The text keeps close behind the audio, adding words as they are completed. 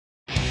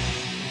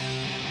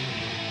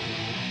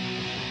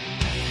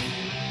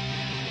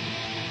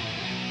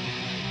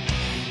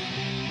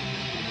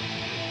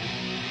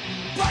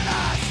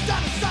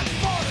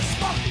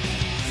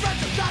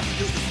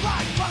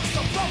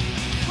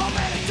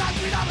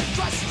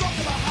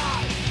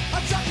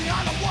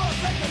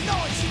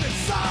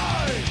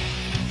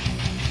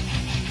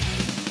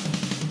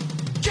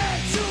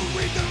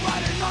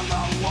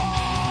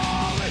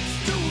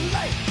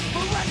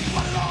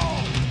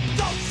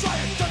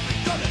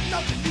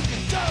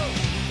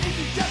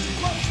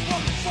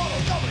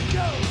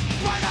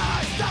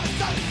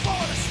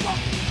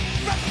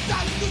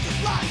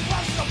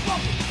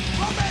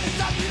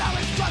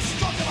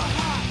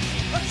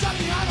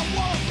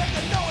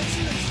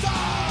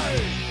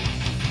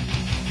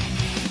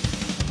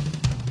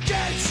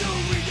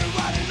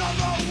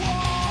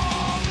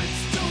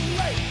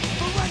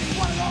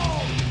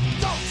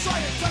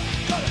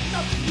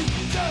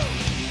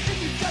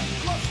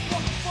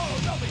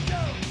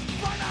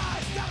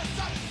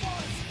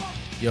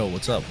Yo,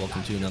 what's up?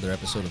 Welcome to another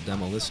episode of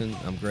Demo Listen.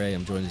 I'm Gray.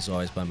 I'm joined as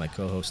always by my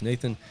co-host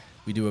Nathan.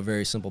 We do a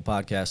very simple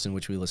podcast in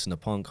which we listen to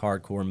punk,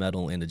 hardcore,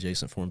 metal, and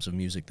adjacent forms of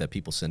music that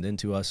people send in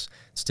to us.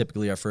 It's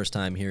typically our first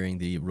time hearing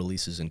the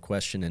releases in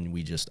question, and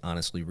we just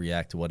honestly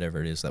react to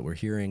whatever it is that we're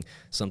hearing.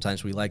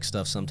 Sometimes we like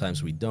stuff,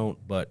 sometimes we don't,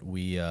 but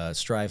we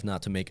strive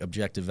not to make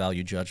objective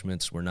value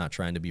judgments. We're not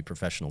trying to be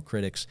professional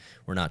critics.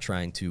 We're not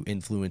trying to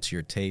influence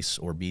your tastes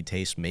or be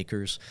taste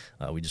makers.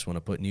 We just want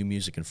to put new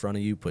music in front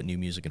of you, put new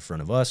music in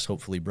front of us,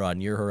 hopefully broaden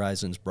your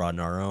horizons, broaden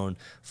our own,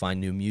 find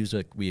new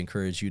music. We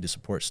encourage you to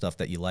support stuff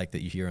that you like,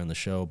 that you hear on the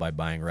show by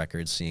buying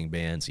records, seeing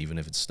bands, even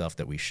if it's stuff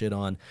that we shit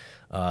on.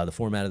 The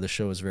format of the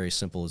show is very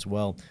simple as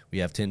well. We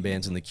have 10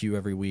 bands in the queue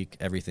every week.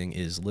 Everything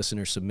is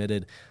listener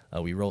submitted.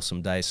 We roll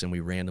some dice and we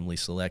randomly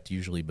select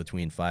usually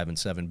between 5 and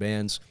 7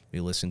 bands. We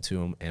listen to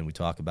them and we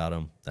talk about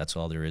them. That's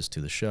all there is to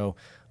the show.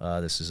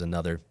 This is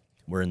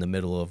we're in the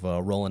middle of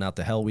rolling out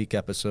the Hell Week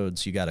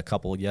episodes. You got a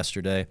couple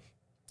yesterday.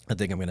 I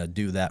think I'm going to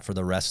do that for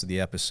the rest of the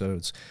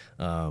episodes.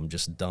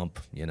 Just dump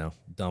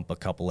a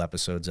couple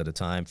episodes at a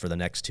time for the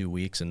next 2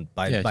 weeks. And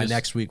by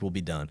next week, we'll be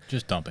done.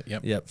 Just dump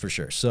it. Yep, for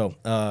sure. So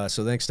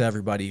thanks to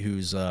everybody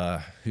who's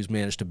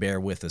managed to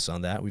bear with us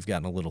on that. We've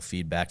gotten a little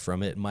feedback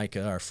from it.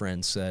 Micah, our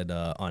friend, said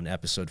on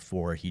episode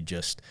 4,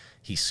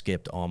 he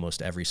skipped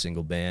almost every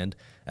single band.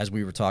 As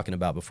we were talking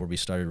about before we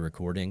started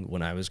recording,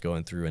 when I was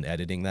going through and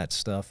editing that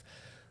stuff,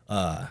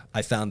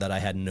 I found that I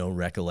had no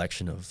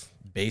recollection of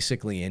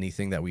basically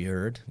anything that we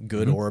heard,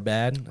 good or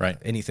bad. Right.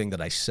 Anything that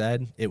I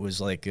said, it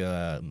was like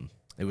I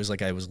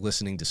was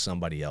listening to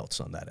somebody else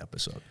on that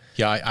episode.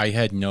 Yeah, I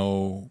had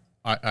no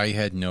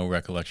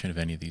recollection of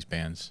any of these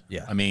bands.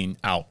 Yeah. I mean,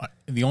 Out.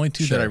 The only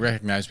two that I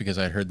recognized because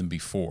I heard them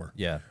before.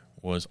 Yeah.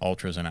 Was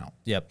Ultras and Out.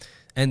 Yep.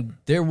 And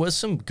there was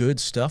some good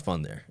stuff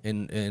on there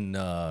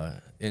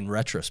in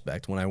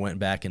retrospect. When I went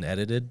back and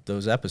edited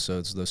those 2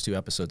 episodes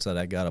that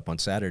I got up on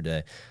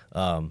Saturday,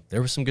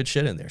 there was some good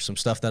shit in there, some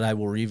stuff that I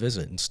will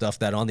revisit and stuff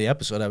that on the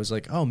episode I was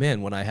like, oh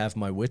man, when I have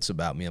my wits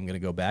about me, I'm going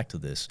to go back to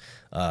this.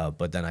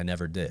 But then I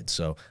never did.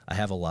 So I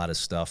have a lot of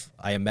stuff,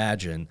 I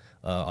imagine,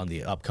 on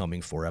the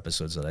upcoming 4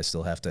 episodes that I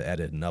still have to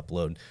edit and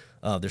upload.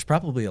 There's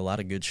probably a lot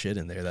of good shit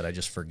in there that I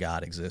just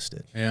forgot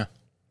existed. Yeah.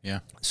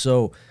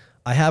 So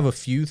I have a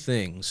few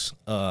things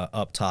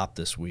up top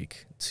this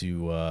week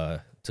to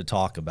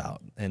talk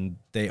about, and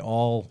they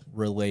all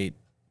relate.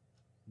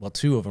 Well,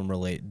 2 of them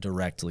relate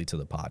directly to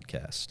the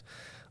podcast.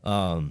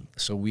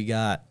 So we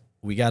got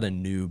a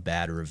new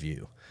bad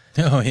review.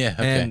 Oh yeah,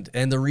 okay.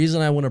 And the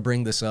reason I want to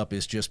bring this up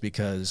is just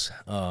because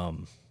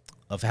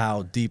of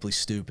how deeply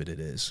stupid it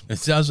is. It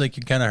sounds like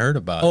you kind of heard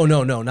about it. Oh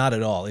no, not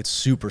at all. It's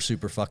super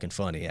fucking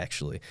funny,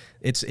 actually.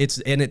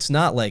 It's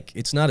not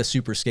a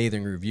super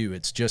scathing review.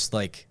 It's just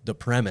like the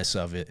premise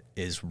of it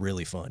is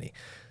really funny.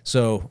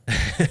 So,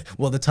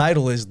 well, the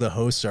title is "The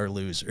Hosts Are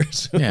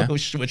Losers," yeah,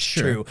 which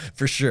true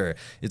for sure.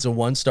 It's a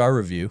 1-star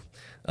review,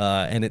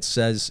 and it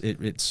says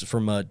it's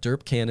from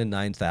Derp Cannon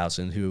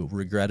 9000, who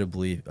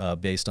regrettably,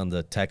 based on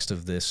the text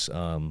of this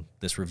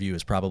review,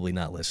 is probably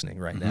not listening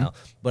right now.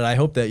 But I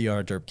hope that you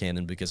are, Derp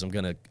Cannon, because I'm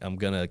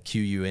gonna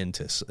cue you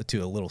into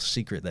a little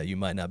secret that you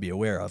might not be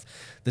aware of.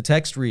 The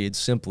text reads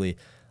simply,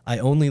 "I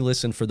only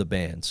listen for the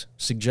bands.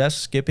 Suggest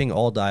skipping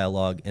all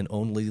dialogue and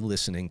only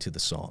listening to the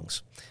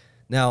songs."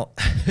 Now,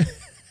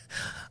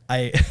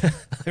 I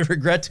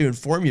regret to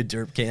inform you,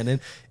 Derp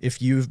Cannon,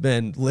 if you've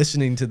been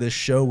listening to this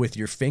show with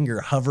your finger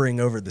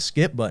hovering over the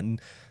skip button,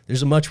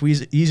 there's a much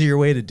easier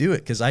way to do it,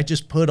 because I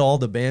just put all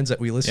the bands that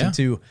we listen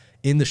to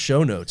in the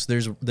show notes.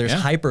 There's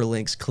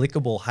hyperlinks,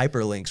 clickable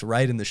hyperlinks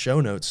right in the show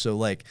notes. So,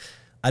 like,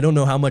 I don't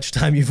know how much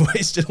time you've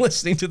wasted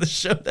listening to the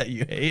show that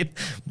you hate,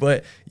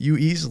 but you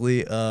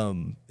easily,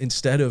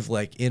 instead of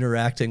like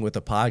interacting with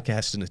the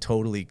podcast in a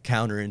totally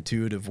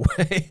counterintuitive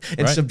way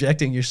and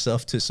subjecting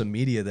yourself to some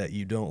media that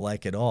you don't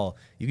like at all,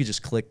 you could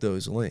just click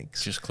those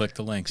links. Just click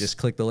the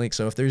links.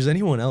 So if there's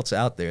anyone else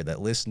out there that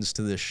listens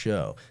to this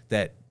show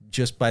that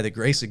just by the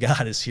grace of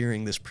God is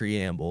hearing this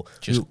preamble,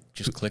 just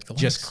click the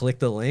links. Just click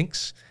the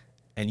links.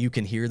 And you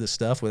can hear the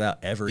stuff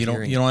without ever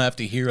hearing. You don't have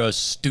to hear us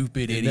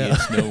stupid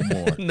idiots no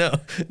more.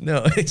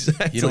 No,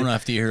 exactly. You don't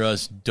have to hear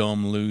us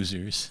dumb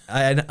losers.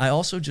 I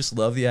also just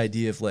love the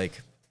idea of,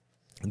 like,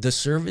 the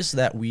service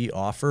that we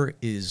offer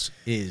is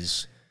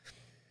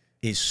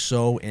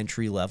so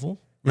entry level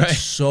Right. It's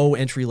so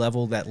entry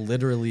level that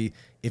literally,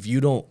 if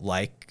you don't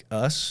like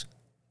us,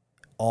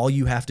 all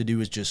you have to do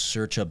is just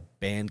search a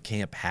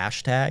Bandcamp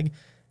hashtag,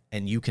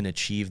 and you can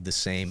achieve the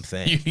same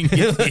thing. You can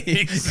get the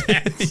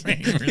exact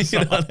same results. You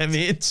know what I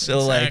mean? So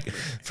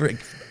Exactly.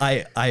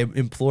 I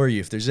implore you,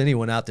 if there's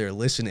anyone out there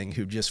listening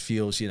who just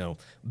feels,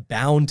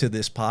 bound to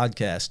this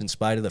podcast in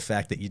spite of the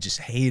fact that you just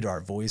hate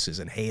our voices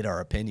and hate our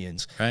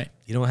opinions, Right.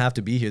 you don't have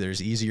to be here.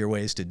 There's easier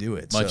ways to do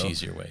it. Much So,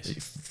 easier ways.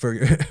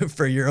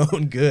 for your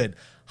own good.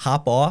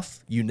 Hop off.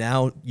 You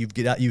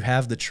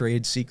have the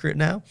trade secret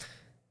now.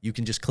 You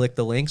can just click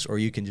the links, or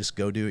you can just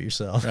go do it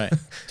yourself. Right.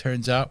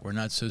 Turns out we're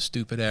not so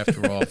stupid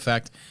after all. In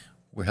fact,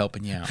 we're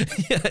helping you out.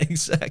 Yeah,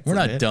 exactly. We're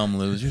not man. dumb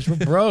losers. We're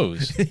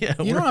bros. Yeah,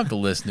 You don't have to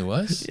listen to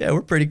us. Yeah,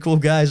 we're pretty cool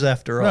guys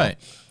after all. Right.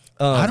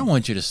 I don't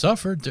want you to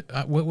suffer.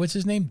 What's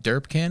his name?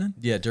 Derp Cannon?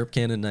 Yeah, Derp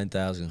Cannon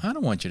 9000. I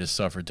don't want you to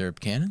suffer,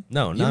 Derp Cannon.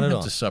 No, you not don't at have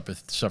all. to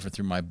suffer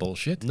through my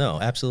bullshit. No,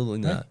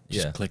 absolutely Right? not.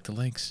 Just Yeah. click the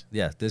links.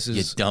 Yeah, this You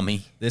is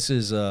dummy.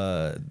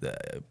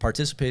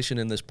 participation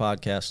in this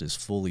podcast is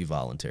fully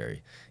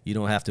voluntary. You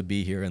don't have to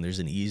be here, and there's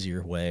an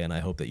easier way, and I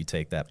hope that you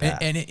take that path.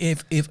 And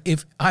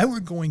if I were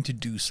going to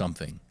do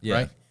something, Yeah.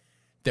 right,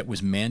 that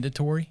was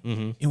mandatory,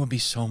 it would be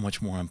so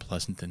much more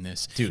unpleasant than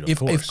this. Dude, of if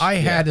course. I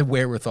had Yeah. the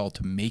wherewithal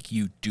to make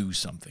you do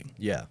something,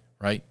 Yeah.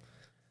 right?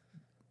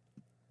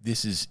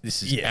 This is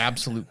Yeah.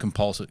 absolute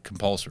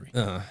compulsory.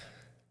 Uh-huh.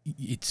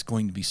 It's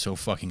going to be so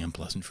fucking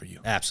unpleasant for you.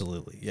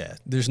 Absolutely. Yeah.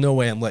 There's no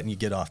way I'm letting you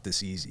get off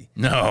this easy.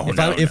 No,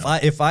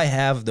 If I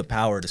have the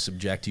power to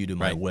subject you to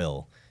my Right.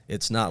 will,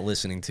 it's not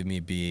listening to me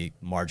be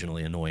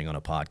marginally annoying on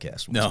a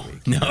podcast once No, a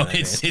week. You know no, what I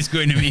it's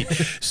going to be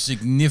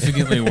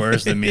significantly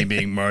worse than me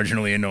being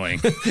marginally annoying.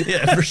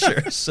 Yeah, for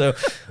sure.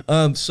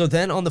 So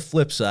then on the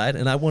flip side,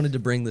 and I wanted to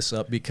bring this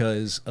up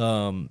because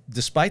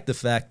despite the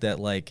fact that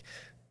like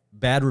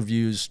bad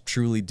reviews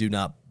truly do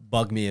not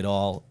bug me at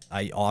all,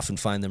 I often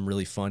find them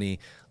really funny.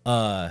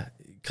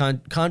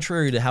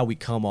 Contrary to how we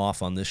come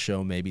off on this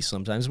show, maybe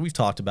sometimes we've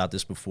talked about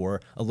this before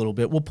a little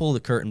bit. We'll pull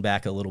the curtain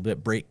back a little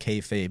bit, break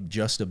kayfabe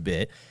just a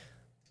bit.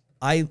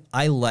 I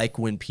like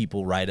when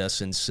people write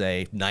us and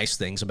say nice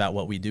things about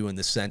what we do in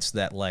the sense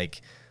that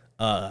like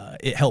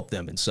it helped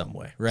them in some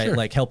way, right? Sure.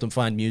 Like help them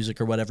find music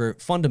or whatever.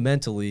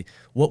 Fundamentally,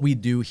 what we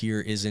do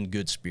here is in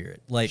good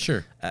spirit. Like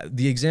Sure.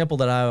 The example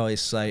that I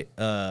always cite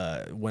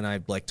when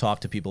I like talk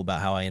to people about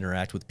how I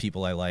interact with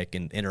people I like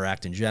and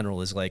interact in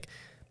general is like,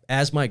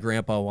 as my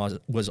grandpa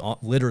was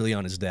literally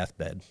on his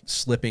deathbed,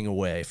 slipping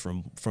away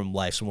from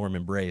life's warm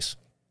embrace,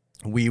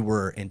 we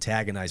were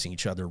antagonizing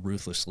each other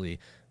ruthlessly,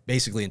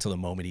 basically until the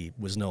moment he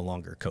was no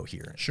longer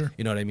coherent. Sure.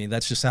 You know what I mean?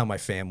 That's just how my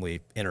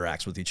family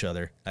interacts with each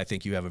other. I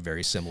think you have a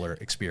very similar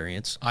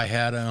experience. I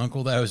had an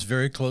uncle that I was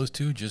very close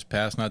to, just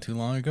passed not too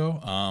long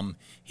ago.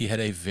 He had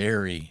a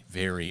very,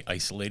 very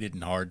isolated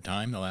and hard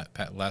time the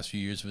last few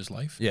years of his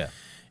life. Yeah.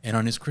 And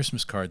on his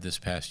Christmas card this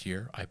past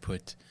year, I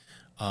put,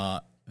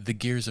 the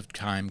gears of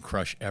time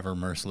crush ever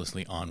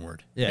mercilessly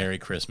onward. Yeah. Merry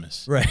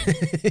Christmas. Right.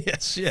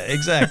 Yes. Yeah.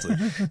 Exactly.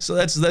 So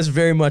that's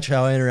very much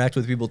how I interact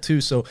with people too.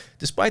 So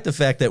despite the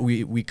fact that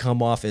we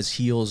come off as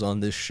heels on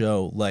this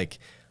show, like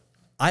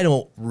I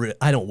don't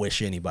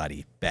wish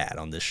anybody bad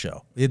on this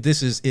show.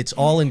 It's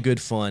all in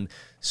good fun.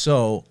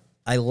 So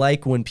I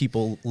like when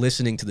people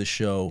listening to the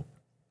show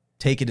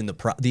take it in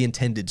the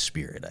intended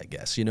spirit, I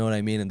guess. You know what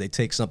I mean? And they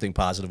take something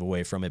positive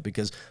away from it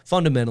because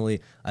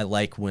fundamentally, I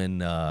like when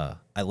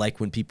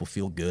people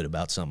feel good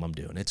about something I'm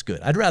doing. It's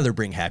good. I'd rather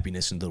bring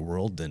happiness into the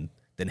world than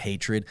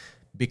hatred.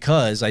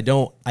 Because I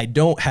don't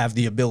have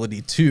the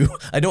ability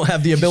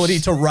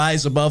to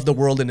rise above the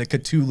world in a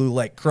Cthulhu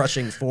like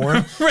crushing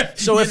form. Right.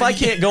 So if I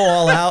can't go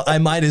all out, I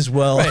might as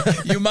well.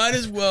 Right. You might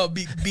as well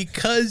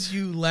because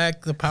you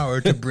lack the power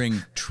to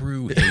bring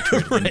true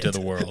hatred into the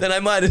world. Then I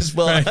might as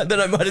well.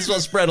 Then I might as well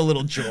spread a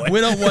little joy.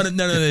 We don't want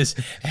none of this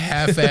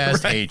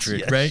half-assed Right, hatred,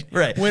 yes, right?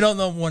 right. We don't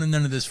want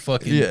none of this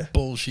fucking Yeah.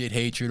 bullshit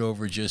hatred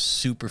over just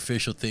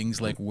superficial things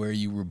like where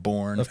you were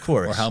born, Of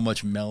course. or how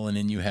much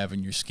melanin you have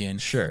in your skin.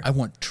 Sure. I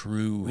want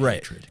true Right.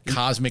 hatred,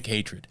 cosmic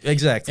hatred.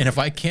 Exactly. And if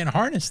I can't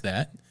harness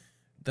that,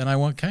 then I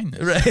want kindness.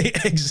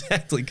 Right,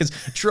 exactly. Because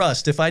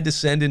trust, if I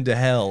descend into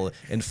hell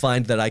and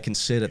find that I can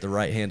sit at the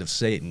right hand of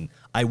Satan,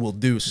 I will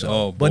do so.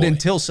 Oh, but boy.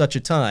 until such a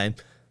time,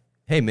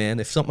 hey man,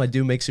 if something I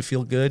do makes you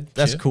feel good,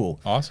 that's Shit. cool.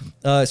 Awesome.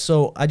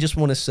 So I just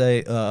want to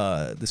say,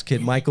 this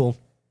kid Michael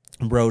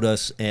wrote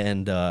us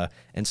and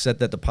said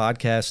that the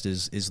podcast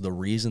is the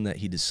reason that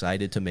he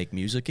decided to make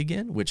music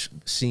again, which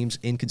seems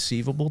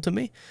inconceivable to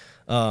me.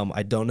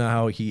 I don't know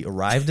how he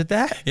arrived at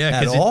that Yeah, at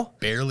because all. it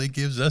barely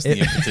gives us the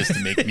impetus to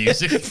make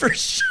music. For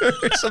sure.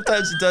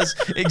 Sometimes it does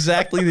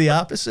exactly the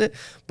opposite.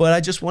 But I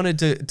just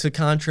wanted to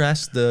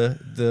contrast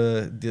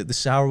the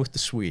sour with the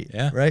sweet.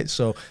 Yeah. Right.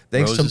 So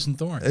thanks Roses to and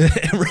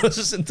thorns.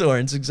 Roses and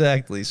Thorns,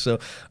 exactly. So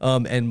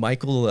and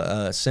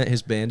Michael sent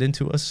his band in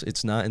to us.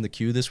 It's not in the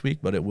queue this week,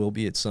 but it will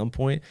be at some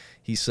point.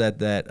 He said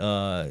that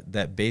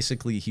that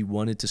basically he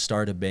wanted to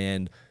start a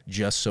band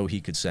just so he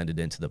could send it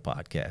into the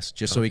podcast,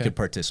 just so he Okay. could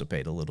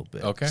participate a little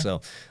bit. Okay.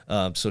 So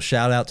so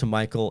shout out to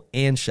Michael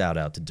and shout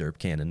out to Derp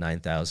Cannon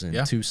 9000,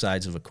 Yeah. two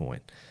sides of a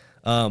coin.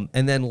 And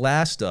then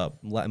last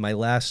up, my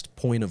last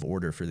point of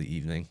order for the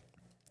evening,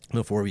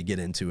 before we get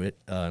into it,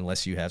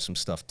 unless you have some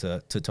stuff to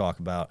talk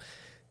about.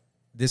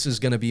 This is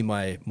going to be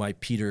my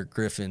Peter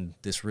Griffin.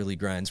 This really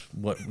grinds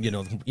what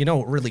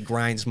what really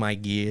grinds my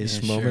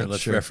gears moment. Sure.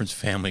 Let's reference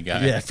Family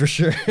Guy. Yeah, for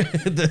sure.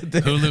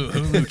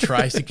 Hulu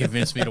tries to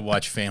convince me to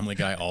watch Family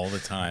Guy all the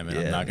time, and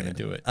I'm not going to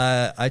do it.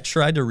 I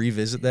tried to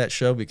revisit that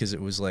show because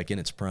it was like in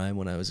its prime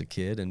when I was a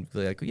kid, and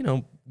like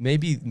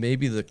maybe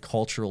the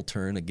cultural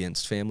turn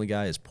against Family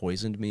Guy has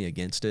poisoned me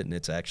against it, and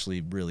it's actually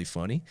really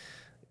funny.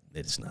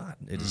 It is not.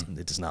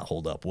 It does not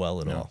hold up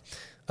well at all.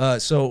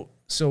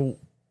 So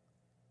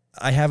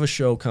I have a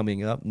show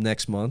coming up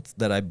next month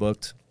that I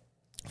booked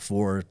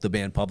for the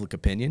band Public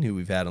Opinion, who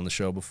we've had on the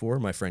show before.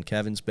 My friend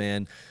Kevin's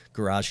band,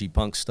 garagey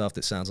punk stuff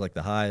that sounds like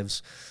the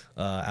Hives,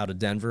 out of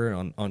Denver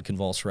on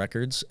Convulse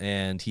Records.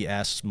 And he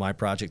asked my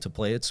project to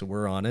play it, so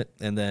we're on it.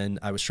 And then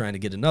I was trying to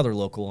get another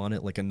local on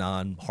it, like a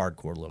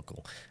non-hardcore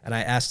local. And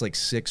I asked like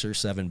 6 or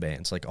 7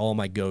 bands, like all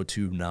my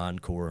go-to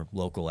non-core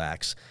local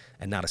acts,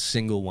 and not a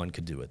single one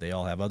could do it. They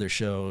all have other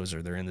shows,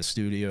 or they're in the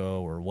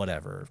studio, or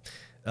whatever.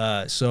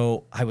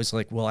 So I was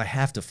like, well, I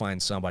have to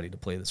find somebody to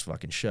play this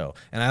fucking show.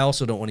 And I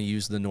also don't want to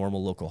use the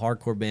normal local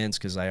hardcore bands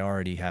because I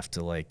already have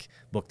to like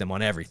book them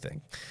on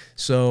everything.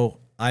 So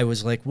I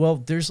was like, well,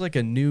 there's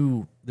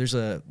been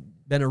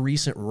a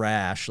recent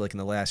rash like in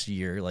the last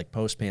year, like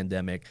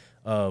post-pandemic,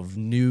 of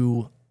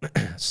new,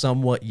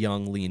 somewhat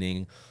young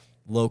leaning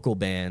local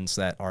bands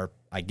that are,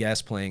 I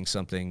guess, playing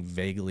something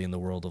vaguely in the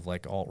world of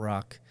like alt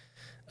rock,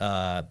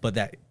 but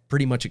that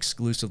pretty much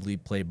exclusively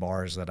play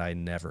bars that I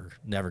never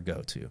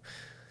go to.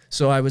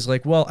 So I was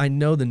like, well, I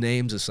know the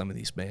names of some of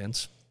these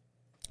bands,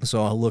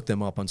 so I'll look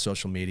them up on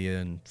social media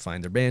and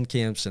find their band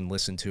camps and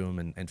listen to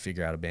them and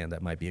figure out a band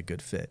that might be a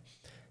good fit.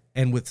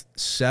 And with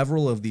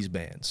several of these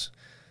bands,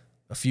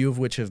 a few of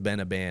which have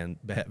been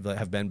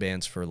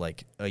bands for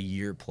like a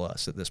year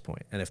plus at this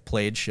point and have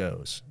played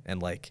shows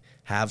and like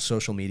have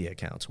social media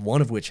accounts,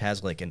 one of which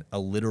has like a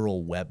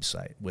literal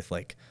website with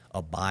like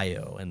a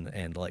bio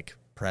and like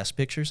press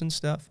pictures and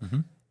stuff. Mm-hmm.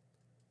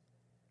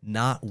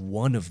 Not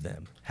one of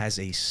them has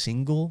a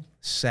single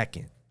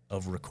second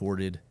of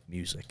recorded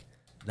music.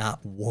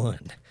 Not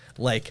one.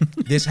 Like,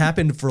 this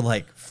happened for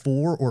like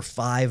 4 or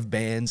 5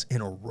 bands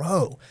in a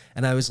row.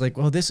 And I was like,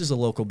 well, this is a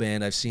local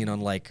band I've seen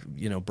on like,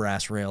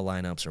 Brass Rail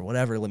lineups or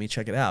whatever. Let me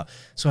check it out.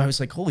 So I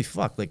was like, holy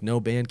fuck, like no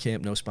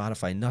Bandcamp, no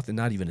Spotify, nothing,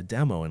 not even a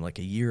demo in like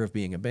a year of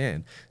being a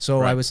band. So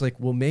right. I was like,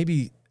 well,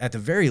 maybe at the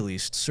very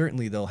least,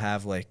 certainly they'll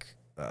have like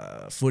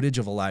footage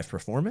of a live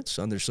performance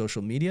on their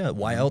social media.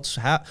 Why else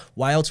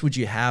would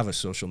you have a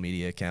social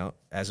media account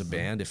as a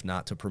band if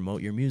not to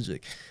promote your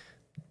music?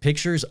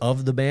 Pictures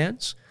of the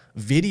bands,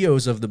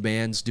 videos of the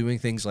bands doing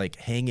things like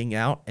hanging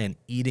out and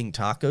eating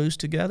tacos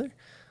together,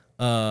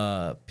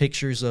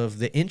 pictures of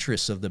the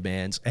interests of the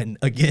bands, and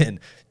again,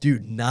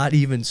 dude, not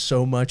even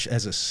so much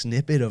as a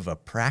snippet of a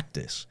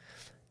practice.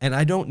 And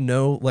I don't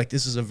know, like,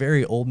 this is a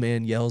very old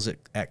man yells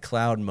at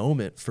cloud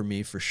moment for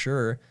me for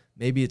sure.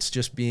 Maybe it's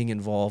just being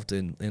involved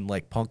in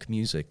like punk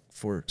music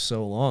for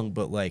so long,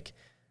 but like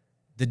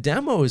the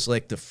demo is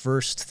like the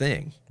first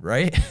thing,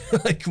 right?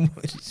 Like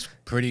it's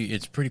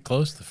pretty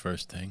close to the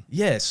first thing.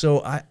 Yeah.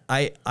 So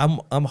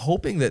I'm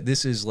hoping that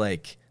this is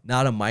like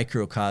not a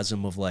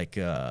microcosm of like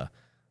of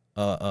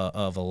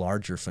a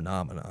larger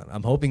phenomenon.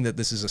 I'm hoping that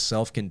this is a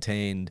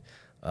self-contained,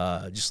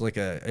 just like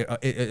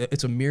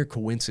it's a mere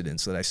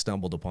coincidence that I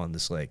stumbled upon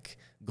this like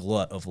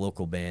glut of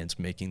local bands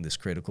making this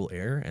critical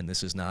error, and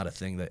this is not a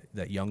thing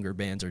that younger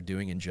bands are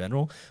doing in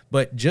general.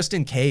 But just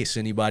in case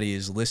anybody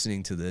is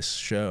listening to this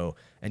show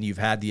and you've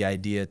had the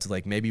idea to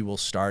like, maybe we'll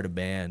start a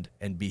band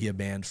and be a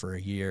band for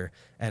a year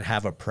and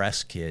have a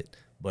press kit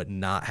but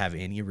not have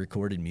any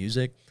recorded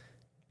music,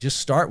 just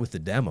start with the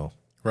demo.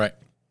 Right.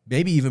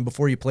 Maybe even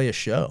before you play a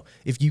show.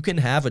 If you can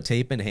have a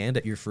tape in hand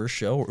at your first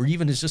show, or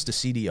even it's just a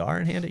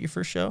CDR in hand at your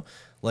first show,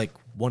 like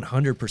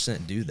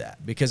 100% do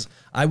that. Because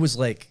I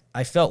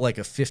felt like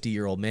a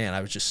 50-year-old man.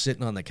 I was just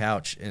sitting on the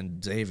couch,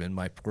 and Zaven,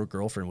 my poor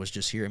girlfriend, was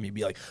just hearing me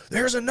be like,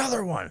 there's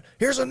another one.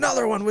 Here's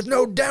another one with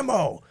no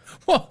demo.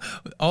 Well,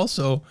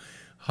 also,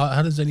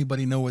 how does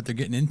anybody know what they're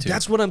getting into?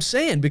 That's what I'm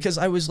saying, because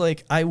I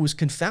was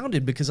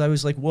confounded, because I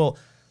was like, well,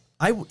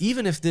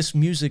 even if this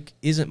music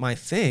isn't my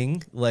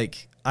thing,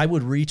 like, I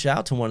would reach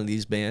out to one of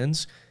these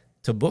bands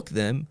to book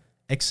them,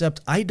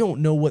 except I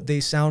don't know what they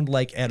sound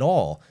like at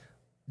all.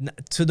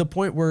 To the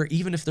point where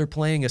even if they're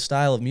playing a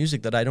style of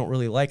music that I don't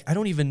really like, I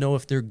don't even know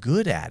if they're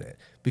good at it,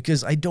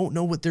 because I don't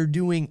know what they're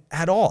doing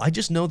at all. I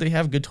just know they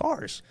have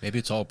guitars. Maybe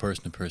it's all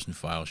person-to-person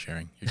file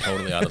sharing. You're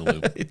totally out of the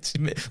loop. It's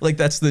like,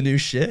 that's the new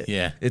shit.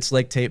 Yeah. It's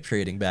like tape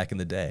trading back in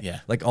the day. Yeah.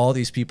 Like, all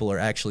these people are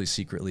actually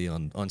secretly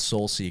on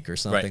SoulSeek or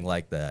something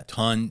like that.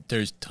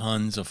 There's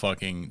tons of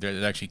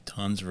there's actually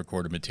tons of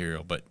recorded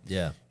material, but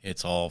yeah,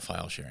 it's all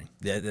file sharing.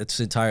 Yeah, that's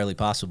entirely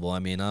possible. I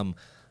mean,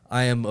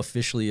 I am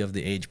officially of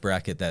the age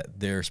bracket that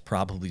there's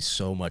probably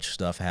so much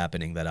stuff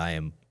happening that I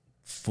am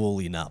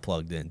fully not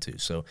plugged into.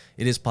 So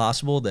it is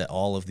possible that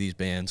all of these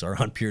bands are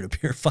on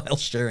peer-to-peer file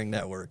sharing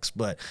networks,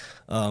 but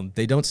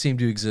they don't seem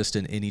to exist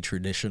in any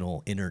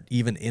traditional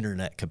even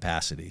internet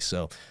capacity.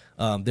 So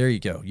there you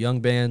go.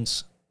 Young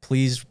bands,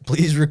 please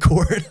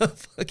record a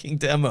fucking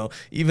demo,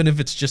 even if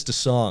it's just a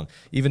song,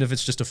 even if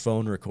it's just a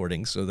phone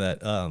recording, so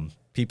that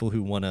people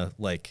who want to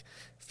like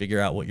figure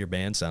out what your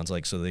band sounds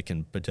like so they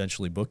can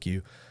potentially book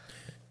you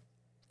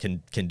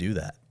can do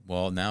that.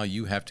 Well, now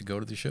you have to go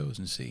to the shows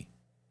and see.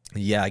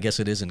 Yeah, I guess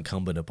it is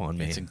incumbent upon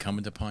me. It's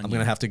incumbent upon you. I'm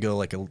going to have to go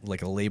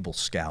like a label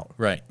scout.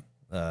 Right.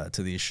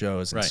 To these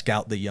shows and Right.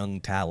 scout the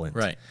young talent.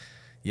 Right.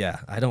 Yeah,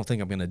 I don't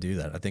think I'm going to do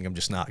that. I think I'm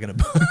just not going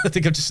to. I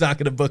think I'm just not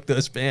going to book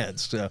those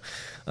bands. So,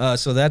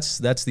 so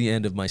that's the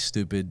end of my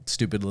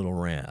stupid little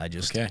rant.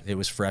 It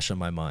was fresh on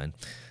my mind.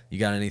 You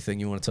got anything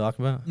you want to talk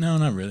about? No,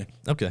 not really.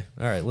 Okay,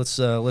 all right.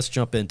 Let's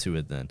jump into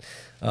it then.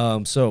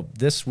 So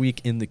this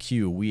week in the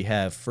queue, we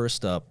have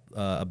first up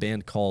a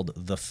band called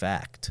The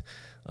Fact.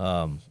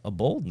 A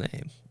bold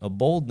name,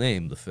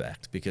 The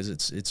Fact, because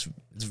it's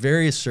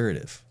very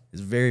assertive.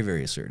 It's very,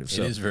 very assertive. It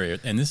is very,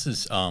 and this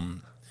is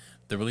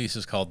the release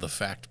is called The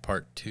Fact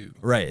Part 2.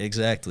 Right,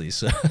 exactly.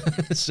 So,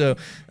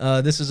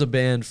 this is a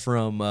band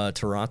from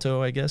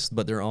Toronto, I guess,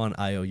 but they're on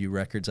IOU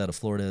Records out of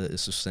Florida.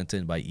 This was sent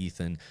in by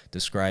Ethan.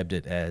 Described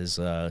it as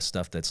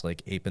stuff that's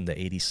like aping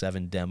the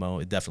 '87 demo.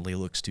 It definitely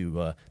looks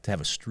to have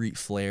a street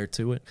flair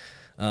to it.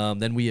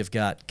 Then we have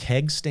got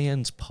Keg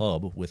Stands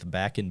Pub with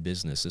Back in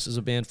Business. This is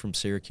a band from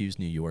Syracuse,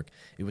 New York.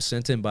 It was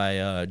sent in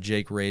by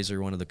Jake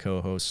Razor, one of the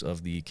co-hosts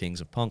of the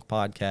Kings of Punk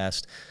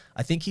podcast.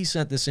 I think he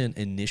sent this in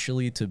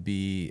initially to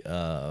be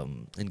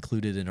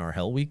included in our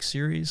Hell Week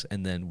series,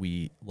 and then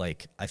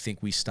I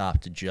think we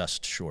stopped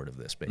just short of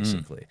this,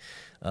 basically.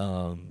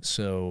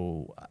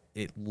 So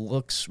it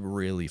looks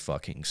really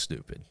fucking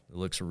stupid. It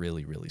looks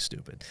really, really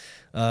stupid.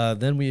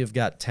 Then we have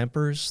got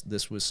Tempers.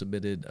 This was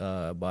submitted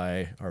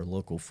by our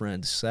local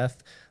friend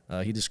Seth.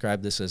 He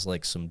described this as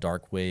like some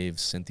dark wave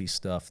synthy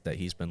stuff that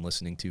he's been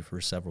listening to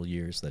for several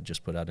years that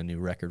just put out a new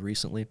record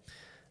recently.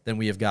 Then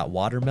we have got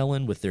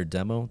Watermelon with their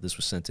demo. This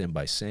was sent in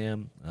by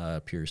Sam.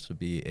 Appears to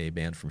be a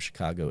band from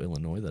Chicago,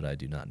 Illinois that I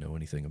do not know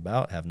anything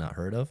about, have not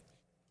heard of.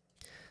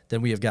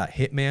 Then we have got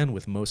Hitman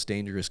with Most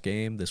Dangerous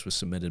Game. This was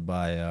submitted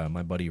by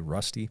my buddy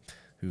Rusty,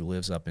 who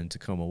lives up in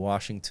Tacoma,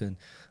 Washington.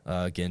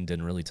 Again,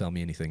 didn't really tell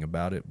me anything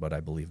about it, but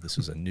I believe this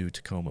is a new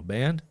Tacoma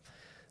band.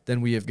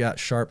 Then we have got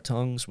Sharp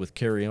Tongues with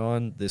Carry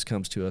On. This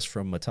comes to us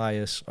from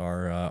Matthias,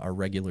 our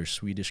regular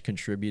Swedish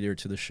contributor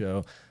to the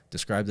show.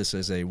 Described this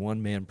as a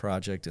one-man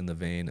project in the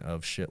vein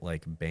of shit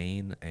like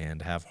Bane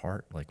and Have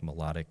Heart, like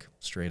melodic,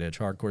 straight-edge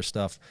hardcore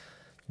stuff.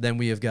 Then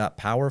we have got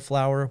Power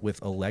Flower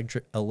with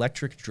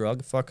Electric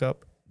Drug Fuck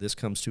Up. This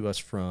comes to us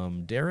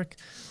from Derek,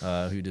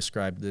 who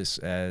described this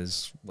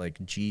as like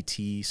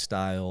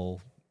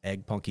GT-style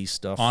egg punky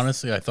stuff.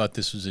 Honestly, I thought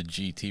this was a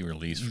GT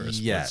release for a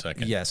split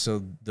second. Yeah,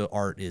 so the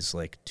art is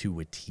like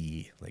to a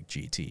T, like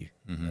GT,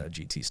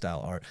 GT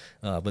style art.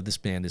 But this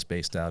band is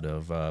based out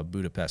of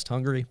Budapest,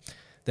 Hungary.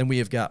 Then we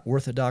have got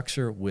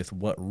Orthodoxer with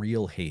What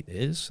Real Hate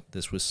Is.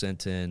 This was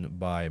sent in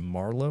by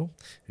Marlo,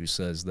 who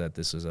says that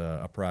this is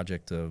a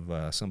project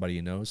of somebody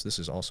he knows. This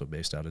is also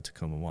based out of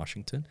Tacoma,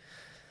 Washington.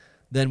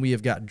 Then we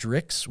have got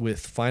Drix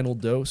with Final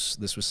Dose.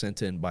 This was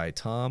sent in by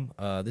Tom.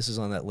 This is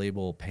on that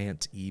label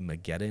Pant E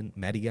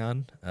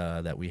Medigan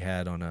that we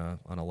had on a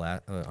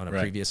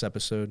previous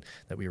episode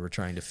that we were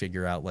trying to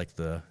figure out like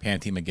the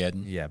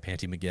Panty-mageddon. Yeah,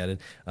 Panty-mageddon.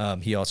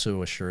 He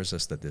also assures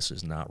us that this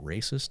is not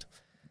racist.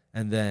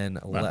 And then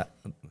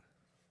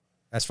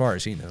as far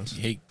as he knows,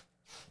 hey,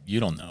 you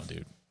don't know,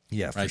 dude.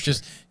 Yeah, for right. Sure.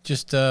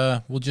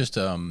 We'll just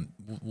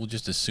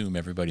assume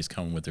everybody's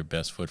coming with their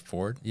best foot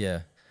forward.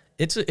 Yeah.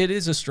 It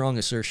is a strong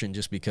assertion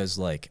just because,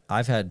 like,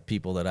 I've had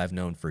people that I've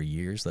known for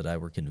years that I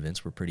were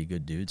convinced were pretty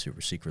good dudes who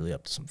were secretly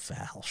up to some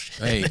foul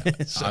shit. Hey,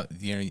 so,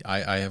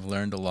 I have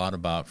learned a lot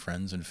about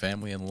friends and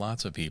family and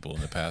lots of people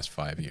in the past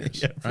 5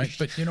 years, right?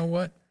 Sure. But you know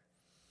what?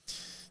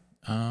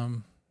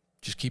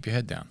 Just keep your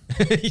head down.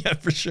 Yeah,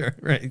 for sure.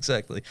 Right,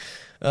 exactly.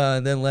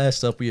 And then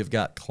last up, we have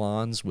got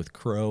Clons with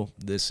Crow.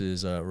 This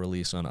is a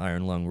release on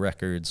Iron Lung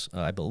Records.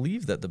 I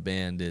believe that the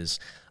band is...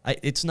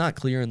 it's not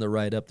clear in the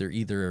write-up. They're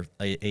either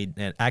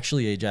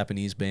actually a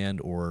Japanese band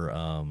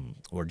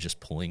or just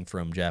pulling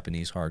from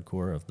Japanese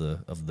hardcore of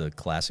the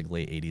classic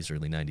late 80s,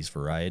 early 90s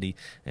variety.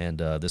 And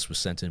this was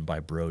sent in by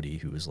Brody,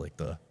 who is like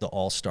the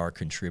all-star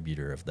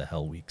contributor of the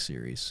Hell Week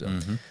series. So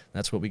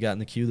that's what we got in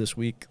the queue this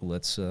week.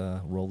 Let's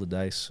roll the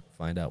dice,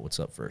 find out what's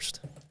up first.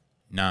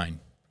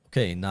 9.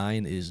 Okay,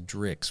 9 is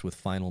Drix with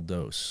Final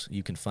Dose.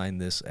 You can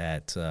find this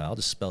at, I'll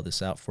just spell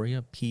this out for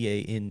you,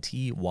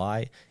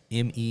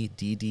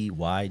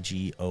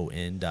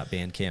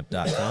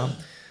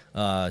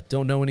 PANTYMEDDYGON.bandcamp.com.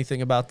 Don't know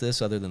anything about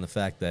this other than the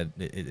fact that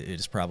it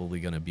is probably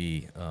going to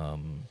be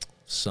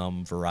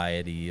some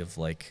variety of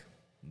like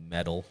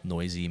metal,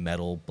 noisy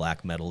metal,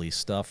 black metal-y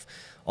stuff.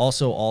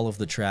 Also, all of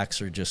the tracks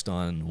are just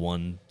on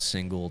one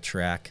single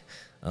track.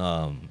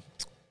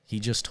 He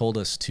just told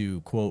us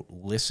to, quote,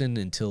 listen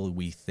until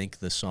we think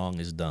the song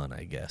is done,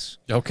 I guess.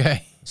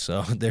 Okay.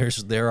 So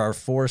there are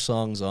 4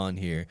 songs on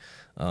here.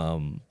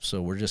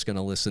 So we're just going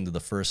to listen to the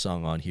first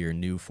song on here,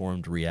 New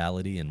Formed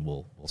Reality, and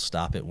we'll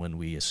stop it when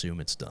we assume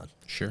it's done.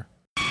 Sure.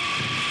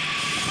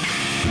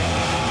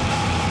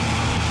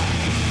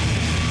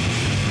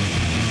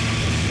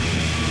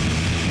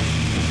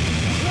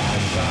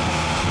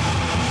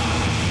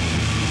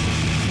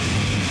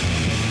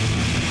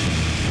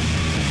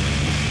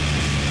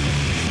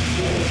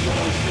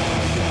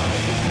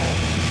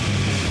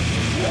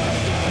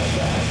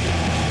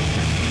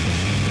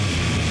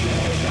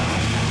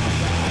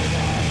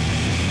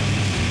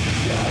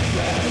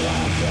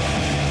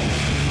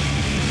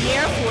 The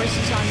Air Force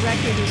is on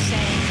record as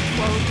saying,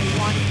 quote, they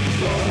want to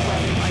control the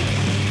weather by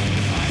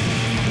 2025.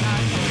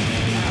 Cannot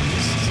hold out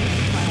this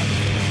specific cloud.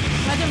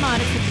 Weather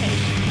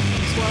modification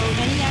means, quote,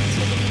 any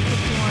activity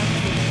performed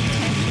with the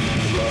intention of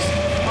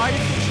producing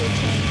artificial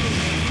changes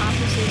in the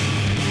composition,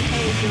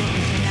 behavior,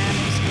 or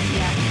dynamics of the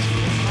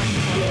atmosphere,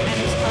 unquote.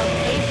 And as of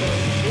April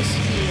this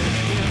year,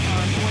 there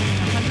are more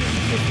than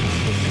 150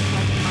 different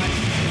weather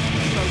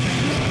modification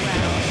programs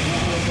around.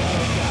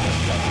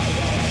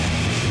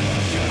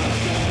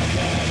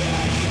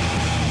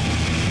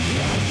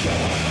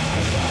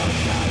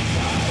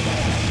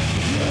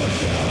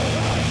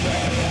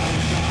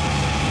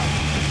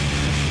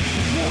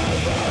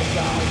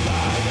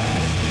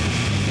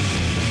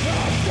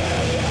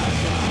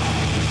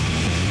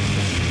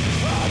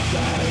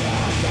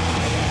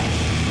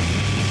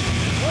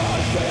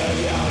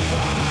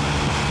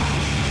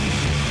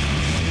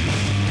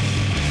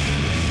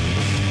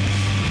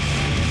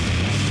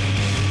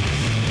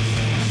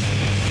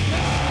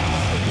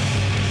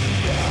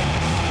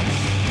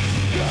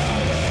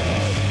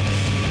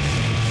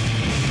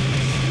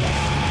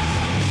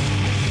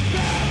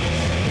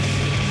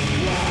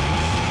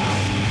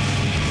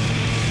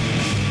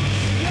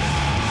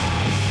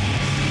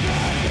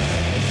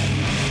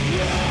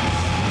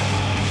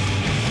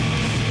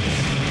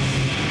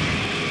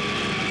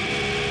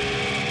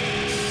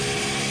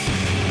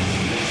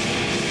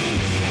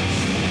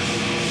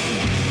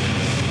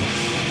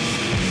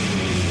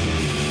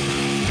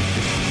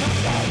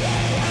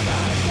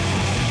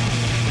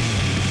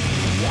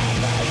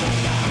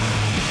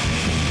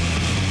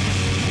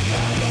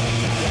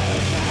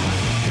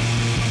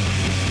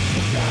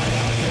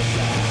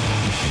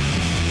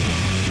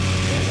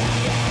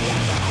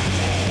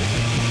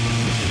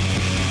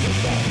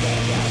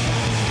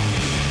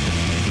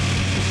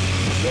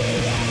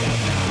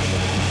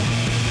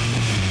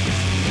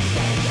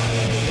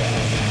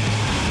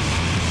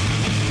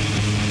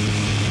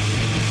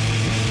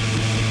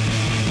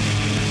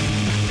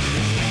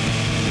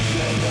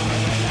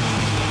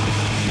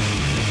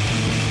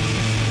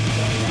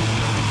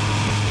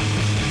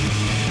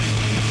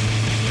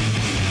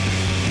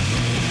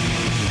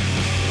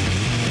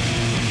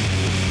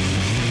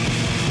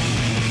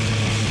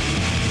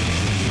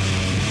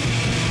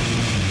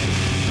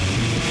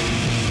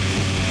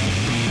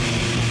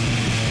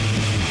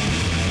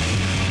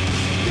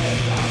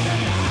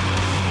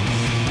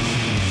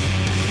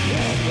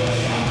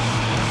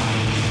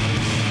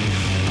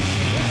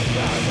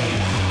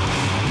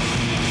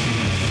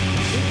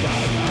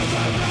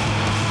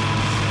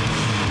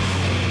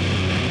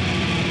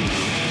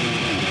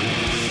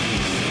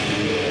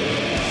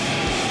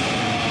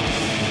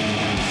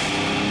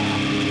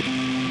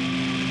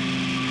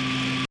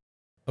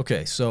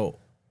 Okay, so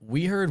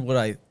we heard what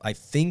I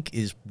think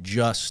is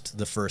just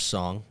the first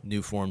song,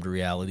 New Formed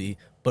Reality,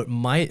 but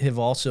might have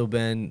also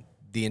been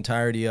the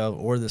entirety of,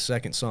 or the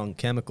second song,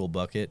 Chemical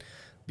Bucket,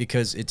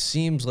 because it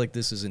seems like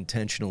this is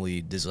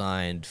intentionally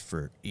designed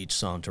for each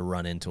song to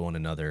run into one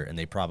another, and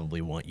they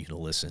probably want you to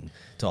listen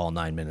to all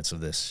 9 minutes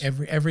of this.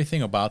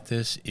 Everything about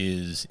this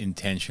is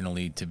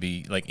intentionally to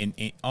be like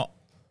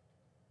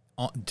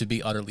to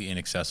be utterly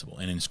inaccessible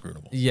and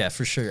inscrutable. Yeah,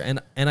 for sure.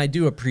 And I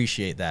do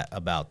appreciate that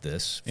about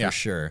this, for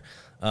sure.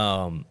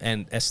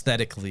 And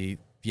aesthetically,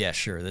 yeah,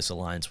 sure, this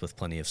aligns with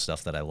plenty of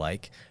stuff that I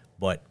like,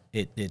 but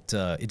it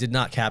did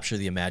not capture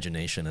the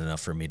imagination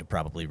enough for me to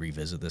probably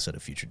revisit this at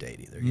a future date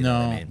either. You know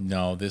what I mean?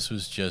 No, this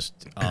was just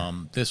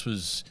this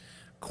was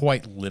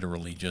quite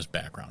literally just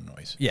background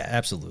noise. Yeah,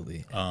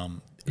 absolutely.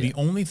 The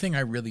only thing I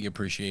really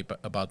appreciate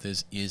about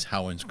this is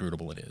how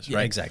inscrutable it is, Yeah,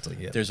 right? exactly.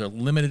 Yeah. There's a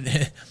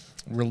limited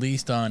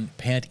released on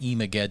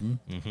Pant-E-Mageddon,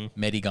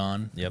 Mm-hmm.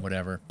 Medigon,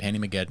 whatever,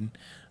 Pant-E-Mageddon,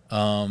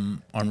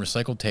 on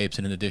recycled tapes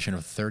in an edition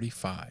of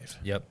 35.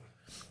 Yep.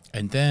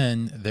 And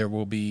then there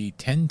will be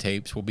 10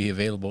 tapes will be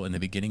available in the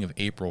beginning of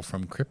April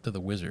from Crypt of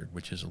the Wizard,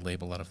 which is a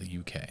label out of the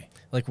UK.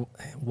 Like,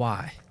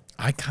 why?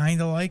 I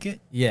kind of like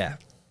it. Yeah.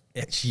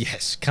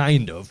 Yes,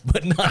 kind of,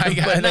 but not,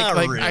 not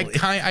really.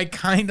 I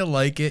kind of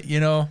like it, you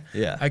know?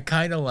 Yeah. I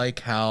kind of like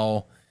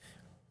how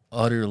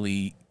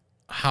utterly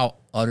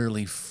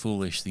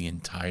foolish the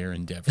entire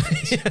endeavor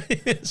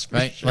is.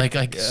 Right? Sure.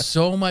 Like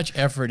so much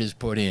effort is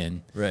put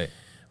in. Right.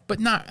 But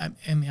not,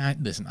 I mean,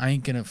 listen, I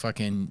ain't going to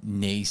fucking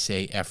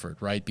naysay effort,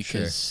 right?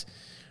 Because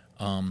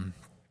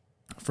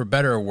for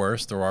better or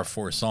worse, there are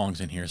 4 songs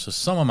in here, so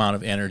some amount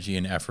of energy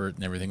and effort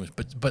and everything was,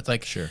 but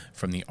like Sure.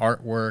 from the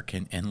artwork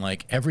and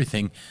like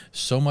everything,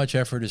 so much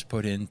effort is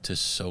put into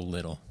so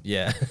little.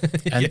 Yeah.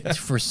 And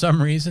for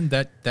some reason,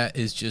 that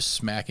is just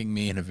smacking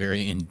me in a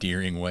very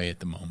endearing way at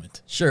the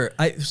moment. Sure.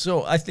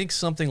 So I think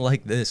something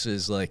like this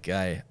is like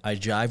I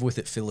jive with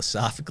it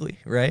philosophically,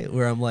 right?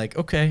 Where I'm like,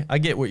 okay, I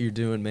get what you're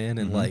doing, man,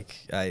 and like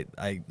I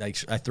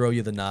throw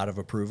you the nod of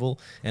approval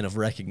and of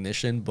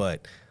recognition,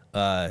 but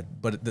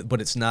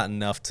it's not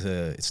enough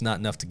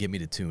to get me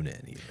to tune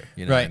in either.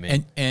 You know Right. what I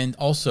mean? And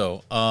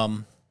also,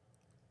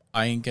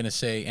 I ain't gonna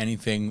say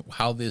anything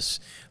how this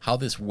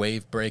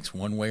wave breaks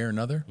one way or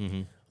another.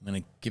 I'm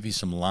gonna give you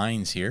some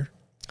lines here.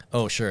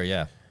 Oh, sure,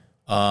 yeah.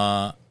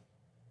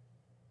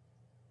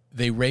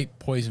 They rape,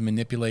 poison,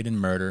 manipulate, and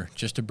murder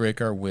just to break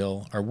our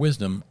will, our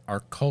wisdom, our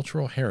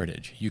cultural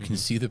heritage. You can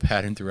see the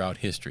pattern throughout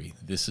history.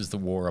 This is the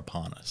war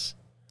upon us.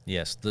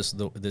 Yes, this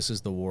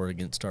is the war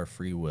against our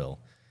free will.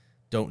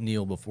 Don't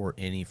kneel before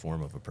any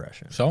form of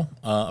oppression. So,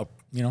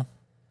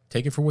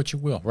 take it for what you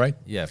will, right?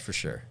 Yeah, for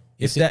sure.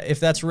 Is If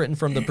that's written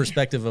from the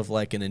perspective of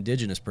like an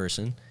indigenous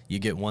person, you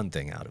get one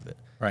thing out of it.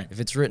 Right. If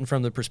it's written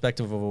from the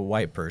perspective of a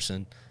white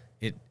person,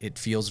 it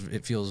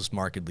feels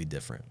markedly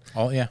different.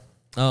 Oh yeah.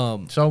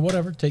 So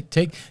whatever.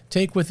 Take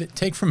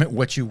from it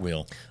what you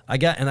will. I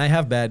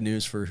have bad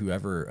news for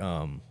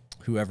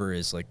whoever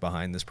is like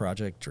behind this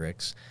project,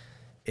 Drix.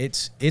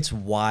 It's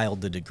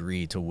wild the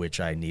degree to which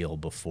I kneel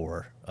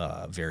before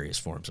various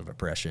forms of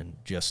oppression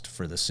just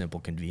for the simple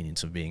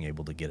convenience of being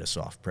able to get a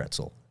soft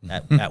pretzel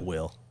at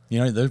will. You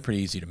know, they're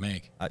pretty easy to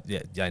make.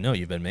 I know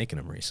you've been making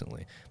them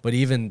recently, but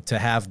even to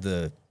have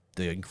the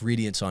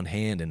ingredients on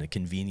hand in a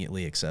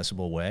conveniently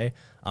accessible way,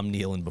 I'm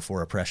kneeling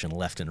before oppression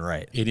left and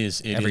right.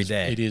 Every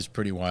day. It is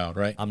pretty wild,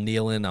 right? I'm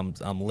kneeling.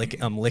 I'm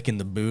licking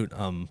the boot.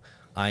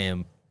 I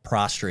am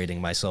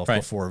prostrating myself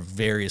before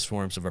various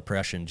forms of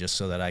oppression just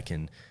so that I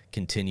can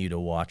continue to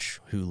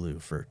watch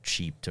Hulu for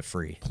cheap to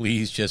free.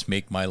 Please just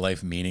make my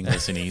life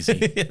meaningless and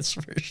easy. Yes,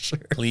 for sure.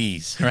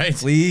 Please, right?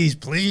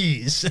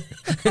 Please.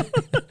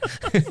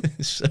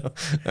 So,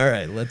 all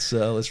right, let's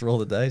roll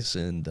the dice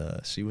and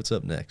see what's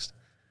up next.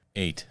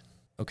 8.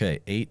 Okay,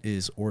 8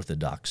 is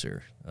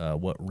Orthodoxer,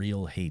 what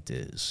real hate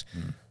is.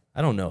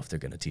 I don't know if they're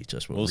going to teach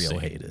us what We'll real see.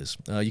 hate is.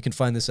 You can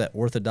find this at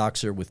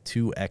Orthodoxer with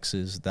 2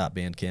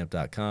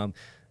 X's.bandcamp.com.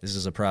 This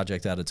is a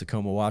project out of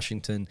Tacoma,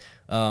 Washington.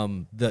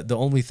 The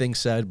only thing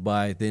said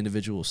by the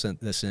individual who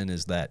sent this in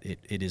is that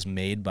it is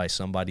made by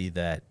somebody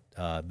that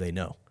they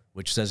know,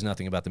 which says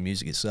nothing about the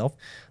music itself.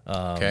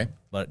 Okay.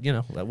 But you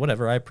know,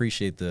 whatever. I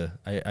appreciate the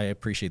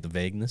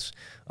vagueness.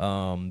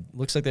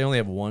 Looks like they only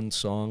have 1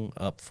 song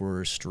up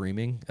for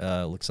streaming.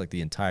 Looks like the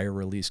entire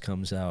release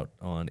comes out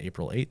on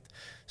April 8th.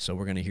 So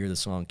we're gonna hear the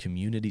song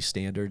 "Community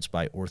Standards"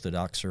 by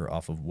Orthodoxer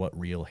off of What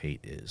Real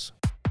Hate Is.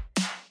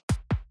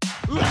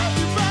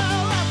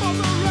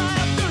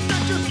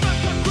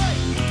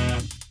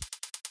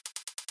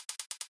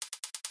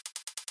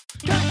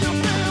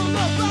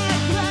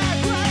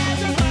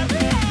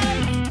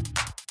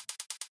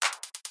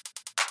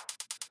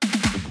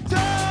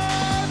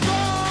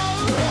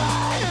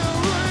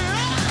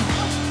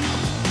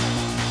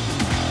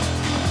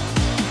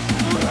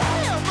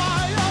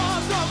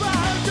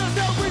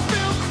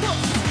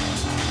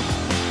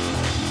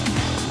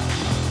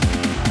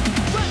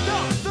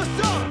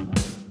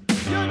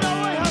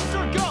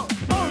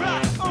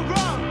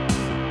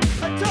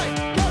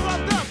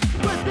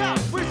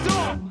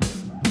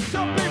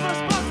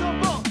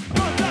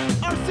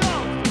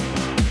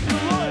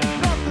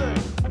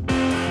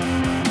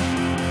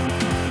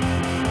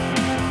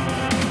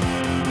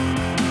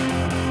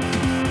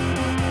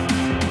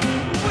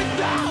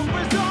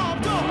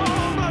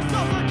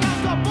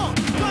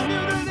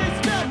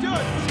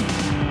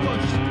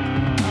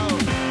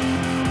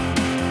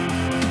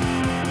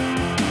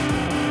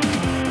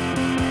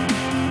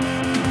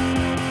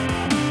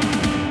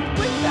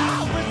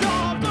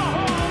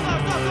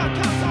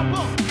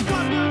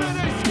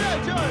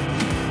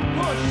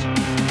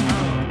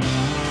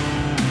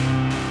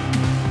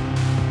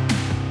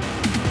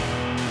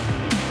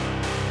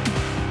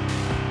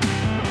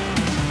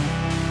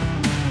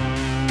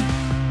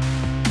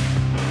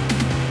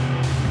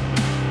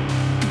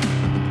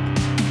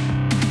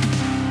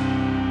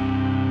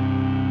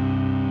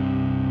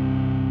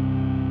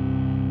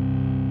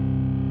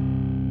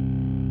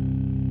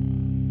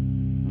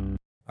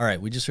 All right,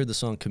 we just heard the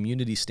song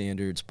 "Community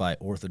Standards" by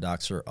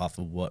Orthodoxer off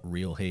of What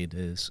Real Hate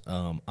Is.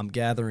 I'm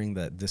gathering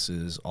that this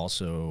is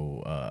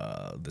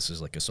also this is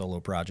like a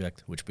solo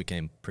project, which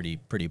became pretty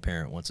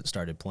apparent once it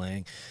started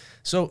playing.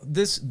 So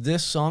this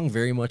song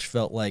very much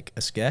felt like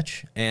a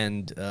sketch,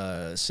 and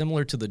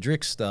similar to the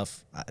Drix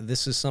stuff,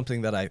 this is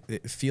something that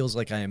it feels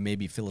like I am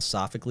maybe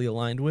philosophically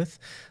aligned with,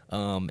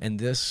 and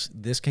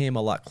this came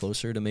a lot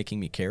closer to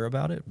making me care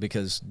about it,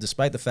 because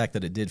despite the fact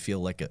that it did feel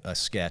like a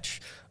sketch,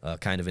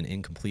 kind of an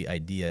incomplete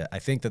idea I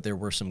think that there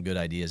were some good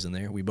ideas in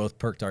there. We both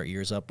perked our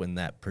ears up when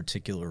that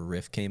particular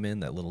riff came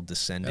in, that little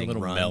descending That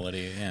little run.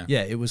 melody, yeah.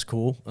 Yeah, it was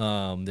cool.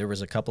 There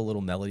was a couple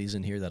little melodies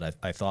in here that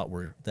I thought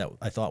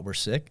were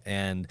sick,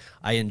 and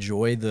I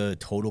enjoy the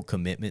total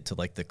commitment to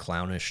like the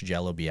clownish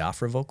Jello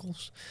Biafra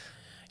vocals.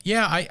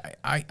 Yeah,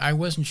 I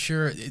wasn't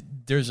sure.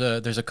 There's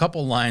a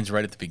couple lines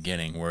right at the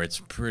beginning where it's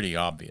pretty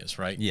obvious,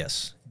 right?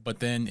 Yes. But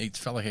then it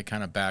felt like it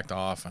kind of backed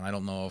off, and I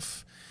don't know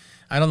if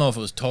it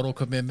was total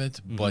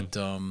commitment, but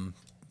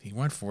he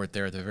went for it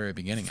there at the very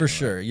beginning. For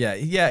sure,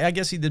 yeah. I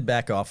guess he did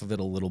back off of it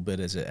a little bit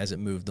as it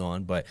moved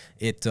on, but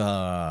it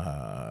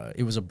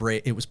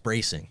was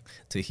bracing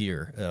to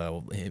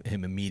hear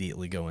him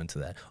immediately go into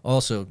that.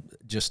 Also,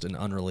 just an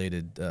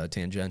unrelated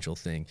tangential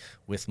thing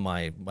with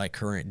my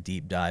current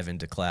deep dive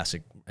into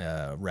classic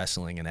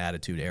wrestling and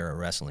Attitude Era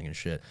wrestling and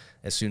shit.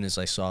 As soon as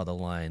I saw the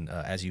line,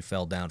 "As you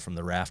fell down from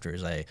the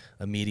rafters," I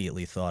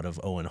immediately thought of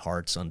Owen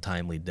Hart's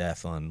untimely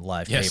death on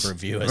live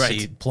pay-per-view as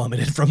he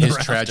plummeted from the rafters.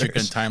 His tragic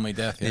untimely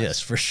death.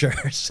 Yes, for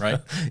sure. So,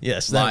 right?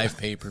 Yes. Live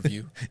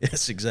pay-per-view.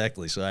 Yes,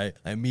 exactly. So I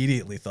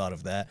immediately thought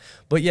of that.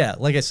 But yeah,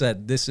 like I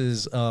said, this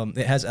is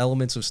it has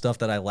elements of stuff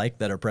that I like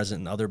that are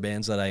present in other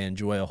bands that I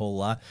enjoy a whole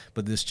lot,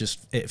 but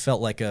it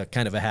felt like a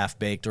kind of a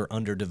half-baked or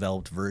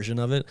underdeveloped version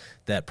of it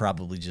that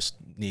probably just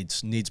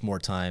needs more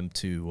time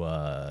to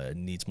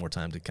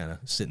kind of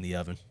sit in the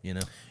oven, you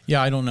know?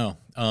 Yeah, I don't know.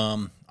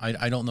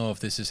 I don't know if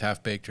this is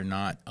half-baked or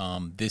not.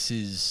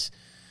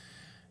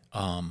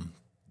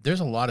 There's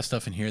a lot of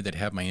stuff in here that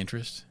have my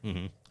interest,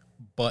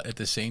 but at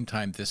the same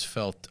time, this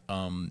felt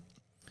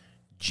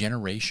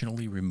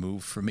generationally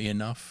removed for me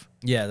enough.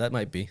 Yeah, that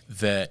might be.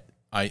 That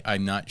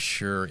I'm not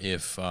sure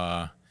if,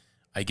 I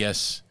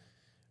guess,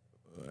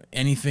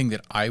 anything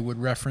that I would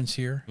reference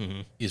here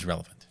is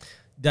relevant.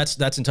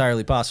 That's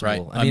entirely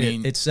possible. Right. I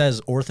mean, it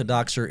says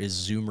Orthodoxer is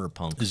Zoomer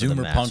punk.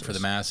 Zoomer punk for the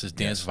masses,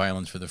 dance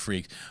violence for the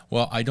freaks.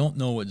 Well, I don't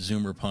know what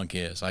Zoomer punk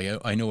is.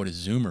 I know what a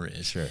Zoomer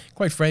is. Sure.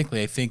 Quite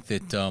frankly, I think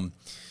that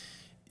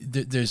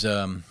there's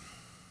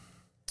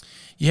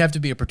you have to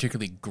be a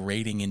particularly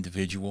grating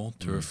individual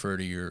to refer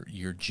to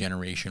your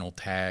generational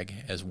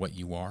tag as what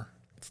you are.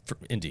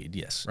 Indeed,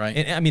 yes. Right.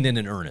 And, I mean, in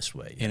an earnest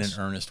way. In yes.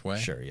 an earnest way.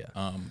 Sure.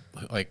 Yeah.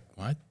 Like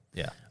what?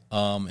 Yeah.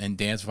 And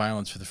dance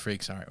violence for the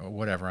freaks, or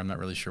whatever. I'm not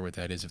really sure what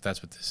that is. If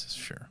that's what this is,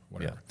 sure,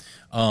 whatever.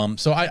 Yeah.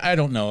 So I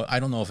don't know.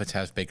 I don't know if it's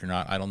half-baked or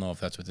not. I don't know if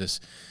that's what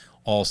this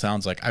all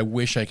sounds like. I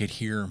wish I could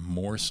hear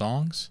more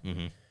songs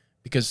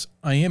because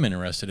I am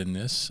interested in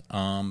this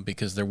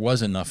because there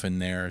was enough in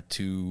there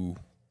to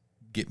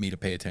get me to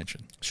pay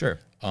attention. Sure.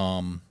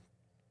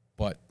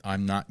 But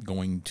I'm not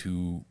going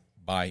to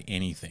buy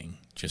anything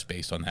just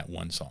based on that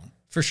one song.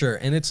 For sure,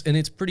 and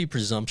it's pretty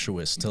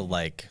presumptuous to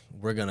like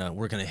we're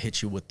gonna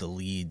hit you with the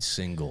lead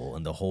single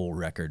and the whole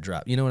record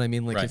drop. You know what I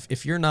mean? Like right.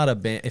 if you're not a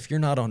band, if you're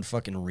not on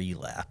fucking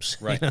Relapse,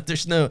 right? You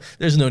know,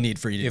 there's no need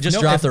for you to just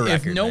drop the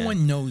record. If no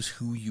one knows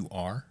who you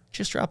are,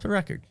 just drop the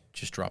record.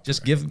 Just drop.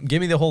 Just give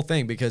me the whole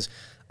thing because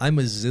I'm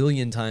a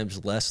zillion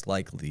times less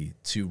likely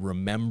to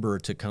remember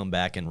to come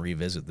back and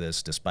revisit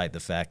this, despite the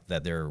fact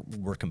that there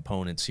were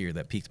components here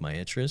that piqued my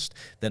interest,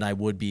 than I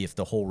would be if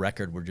the whole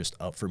record were just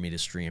up for me to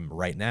stream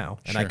right now,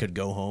 and I could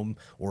go home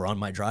or on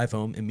my drive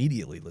home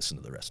immediately listen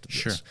to the rest of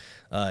this. Sure.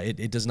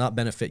 It does not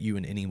benefit you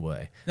in any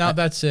way. Now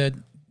that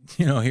said,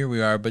 here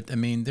we are. But I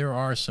mean, there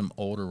are some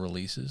older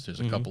releases. There's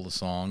a couple of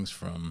songs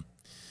from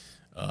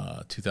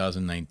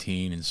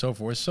 2019 and so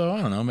forth. So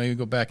I don't know, maybe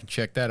go back and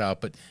check that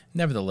out. But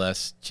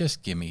nevertheless,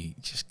 just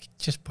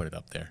put it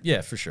up there.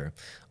 Yeah, for sure.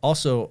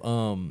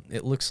 Also,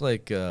 it looks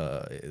like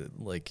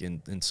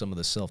in some of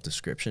the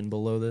self-description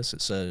below this,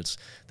 it says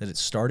that it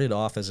started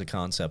off as a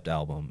concept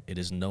album. It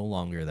is no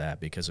longer that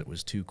because it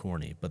was too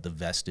corny, but the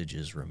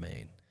vestiges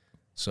remain.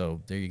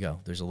 So there you go.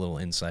 There's a little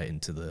insight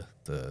into the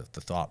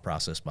thought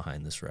process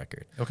behind this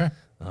record. Okay.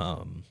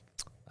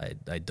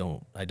 I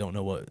don't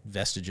know what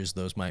vestiges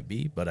those might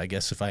be, but I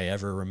guess if I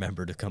ever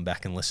remember to come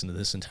back and listen to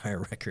this entire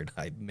record,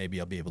 maybe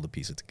I'll be able to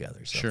piece it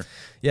together. So, sure.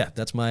 Yeah,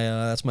 that's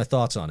my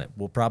thoughts on it.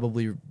 We'll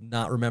probably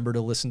not remember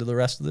to listen to the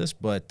rest of this,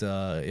 but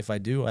if I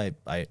do,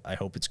 I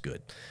hope it's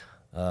good.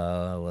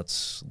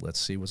 Let's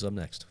see what's up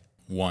next.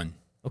 One.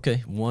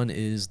 Okay, one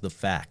is The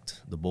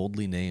Fact, the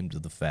boldly named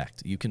The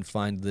Fact. You can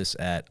find this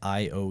at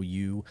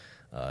IOU,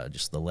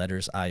 just the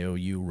letters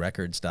IOU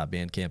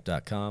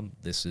records.bandcamp.com.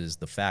 This is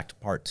The Fact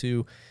Part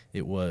 2.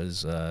 It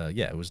was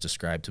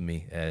described to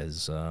me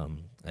as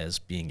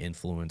being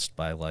influenced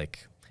by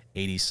like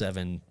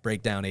 87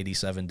 breakdown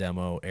 87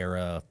 demo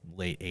era,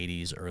 late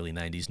 80s, early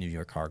 90s New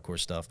York hardcore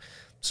stuff.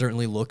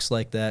 Certainly looks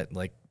like that.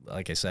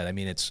 Like I said, I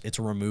mean, it's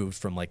removed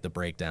from like the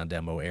breakdown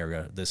demo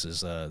era. This is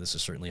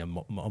certainly a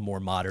more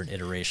modern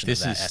iteration of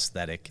that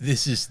aesthetic.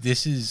 This is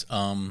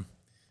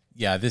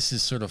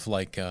sort of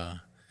like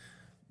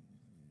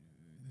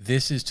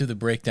this is to the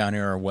breakdown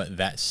era what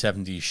that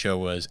 70s show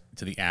was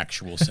to the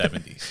actual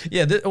 70s.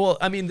 Yeah, well,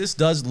 I mean, this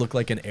does look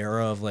like an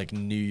era of like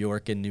New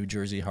York and New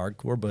Jersey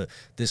hardcore, but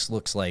this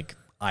looks like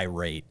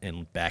irate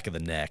and back of the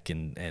neck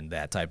and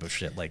that type of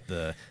shit, like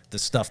the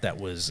stuff that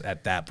was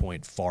at that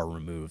point far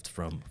removed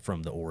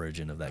from the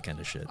origin of that kind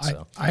of shit.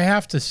 So I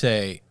have to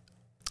say,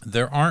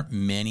 there aren't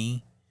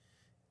many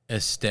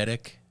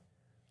aesthetic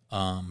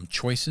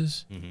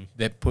choices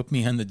that put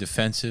me on the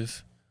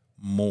defensive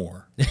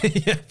more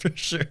yeah, for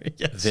sure.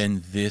 Yes.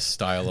 than this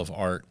style of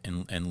art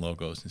and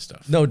logos and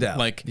stuff. No doubt.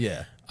 Like,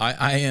 yeah.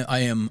 I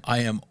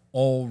am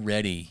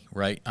already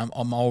right.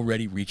 I'm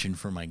already reaching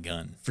for my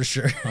gun. For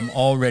sure. I'm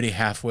already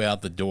halfway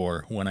out the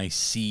door when I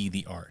see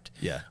the art.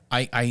 Yeah.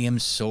 I am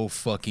so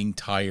fucking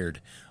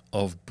tired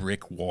of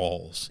brick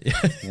walls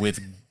with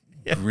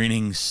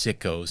grinning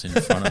sickos in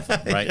front of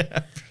them, right?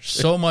 Yeah,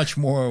 sure. So much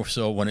more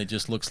so when it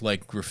just looks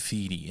like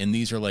graffiti, and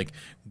these are like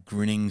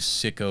grinning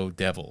sicko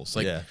devils.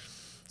 Like, yeah.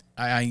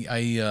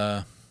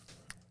 I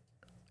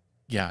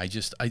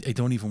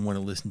don't even want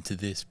to listen to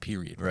this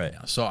period right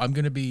now. So I'm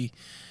gonna be.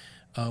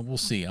 We'll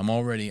see. I'm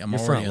already on the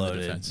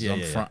defense. Yeah,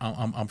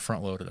 I'm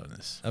front loaded on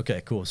this.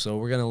 Okay, cool. So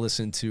we're gonna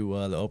listen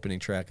to the opening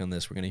track on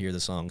this. We're gonna hear the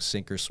song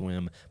 "Sink or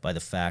Swim" by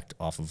The Fact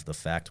off of The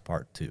Fact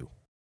Part 2.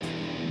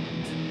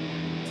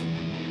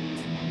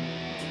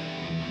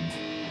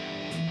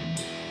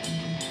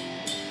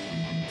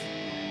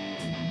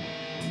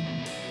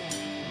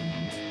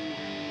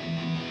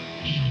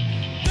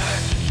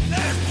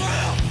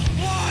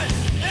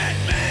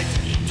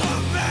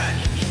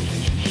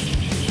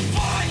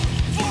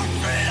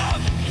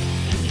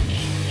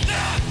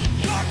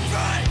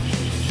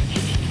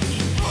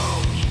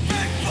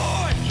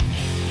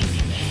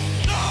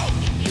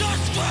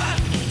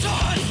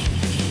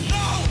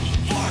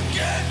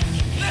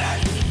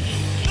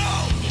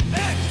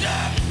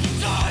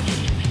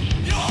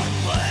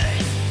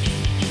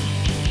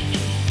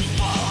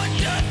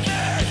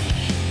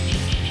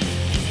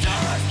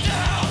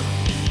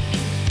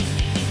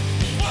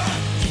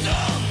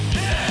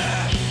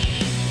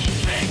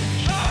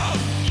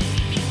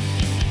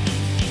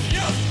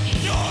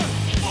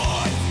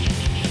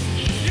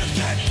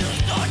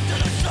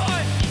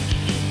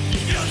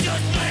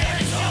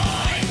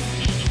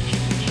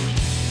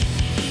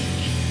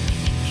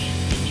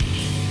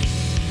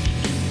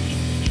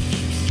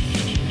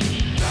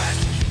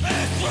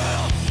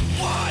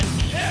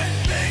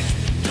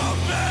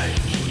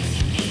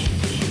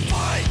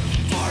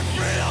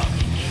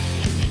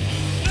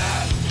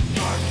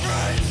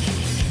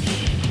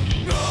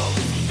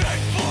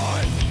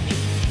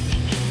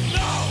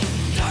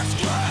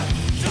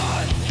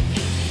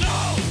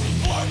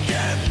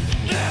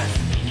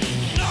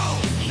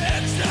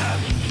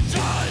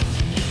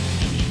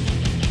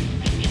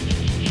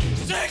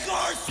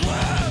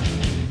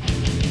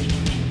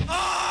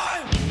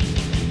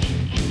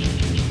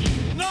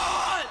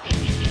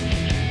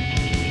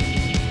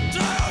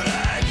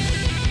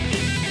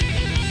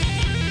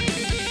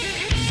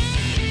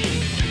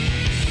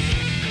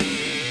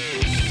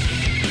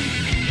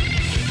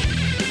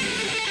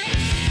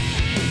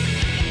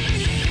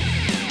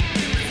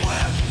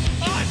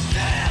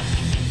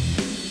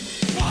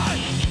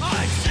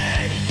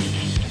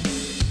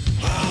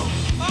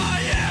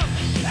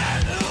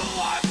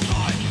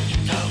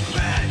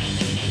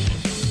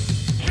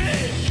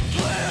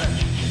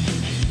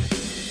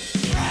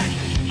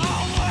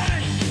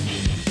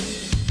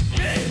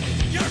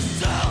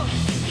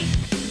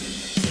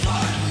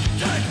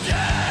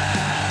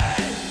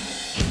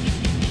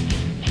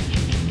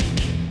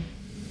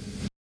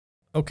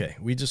 Okay,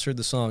 we just heard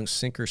the song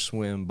 "Sink or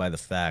Swim" by The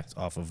Fact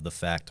off of The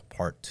Fact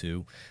Part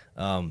 2.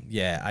 I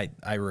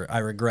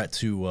regret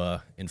to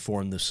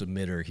inform the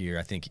submitter here.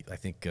 I think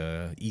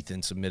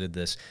Ethan submitted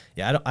this.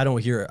 Yeah, I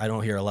don't hear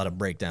a lot of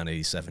Breakdown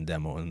 87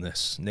 demo in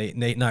this. Nate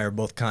and I are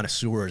both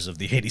connoisseurs of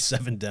the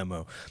 87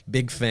 demo,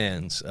 big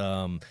fans.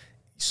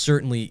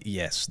 Certainly,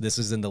 yes, this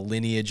is in the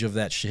lineage of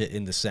that shit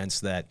in the sense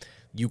that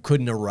you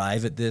couldn't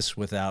arrive at this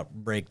without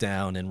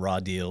Breakdown and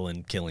Raw Deal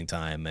and Killing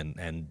Time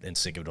and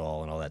Sick of It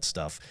All and all that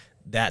stuff.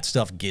 That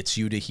stuff gets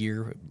you to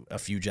here a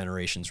few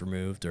generations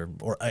removed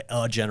or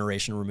a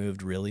generation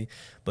removed, really.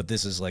 But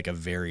this is like a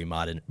very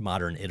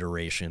modern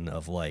iteration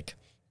of like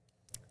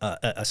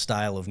a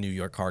style of New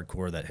York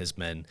hardcore that has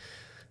been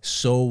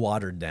so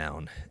watered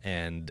down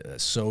and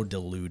so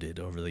diluted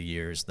over the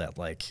years that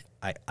like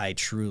I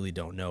truly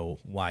don't know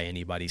why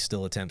anybody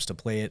still attempts to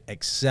play it,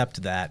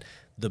 except that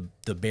the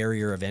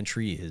barrier to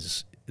entry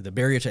is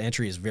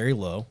very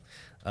low.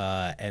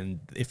 And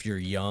if you're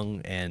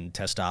young and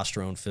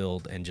testosterone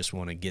filled and just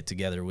want to get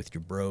together with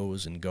your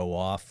bros and go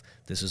off,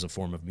 this is a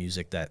form of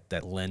music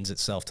that lends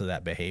itself to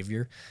that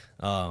behavior.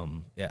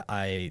 And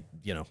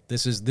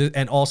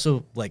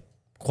also like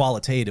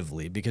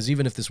qualitatively, because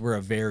even if this were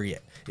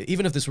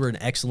an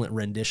excellent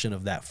rendition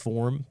of that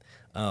form,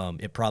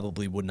 it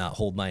probably would not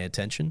hold my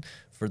attention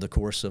for the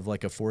course of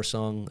like a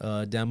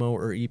 4-song demo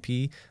or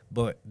EP.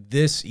 But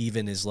this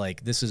even is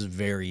like, this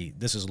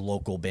is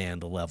local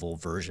band level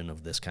version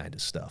of this kind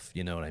of stuff.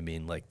 You know what I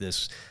mean? Like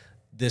this,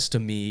 this to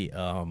me,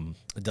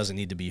 it doesn't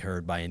need to be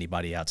heard by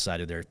anybody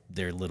outside of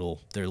their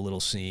little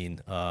scene,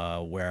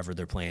 wherever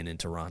they're playing in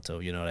Toronto.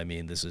 You know what I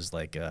mean? This is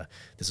like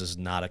this is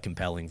not a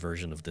compelling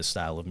version of this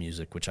style of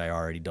music, which I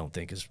already don't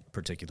think is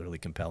particularly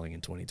compelling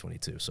in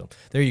 2022. So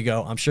there you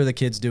go. I'm sure the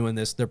kids doing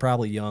this, they're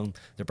probably young,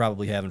 they're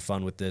probably having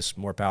fun with this.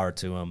 More power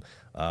to them.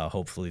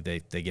 Hopefully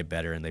they get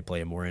better and they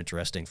play a more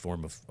interesting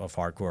form of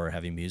hardcore or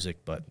heavy music.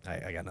 But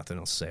I got nothing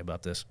else to say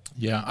about this.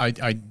 Yeah,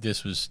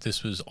 this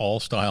was all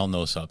style,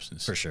 no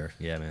substance. For sure.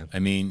 Yeah, man. I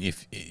mean,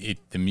 if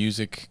the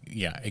music,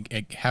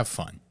 have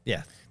fun.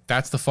 Yeah.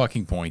 That's the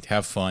fucking point.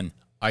 Have fun.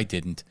 I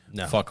didn't.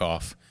 No. Fuck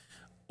off.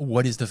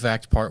 What is the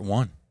fact part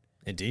 1?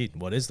 Indeed.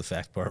 What is the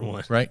fact part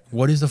 1? Right?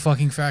 What is the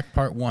fucking fact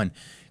part 1?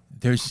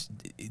 This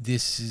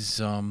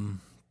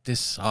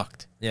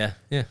sucked. Yeah.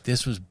 Yeah.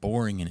 This was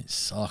boring and it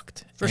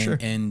sucked. For sure.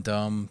 And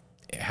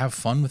have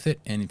fun with it.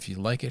 And if you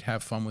like it,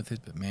 have fun with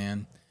it. But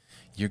man,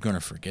 you're going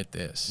to forget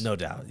this. No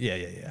doubt.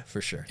 Yeah.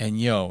 For sure. And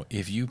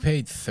if you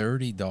paid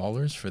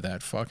 $30 for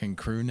that fucking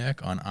crew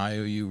neck on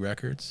IOU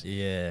Records,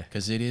 Yeah.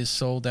 because it is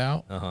sold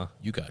out, Uh-huh.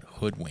 you got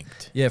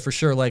hoodwinked. Yeah, for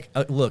sure. Like,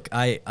 look,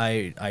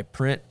 I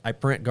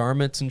print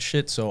garments and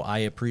shit, so I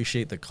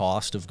appreciate the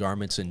cost of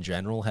garments in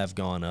general have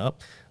gone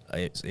up.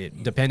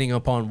 Depending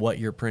upon what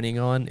you're printing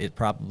on, it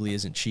probably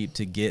isn't cheap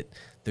to get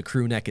the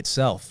crew neck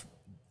itself.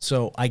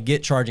 So I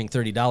get charging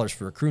 $30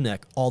 for a crew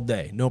neck all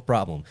day, no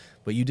problem.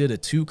 But you did a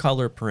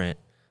 2-color print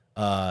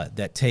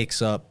that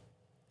takes up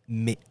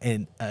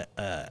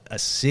a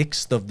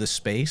sixth of the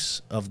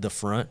space of the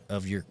front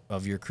of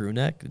your crew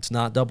neck. It's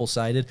not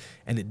double-sided,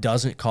 and it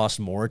doesn't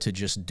cost more to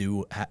just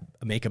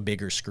make a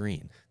bigger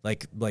screen.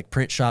 Like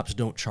print shops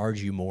don't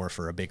charge you more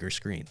for a bigger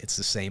screen. It's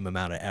the same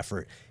amount of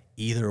effort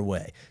either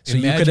way. So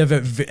you could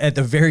have at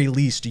the very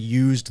least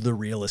used the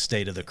real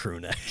estate of the crew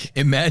neck.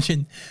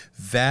 Imagine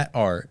that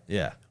art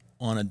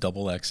on a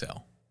double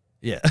XL.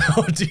 Yeah.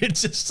 Oh, dude,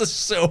 it's just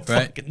so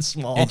fucking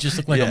small. It just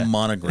looked like a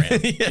monogram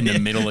in the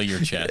middle of your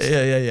chest.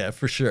 Yeah,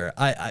 for sure.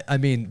 I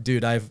mean,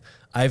 dude, I've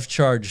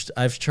charged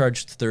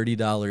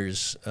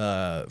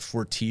 $30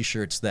 for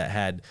T-shirts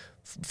that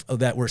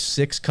were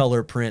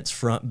 6-color prints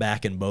front,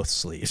 back, and both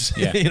sleeves.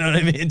 Yeah. You know what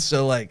I mean?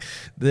 So like,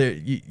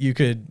 you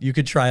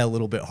could try a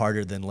little bit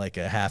harder than like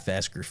a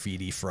half-ass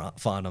graffiti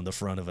font on the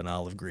front of an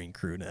olive green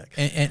crew neck.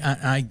 And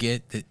I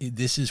get that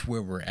this is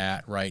where we're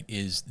at, right?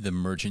 Is the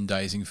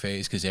merchandising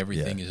phase, because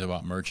everything is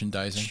about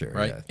merchandising, Sure,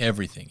 right? yeah.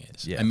 Everything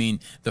is. Yeah. I mean,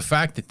 the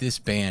fact that this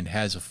band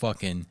has a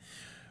fucking,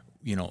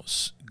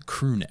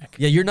 crew neck.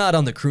 Yeah, you're not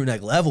on the crew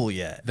neck level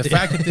yet. The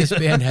fact that this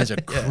band has a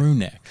crew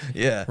neck,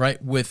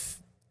 right? With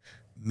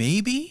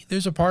maybe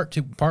there's a part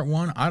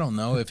 1. I don't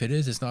know. If it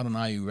is, it's not an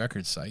IU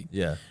Records site.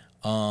 Yeah.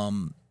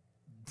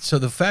 So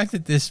the fact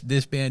that this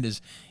band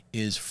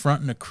is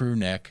fronting a crew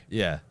neck,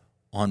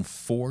 on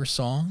 4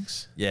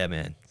 songs,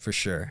 man, for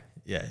sure.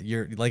 Yeah,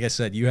 you're like I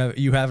said, you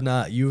have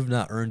not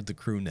earned the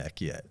crew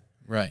neck yet.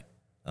 Right.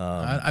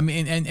 I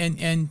mean,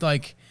 and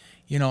like,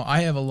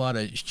 I have a lot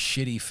of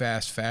shitty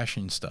fast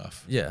fashion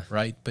stuff. Yeah.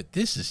 Right. But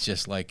this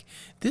is like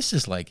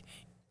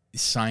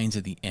signs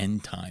of the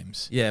end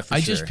times. Yeah, for I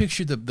sure. just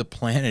picture the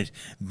planet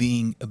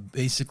being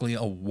basically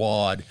a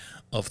wad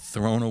of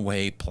thrown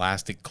away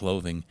plastic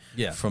clothing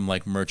from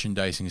like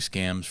merchandising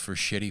scams for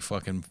shitty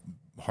fucking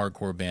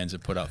hardcore bands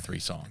that put out 3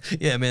 songs.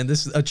 Yeah, man,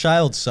 a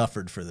child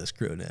suffered for this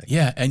crew neck.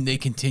 Yeah, and they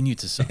continue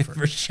to suffer.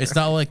 For sure. It's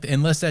not like,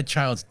 unless that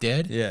child's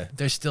dead,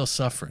 they're still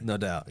suffering. No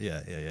doubt.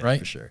 Yeah, right?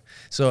 For sure.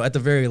 So at the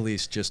very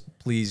least,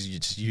 please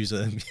use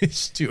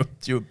do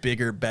a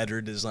bigger, better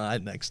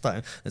design next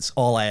time. That's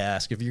all I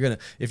ask. If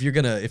you're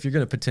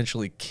gonna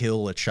potentially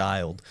kill a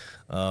child,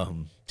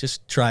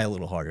 just try a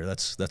little harder.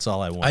 That's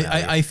all I want.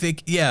 I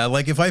think,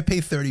 like if I pay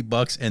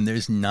 $30 and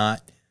there's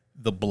not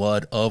the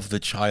blood of the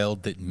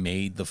child that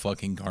made the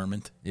fucking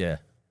garment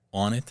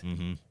on it,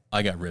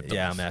 I got ripped off.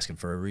 Yeah, I'm asking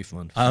for a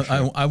refund.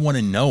 I want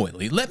to know at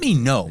least. Let me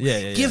know.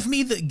 Yeah. Give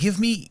me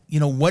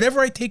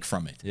whatever I take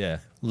from it. Yeah.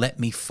 Let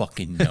me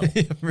fucking know.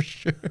 For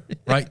sure.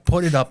 Right?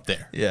 Put it up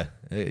there. Yeah,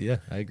 I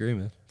agree,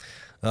 man.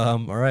 All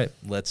right,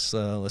 let's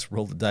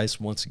roll the dice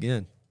once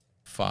again.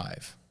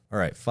 5. All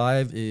right,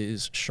 5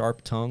 is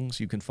Sharp Tongues.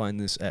 You can find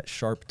this at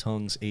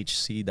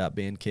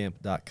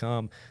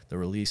sharptongueshc.bandcamp.com. The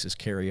release is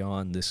Carry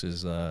On. This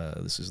is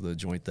the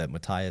joint that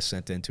Matthias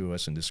sent in to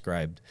us and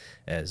described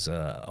as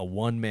a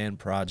one-man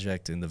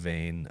project in the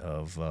vein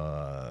of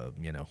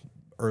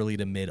early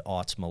to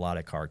mid-aughts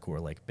melodic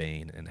hardcore like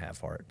Bane and Have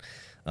Heart.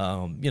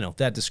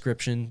 That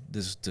description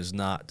does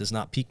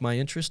not pique my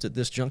interest at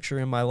this juncture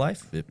in my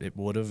life. It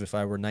would have if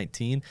I were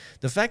 19.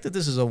 The fact that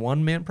this is a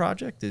one-man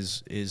project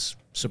is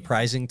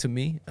surprising to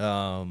me.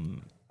 I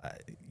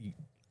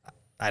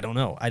don't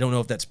know. I don't know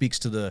if that speaks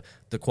to the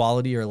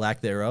quality or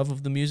lack thereof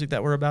of the music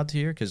that we're about to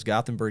hear, because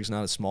Gothenburg's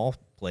not a small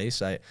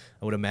place. I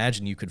would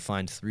imagine you could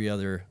find three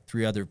other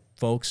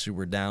folks who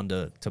were down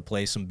to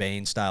play some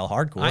Bane-style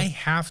hardcore. I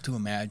have to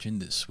imagine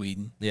that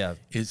Sweden Yeah.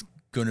 is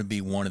going to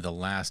be one of the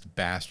last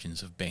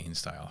bastions of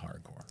Bane-style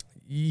hardcore.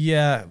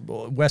 Yeah,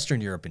 well,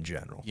 Western Europe in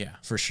general. Yeah.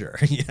 For sure.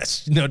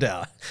 Yes, no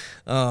doubt.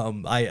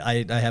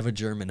 I have a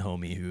German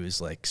homie who is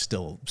like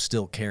still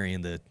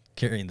carrying the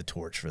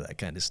torch for that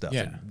kind of stuff.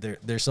 Yeah. And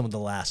they're some of the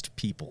last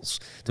peoples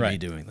to be Right.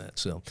 doing that.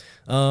 So,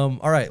 all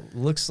right,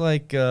 looks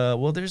like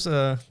there's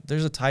a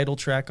title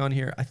track on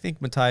here. I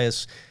think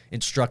Matthias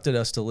instructed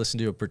us to listen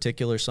to a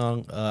particular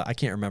song. I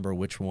can't remember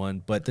which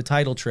one, but the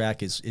title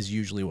track is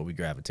usually what we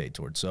gravitate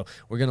towards. So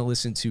we're gonna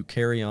listen to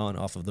 "Carry On"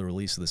 off of the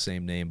release of the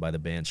same name by the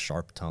band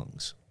Sharp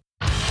Tongues.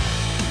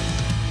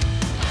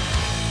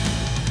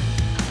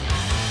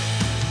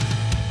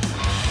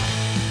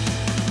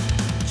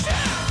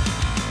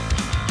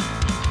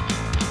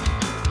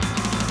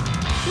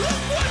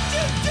 Look what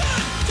you've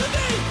done to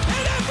me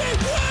and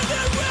everyone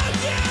around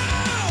you!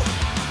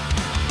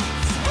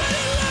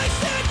 Spreading lies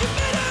that you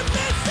made a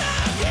mess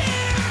out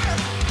here!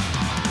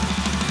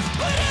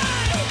 But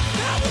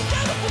I will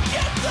never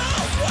forget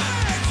those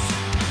words!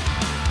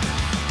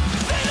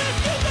 Then if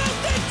you know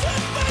they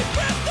took my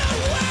breath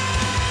away!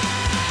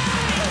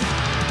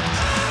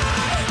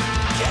 I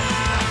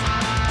can't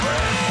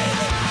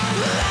breathe!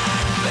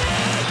 Let me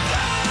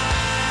go!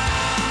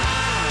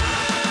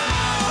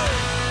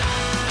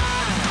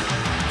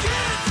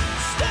 Can't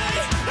stay,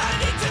 I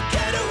need to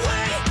get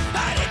away.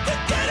 I need to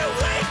get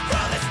away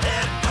from this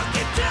damn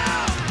fucking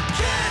town.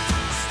 Can't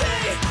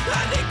stay,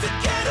 I need to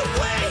get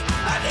away.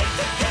 I need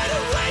to get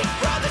away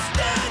from this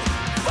damn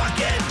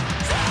fucking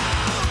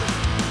town.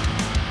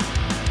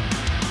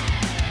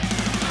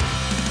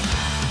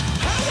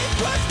 How they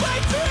crushed my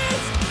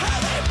dreams, how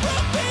they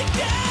broke me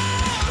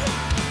down.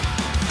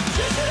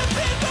 You should have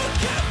been more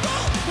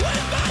careful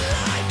with my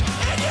life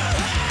in your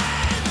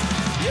hands.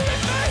 You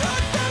ripped my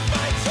heart from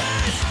my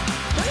chest,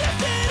 I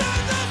left it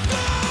on the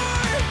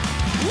floor.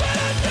 When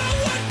I know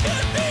what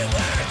could be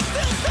worse,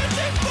 still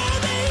searching for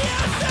the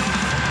answer.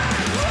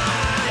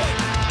 I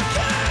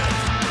can't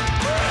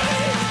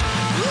breathe,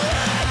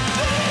 let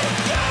me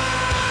go.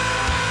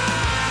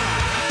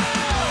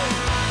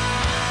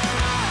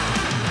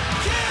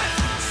 Can't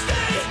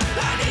stay,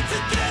 I need to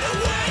get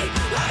away.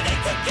 I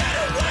need to get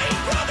away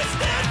from this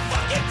damn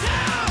fucking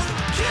town.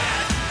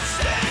 Can't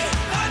stay,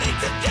 I need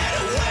to get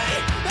away.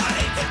 I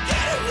need to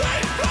get away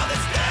from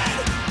this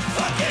damn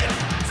fucking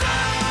town.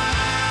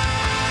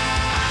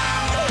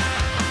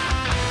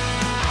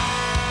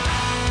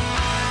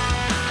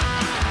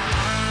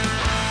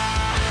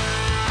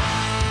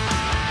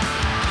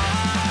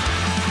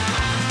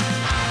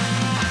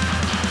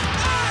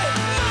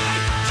 I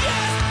might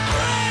just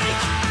break.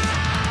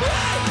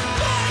 I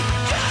might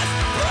just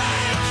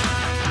break.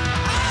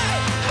 I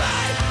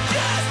might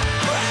just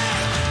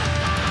break.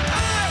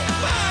 I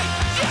might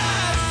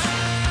just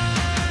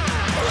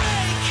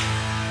break.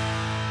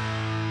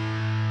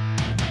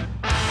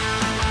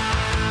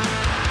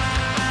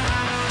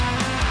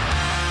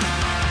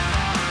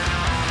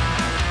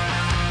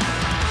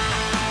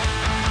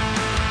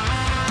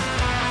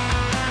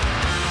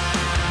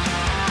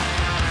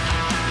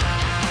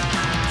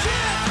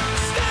 Can't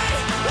stay,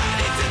 I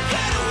need to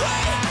get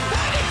away.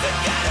 I need to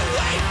get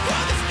away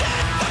from this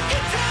damn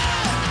fucking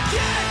town.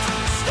 Can't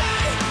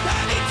stay,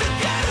 I need to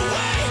get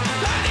away.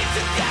 I need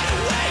to get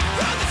away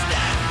from this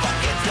damn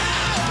fucking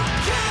town.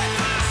 Can't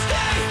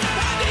stay,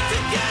 I need to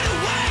get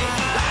away.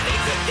 I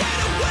need to get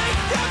away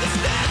from this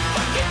damn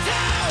fucking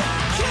town.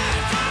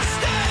 Can't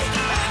stay,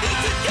 I need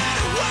to get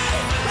away.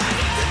 I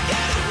need to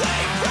get away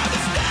from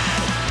this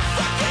damn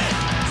fucking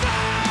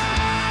town.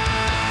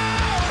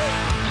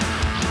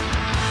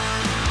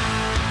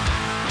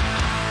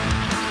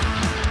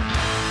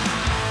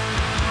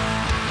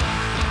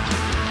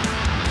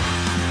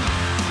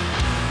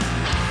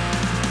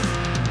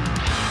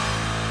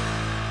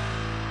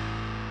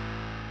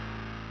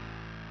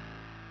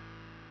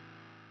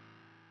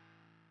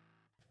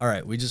 All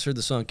right, we just heard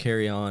the song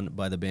 "Carry On"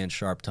 by the band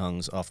Sharp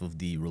Tongues off of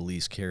the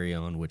release "Carry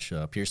On," which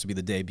appears to be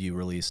the debut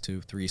release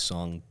too.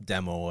 3-song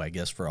demo, I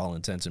guess, for all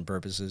intents and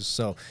purposes.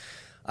 So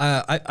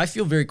I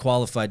feel very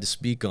qualified to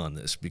speak on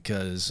this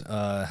because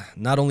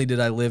not only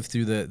did I live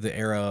through the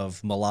era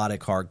of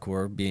melodic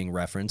hardcore being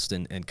referenced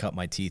and cut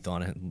my teeth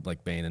on it,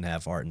 like Bane and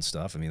Half Art and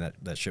stuff. I mean,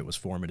 that shit was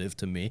formative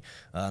to me.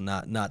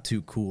 Not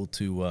too cool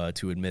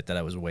to admit that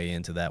I was way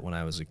into that when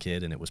I was a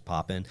kid and it was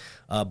popping.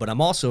 But I'm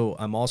also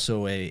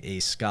a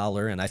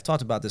scholar, and I've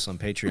talked about this on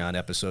Patreon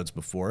episodes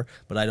before,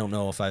 but I don't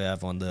know if I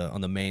have on the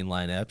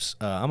mainline eps.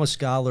 I'm a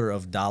scholar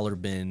of dollar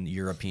bin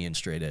European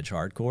straight edge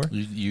hardcore.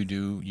 You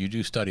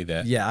do study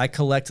that. Yeah, I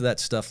collect that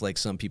stuff like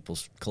some people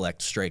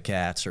collect stray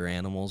cats or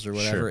animals or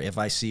whatever. Sure. If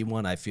I see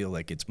one, I feel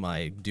like it's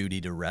my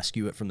duty to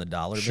rescue it from the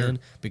dollar Sure. bin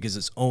because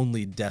its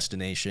only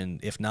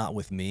destination, if not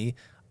with me,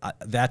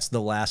 that's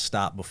the last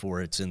stop before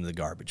it's in the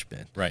garbage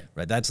bin. Right.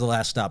 Right. That's the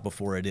last stop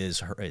before it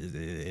is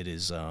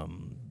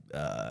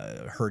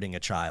hurting a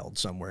child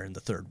somewhere in the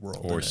third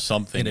world, Or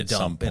something in a at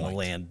dump, some point. in a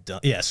land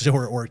dump. Yes,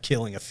 or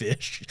killing a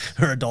fish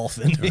or a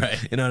dolphin. Right.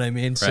 You know what I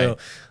mean? Right.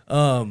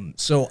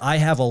 So I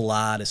have a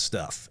lot of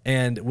stuff,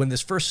 and when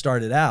this first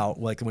started out,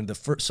 like when the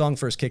song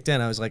first kicked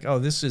in, I was like, oh,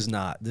 this is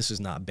not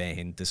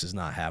Bane, this is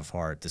not Have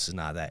Heart, this is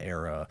not that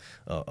era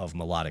of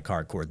melodic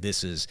hardcore.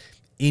 This is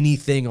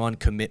anything on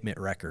Commitment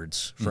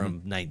Records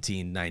from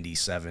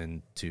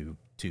 1997 to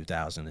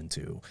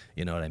 2002.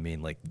 You know what I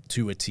mean? Like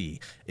to a T.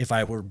 If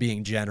I were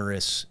being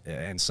generous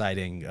and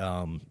citing,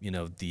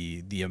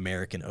 the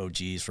American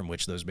OGs from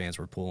which those bands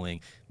were pulling,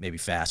 maybe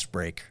Fast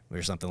Break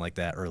or something like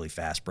that, early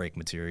Fast Break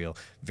material,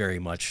 very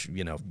much,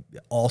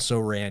 also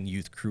ran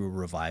Youth Crew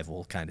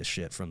Revival kind of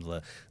shit from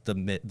the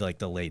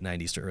late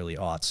 90s to early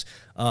aughts.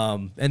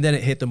 And then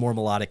it hit the more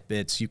melodic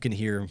bits. You can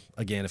hear,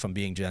 again, if I'm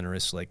being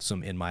generous, like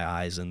some In My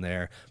Eyes in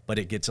there, but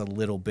it gets a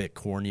little bit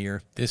cornier.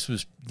 This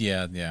was,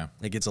 yeah.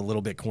 It gets a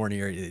little bit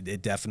cornier.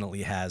 It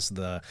definitely has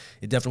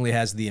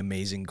the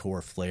amazing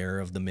core flair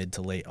of the mid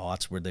to late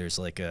aughts, where there's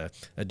like a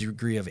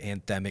degree of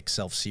anthemic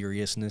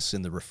self-seriousness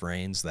in the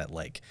refrains that,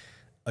 like,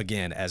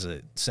 again, as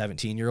a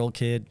 17-year-old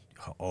kid,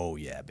 oh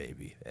yeah,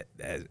 baby.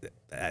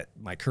 At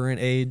my current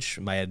age,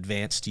 my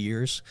advanced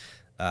years,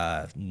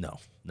 no,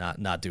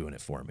 not doing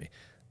it for me.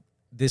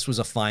 This was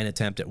a fine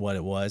attempt at what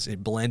it was.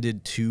 It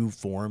blended two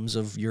forms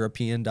of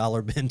European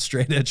dollar bin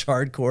straight edge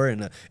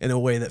hardcore in a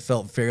way that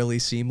felt fairly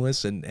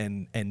seamless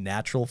and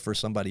natural for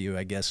somebody who,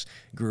 I guess,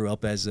 grew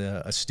up as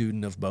a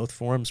student of both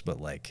forms. But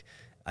like,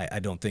 I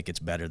don't think it's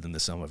better than the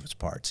sum of its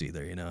parts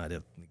either.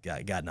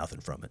 I got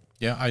nothing from it.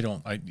 Yeah,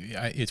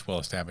 it's well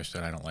established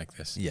that I don't like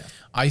this. Yeah.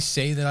 I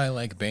say that I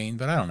like Bane,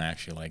 but I don't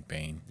actually like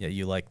Bane. Yeah,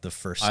 you like the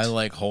first. I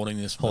like Holding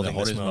This Moment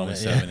Yeah,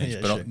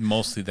 7-inch, but sure.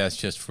 mostly that's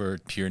just for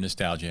pure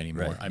nostalgia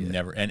anymore. Right, I'm yeah.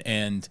 never,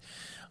 and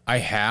I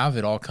have,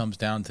 it all comes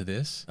down to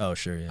this. Oh,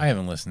 sure, yeah. I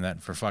haven't listened to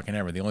that for fucking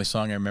ever. The only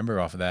song I remember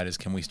off of that is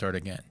Can We Start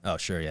Again? Oh,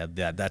 sure, yeah.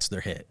 That's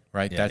their hit.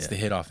 Right? Yeah, That's yeah. the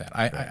hit off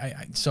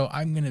that. So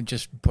I'm going to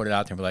just put it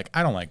out there and be like,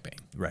 I don't like Bane.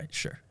 Right,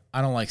 sure.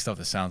 I don't like stuff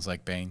that sounds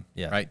like Bane.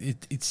 Yeah. Right?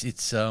 It's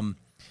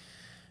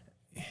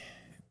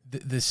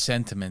the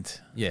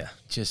sentiment Yeah,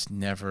 just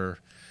never,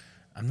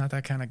 I'm not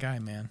that kind of guy,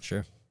 man.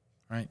 sure.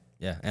 Right?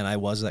 Yeah, and I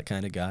was that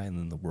kind of guy, and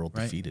then the world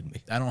Right. defeated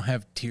me. I don't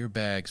have tear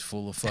bags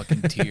full of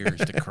fucking tears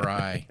to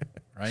cry.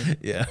 Right?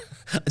 Yeah.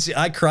 See,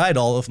 I cried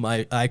all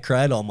my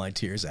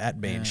tears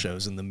at Bane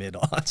shows in the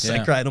mid-aughts.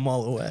 Yeah. I cried them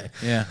all away.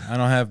 Yeah. I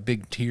don't have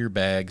big tear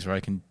bags where I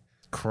can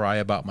cry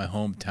about my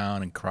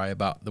hometown and cry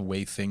about the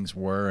way things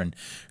were and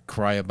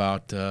cry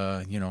about,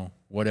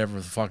 whatever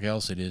the fuck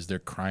else it is they're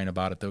crying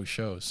about at those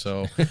shows.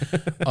 So,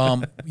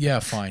 yeah,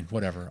 fine,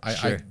 whatever.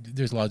 Sure.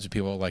 There's lots of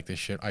people that like this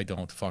shit. I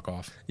don't. Fuck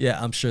off.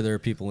 Yeah, I'm sure there are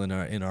people in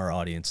our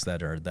audience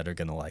that are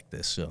gonna like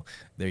this. So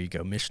there you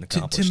go, mission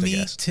accomplished. I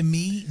guess. To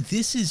me,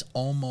 this is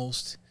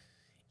almost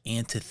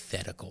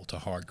antithetical to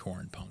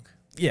hardcore and punk.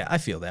 Yeah, I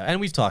feel that, and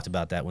we've talked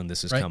about that when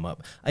this has Right. come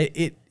up.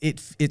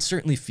 It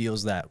certainly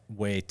feels that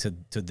way to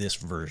this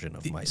version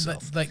of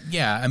myself.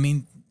 Yeah, I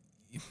mean,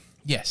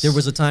 yes. There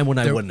was a time when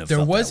I wouldn't have. There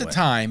felt was that a way.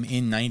 time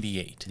in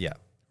 '98. Yeah.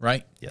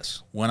 Right.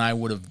 Yes. When I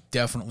would have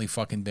definitely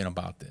fucking been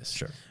about this.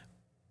 Sure.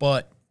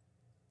 But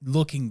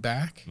looking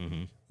back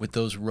Mm-hmm. with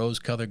those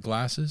rose-colored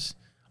glasses,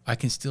 I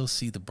can still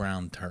see the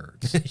brown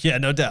turds. Yeah,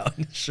 no doubt.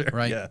 Sure.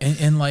 Right. Yeah.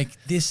 And like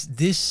this,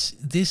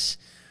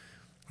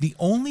 the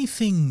only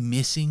thing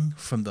missing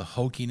from the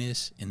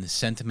hokiness and the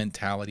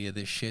sentimentality of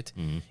this shit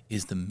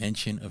is the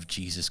mention of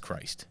Jesus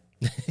Christ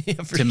Yeah,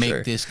 for to sure.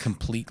 make this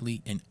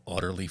completely and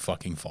utterly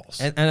fucking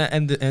false.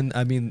 And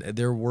I mean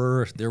there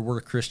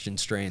were Christian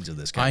strains of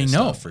this kind I of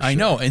know, stuff. For I sure.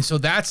 know. And so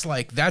that's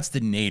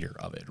the nadir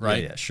of it,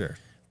 right? Yeah, sure.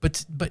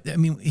 But I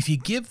mean, if you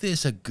give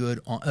this a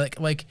good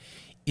like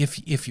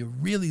if you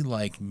really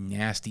like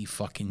nasty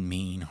fucking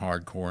mean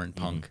hardcore and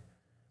punk,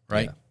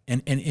 right? Yeah.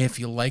 And if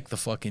you like the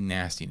fucking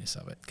nastiness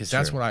of it, because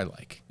that's Sure. what I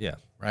like, Yeah.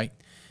 right?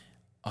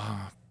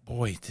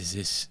 Boy, this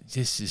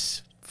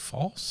is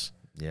false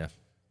Yeah.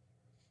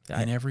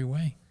 in every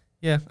way.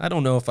 Yeah, I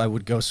don't know if I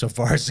would go so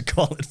far as to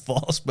call it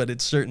false, but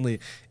it's certainly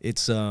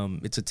it's a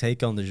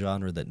take on the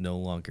genre that no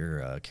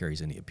longer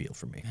carries any appeal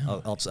for me.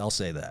 I'll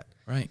say that.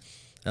 Right.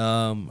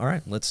 All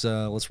right, let's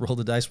roll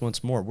the dice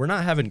once more. We're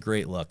not having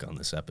great luck on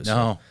this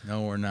episode.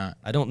 No, we're not.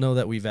 I don't know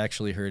that we've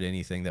actually heard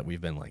anything that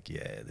we've been like,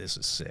 yeah, this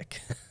is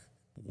sick.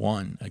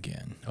 One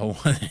again. Oh,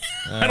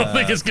 I don't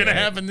think it's gonna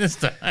happen this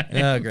time.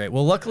 Yeah, great.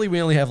 Well, luckily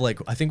we only have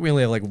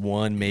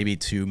one, maybe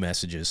two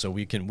messages, so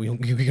we can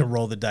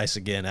roll the dice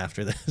again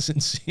after this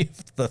and see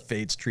if the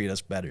fates treat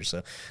us better.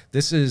 So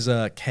this is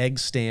Keg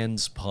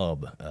Stands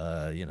Pub,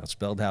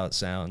 spelled how it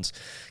sounds.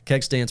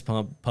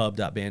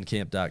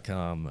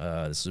 kegstandspub.bandcamp.com.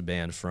 This is a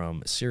band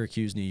from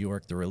Syracuse, New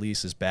York. The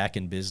release is back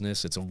in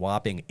business. It's a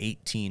whopping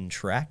 18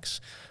 tracks.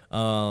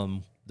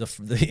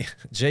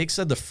 Jake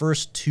said the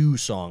first two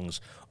songs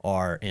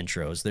are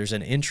intros. There's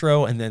an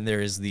intro, and then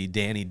there is the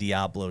Danny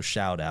Diablo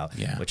shout out,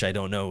 which I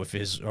don't know if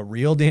is a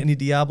real Danny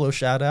Diablo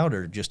shout out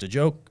or just a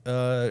joke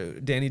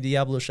Danny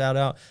Diablo shout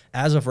out.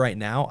 As of right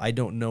now, I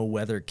don't know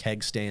whether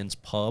Keg Stands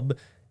Pub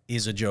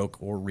is a joke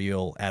or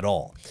real at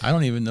all. I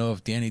don't even know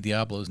if Danny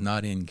Diablo's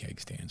not in Keg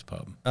Stand's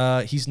pub.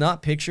 He's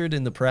not pictured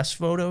in the press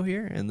photo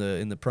here in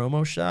the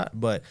promo shot,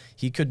 but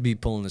he could be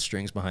pulling the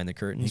strings behind the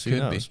curtains. Who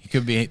knows? He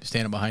could be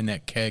standing behind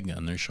that keg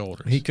on their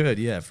shoulders. He could,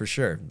 yeah, for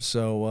sure.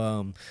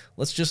 So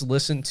let's just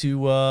listen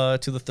to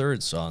the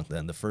third song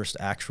then, the first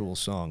actual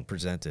song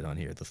presented on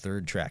here, the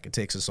third track. It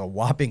takes us a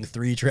whopping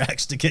 3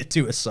 tracks to get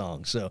to a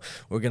song. So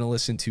we're going to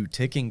listen to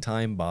Ticking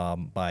Time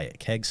Bomb by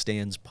Keg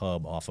Stand's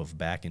Pub off of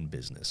Back in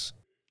Business.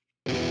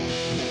 Empty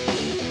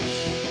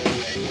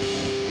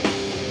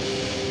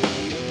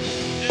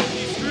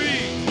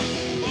streets,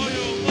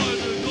 oil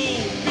mother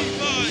gold, beat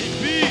by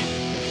beat.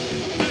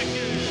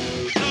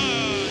 Ticking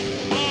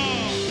time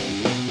bomb.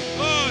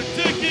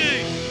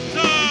 Ticking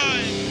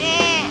time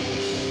bomb.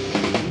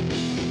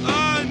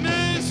 I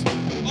miss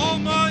all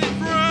my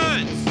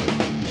friends.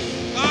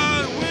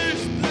 I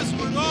wish this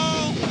would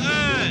all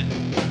end.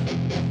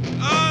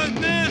 I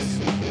miss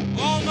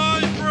all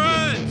my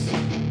friends.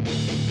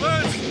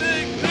 Let's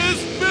make this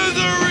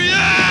misery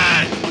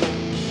end.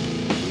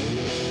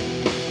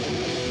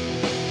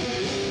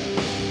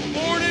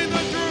 Mourning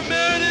the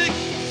dramatic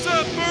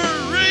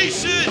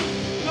separation.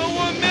 No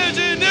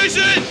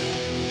imagination.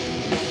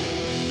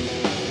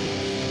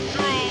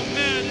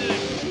 Dramatic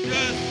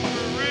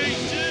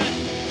desperation.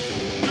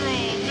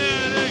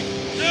 Dramatic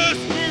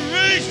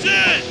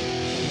desperation.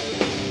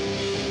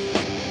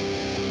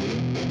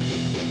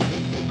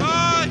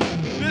 I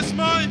miss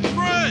my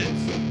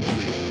friends.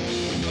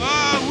 I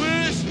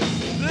wish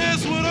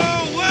this would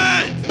all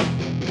end.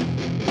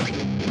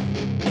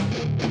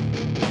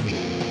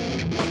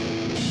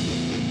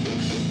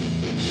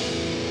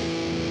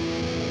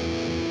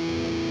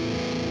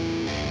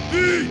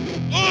 Be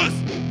us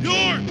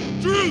your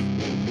truth.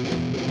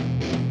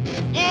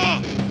 A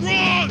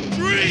raw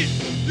dream.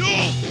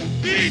 You'll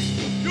feast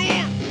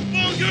your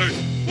fingers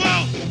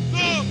while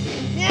the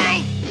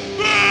world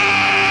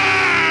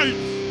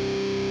burns.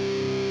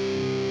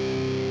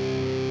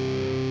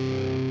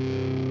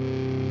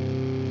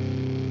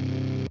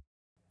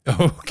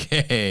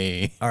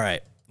 Okay. All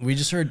right. We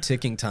just heard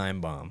Ticking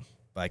Time Bomb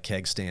by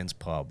Keg Stand's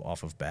Pub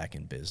off of Back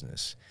in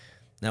Business.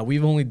 Now,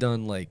 we've only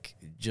done like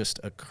just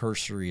a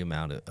cursory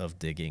amount of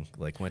digging,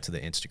 like went to the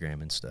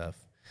Instagram and stuff.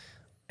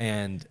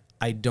 And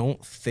I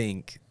don't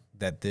think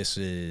that this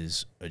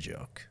is a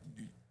joke.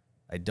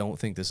 I don't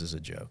think this is a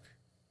joke.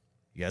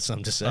 You got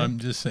something to say? I'm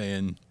just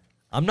saying.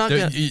 I'm not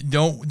gonna.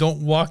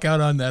 Don't walk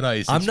out on that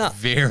ice. I'm It's not-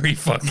 very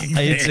fucking.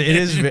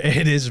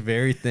 It is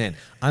very thin.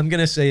 I'm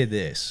gonna say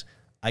this.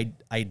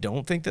 I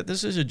don't think that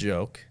this is a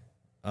joke.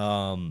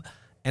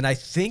 And I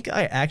think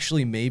I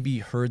actually maybe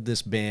heard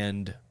this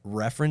band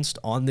referenced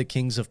on the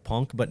Kings of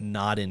Punk, but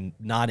not in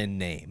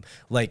name.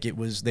 Like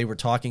they were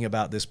talking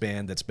about this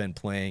band that's been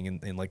playing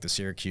in like the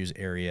Syracuse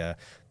area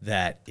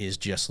that is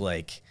just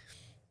like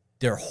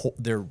they're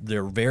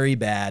very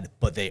bad,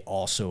 but they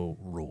also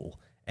rule.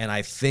 And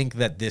I think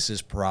that this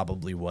is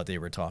probably what they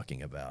were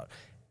talking about.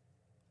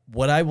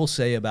 What I will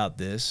say about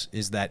this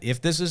is that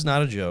if this is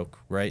not a joke,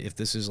 right? If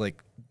this is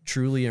like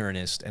truly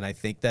earnest, and I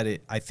think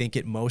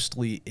it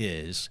mostly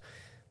is,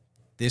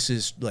 this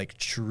is like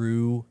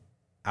true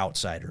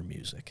outsider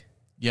music.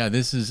 Yeah,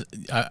 this is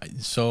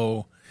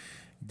so.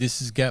 This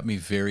has got me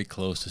very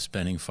close to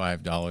spending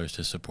 $5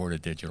 to support a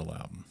digital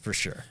album For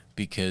sure.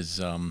 because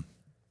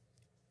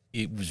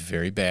it was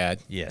very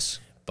bad. Yes.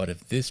 But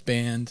if this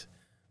band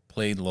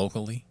played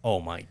locally, Oh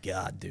my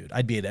God, dude.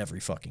 I'd be at every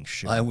fucking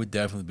show. I would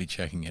definitely be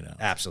checking it out.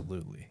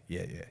 Absolutely.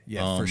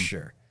 Yeah, for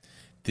sure.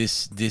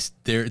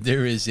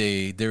 There is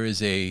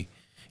a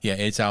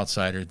it's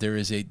outsider. There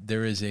is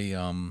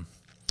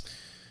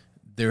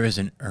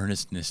an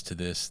earnestness to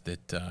this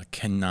that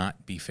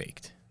cannot be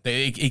faked.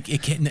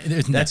 It can't.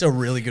 That's a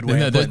really good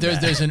way of putting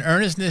that. There's an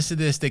earnestness to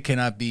this that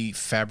cannot be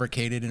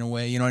fabricated in a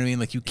way. You know what I mean?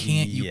 Like you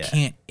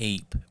can't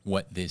ape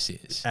what this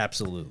is.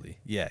 Absolutely.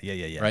 Yeah.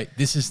 Right?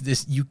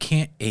 This you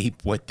can't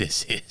ape what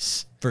this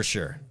is. For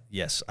sure.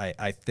 Yes.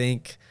 I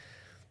think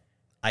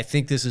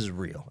this is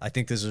real. I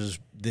think this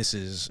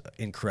is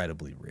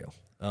incredibly real.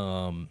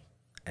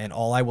 And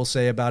all I will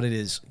say about it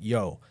is,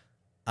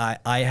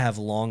 I have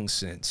long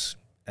since,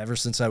 ever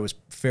since I was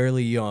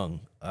fairly young,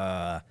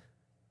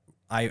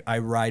 I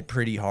ride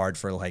pretty hard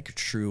for like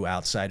true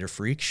outsider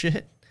freak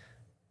shit.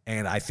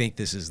 And I think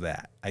this is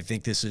that. I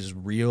think this is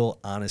real,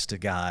 honest to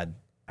God,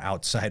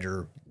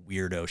 outsider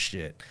weirdo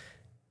shit.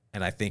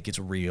 And I think it's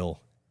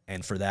real.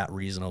 And for that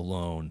reason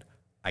alone,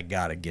 I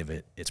gotta give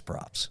it its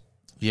props.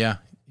 Yeah.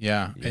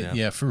 know?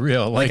 Yeah, for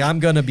real. Like I'm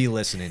gonna be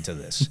listening to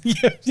this.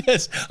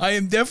 Yes, I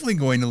am definitely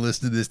going to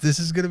listen to this. This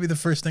is going to be the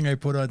first thing I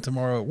put on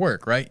tomorrow at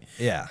work, right?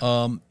 Yeah.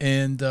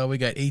 And we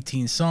got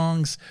 18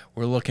 songs.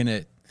 We're looking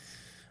at,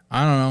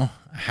 I don't know,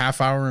 a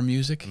half hour of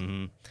music.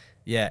 Mm-hmm.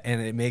 Yeah,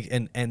 and it make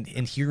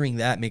and hearing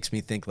that makes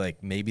me think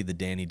like maybe the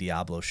Danny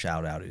Diablo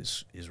shout out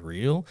is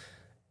real.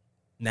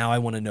 Now I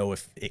want to know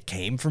if it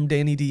came from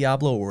Danny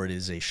Diablo or it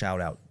is a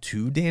shout out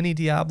to Danny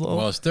Diablo.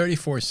 Well, it's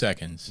 34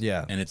 seconds.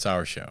 Yeah. And it's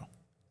our show.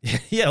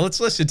 Yeah,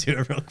 let's listen to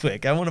it real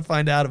quick. I want to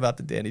find out about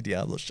the Danny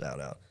Diablo shout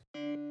out.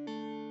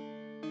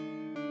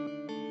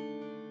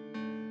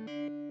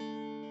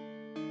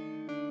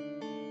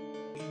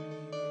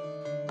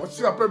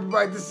 What's up,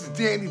 everybody? This is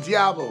Danny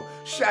Diablo.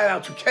 Shout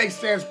out to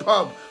K-Stands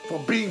Pub for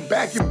being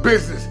back in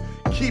business.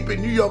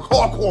 Keeping New York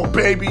hardcore,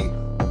 baby.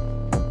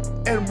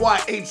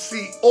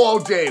 NYHC all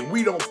day.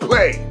 We don't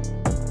play.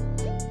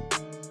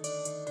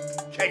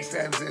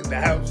 K-Stands in the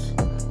house.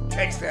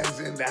 K-Stands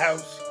in the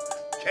house.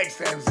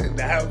 K-Stands in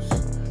the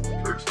house.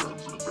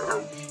 K-Stands in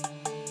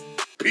the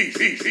house. Peace.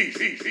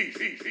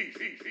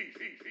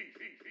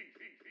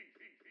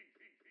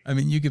 I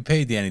mean, you could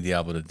pay Danny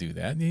Diablo to do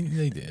that. They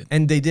did.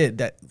 And they did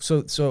that.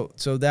 So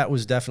that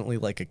was definitely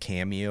like a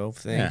cameo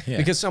thing. Yeah.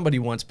 Because somebody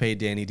once paid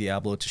Danny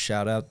Diablo to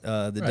shout out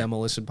the Right. Demo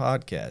Listen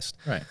podcast.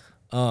 Right.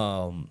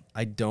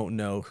 I don't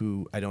know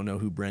who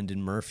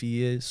Brendan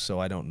Murphy is, so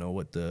I don't know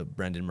what the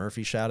Brendan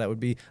Murphy shout out would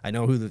be. I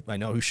know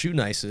who Shoe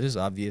Nice is,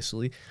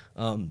 obviously.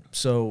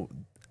 So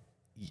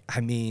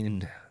I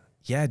mean,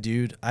 yeah,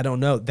 dude, I don't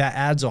know. That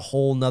adds a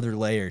whole nother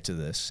layer to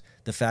this.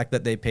 The fact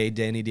that they paid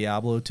Danny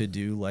Diablo to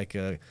do like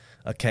a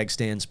Keg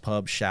Stands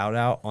Pub shout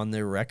out on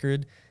their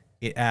record,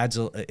 it adds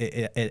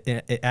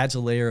a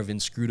layer of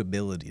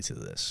inscrutability to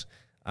this.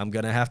 I'm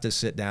gonna have to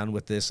sit down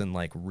with this and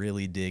like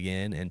really dig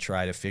in and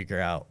try to figure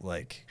out,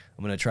 like,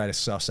 I'm gonna try to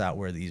suss out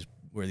where these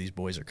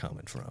boys are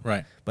coming from.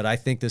 Right. But I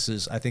think this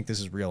is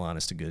real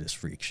honest to goodness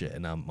freak shit,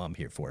 and I'm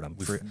here for it. I'm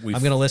We've-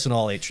 gonna listen to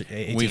all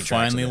 18 We tracks of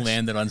finally this.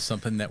 landed on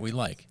something that we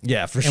like.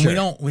 Yeah, for and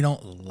sure. we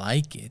don't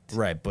like it.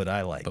 Right, but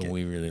I like But it.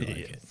 we really like Yeah,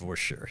 it. for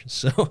sure.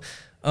 So,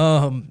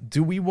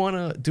 do we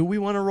want to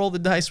roll the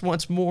dice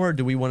once more?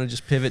 Do we want to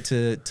just pivot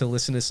to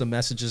listen to some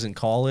messages and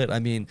call it? I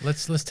mean,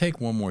 Let's take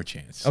one more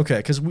chance. okay,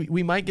 because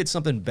we might get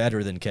something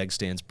better than Keg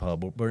Stands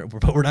Pub, but we're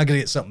not gonna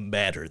get something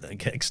better than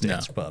Keg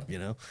Stands No. Pub. You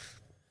know,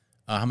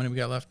 How many we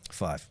got left?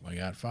 5. I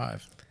got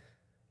 5.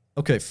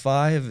 Okay,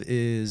 5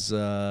 is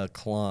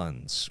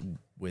Clons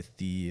with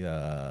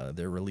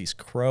their release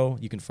Crow.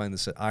 You can find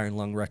this at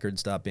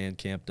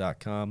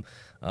ironlungrecords.bandcamp.com.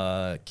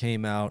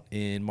 Came out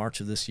in March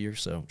of this year,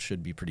 so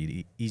should be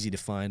pretty easy to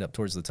find up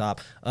towards the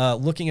top.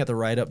 Looking at the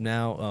write-up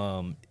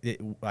now,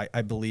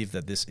 I believe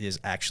that this is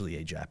actually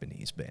a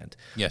Japanese band.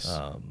 Yes.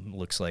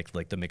 Looks like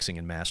the mixing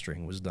and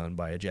mastering was done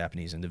by a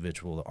Japanese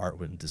individual. The art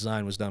and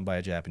design was done by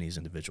a Japanese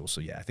individual.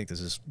 So yeah, I think this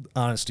is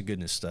honest to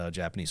goodness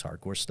Japanese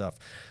hardcore stuff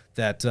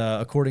that,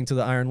 according to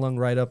the Iron Lung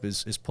write-up,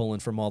 is pulling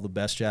from all the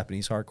best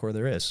Japanese hardcore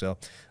there is. So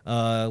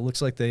looks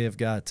like they have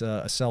got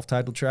a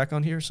self-titled track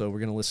on here. So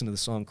we're gonna listen to the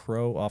song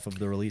Crow off of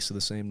the release of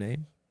the same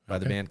name by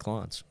the Okay. band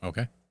Clons.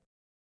 Okay.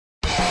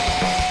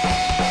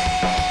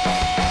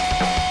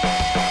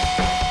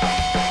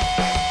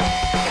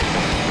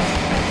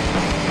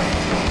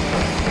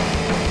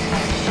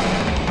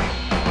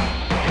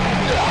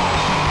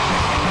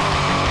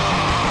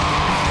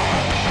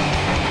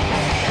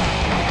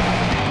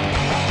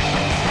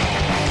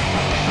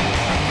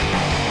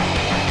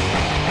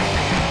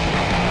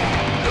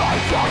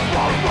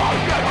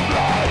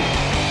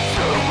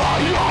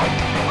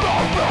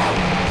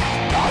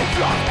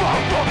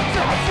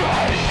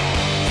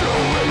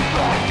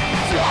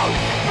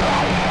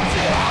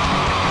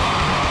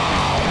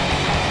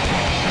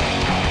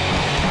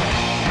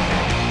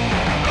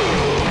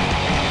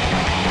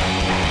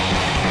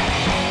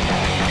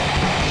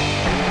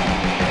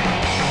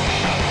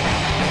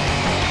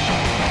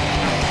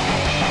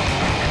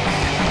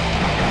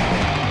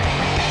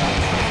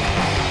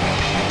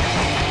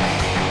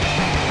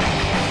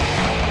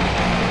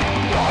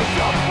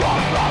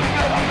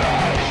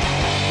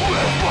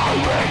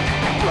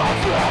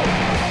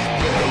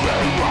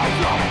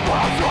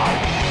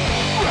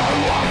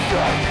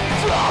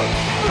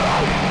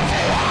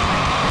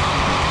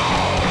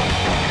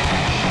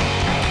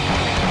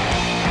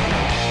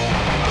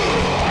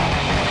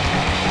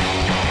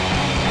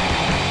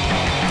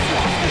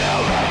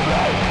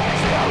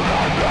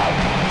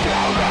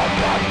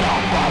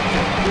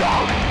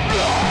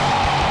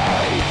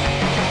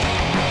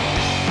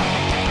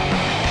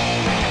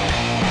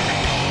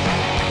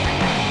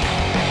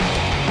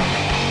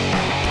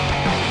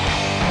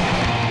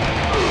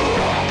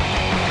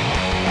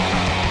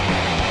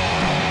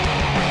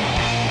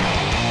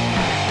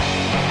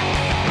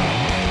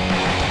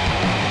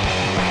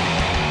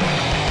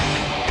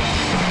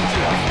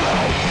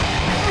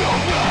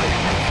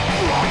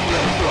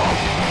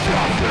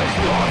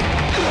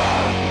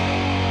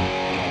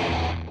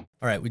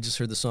 All right, we just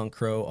heard the song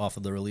Crow off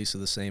of the release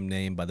of the same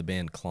name by the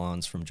band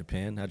Clons from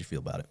Japan. How'd you feel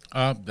about it?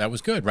 That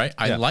was good, right?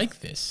 I Yeah. like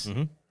this.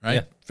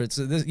 Right?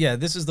 Yeah,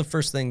 this is the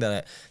first thing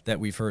that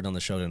we've heard on the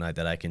show tonight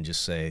that I can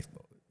just say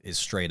is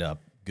straight up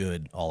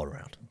good all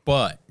around.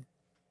 But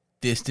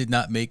this did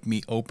not make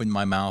me open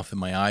my mouth and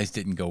my eyes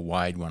didn't go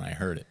wide when I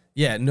heard it.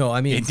 Yeah, no,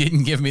 I mean, It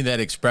didn't give me that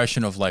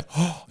expression of like,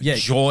 Yeah.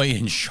 joy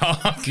and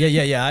shock.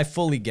 yeah. I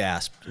fully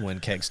gasped when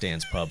Keg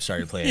Stands Pub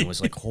started playing and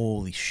was like,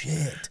 holy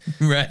shit.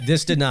 Right.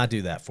 This did not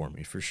do that for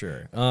me, for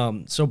sure.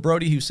 So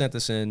Brody, who sent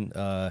this in,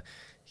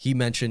 he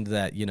mentioned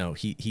that, you know,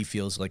 he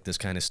feels like this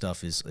kind of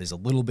stuff is a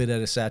little bit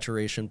at a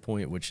saturation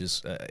point, which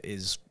is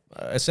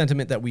a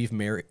sentiment that we've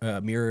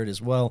mirrored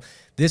as well.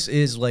 This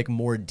is like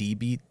more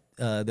D-beat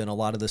than a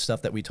lot of the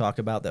stuff that we talk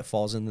about that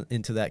falls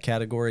into that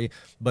category.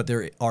 But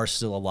there are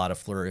still a lot of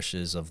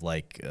flourishes of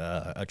like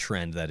a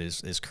trend that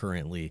is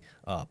currently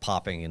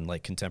popping in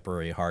like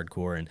contemporary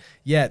hardcore. And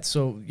yeah,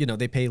 so you know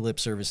they pay lip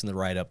service in the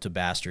write up to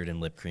Bastard and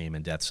Lip Cream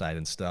and Deathside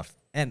and stuff.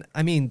 And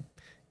I mean,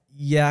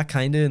 yeah,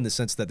 kind of in the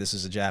sense that this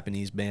is a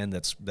Japanese band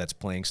that's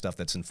playing stuff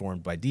that's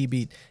informed by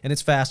D-Beat, and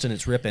it's fast and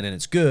it's ripping and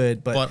it's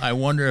good. But I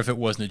wonder if it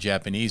wasn't a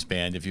Japanese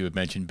band if you had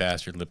mentioned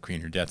Bastard, Lip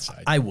Cream, or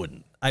Deathside.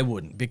 I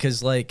wouldn't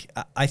because like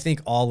I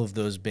think all of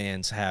those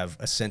bands have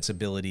a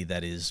sensibility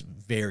that is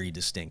very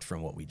distinct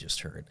from what we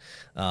just heard.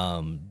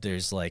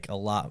 There's like a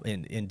lot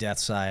in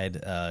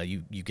Deathside.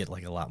 You get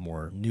like a lot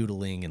more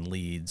noodling and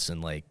leads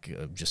and like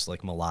just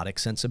like melodic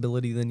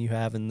sensibility than you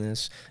have in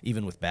this.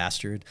 Even with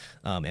Bastard,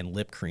 and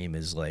Lip Cream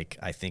is like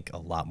I think a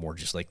lot more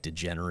just like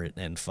degenerate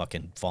and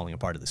fucking falling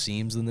apart at the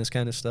seams than this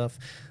kind of stuff,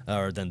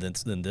 or than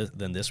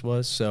this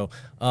was. So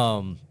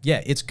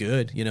yeah, it's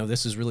good. You know,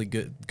 this is really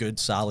good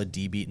solid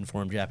D-Beat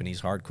informed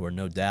Japanese hardcore,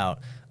 no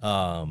doubt.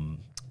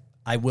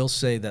 I will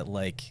say that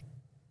like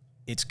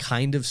it's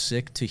kind of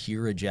sick to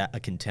hear a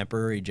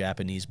contemporary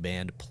Japanese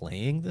band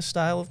playing this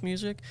style of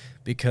music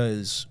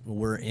because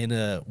we're in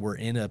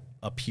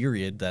a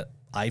period that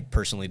I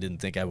personally didn't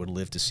think I would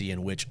live to see,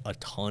 in which a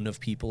ton of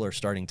people are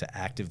starting to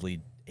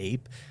actively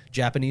ape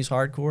Japanese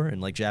hardcore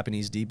and like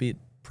Japanese D-Beat.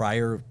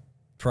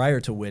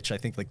 Prior to which I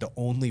think like the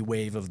only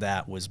wave of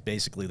that was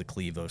basically the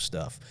Clevo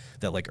stuff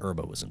that like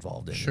Urba was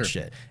involved in and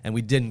shit. And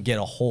we didn't get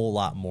a whole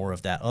lot more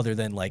of that other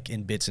than like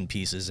in bits and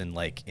pieces and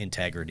like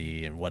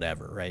Integrity and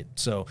whatever, right?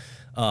 So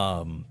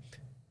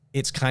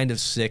it's kind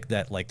of sick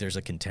that like there's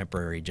a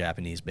contemporary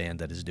Japanese band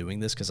that is doing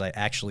this, because I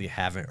actually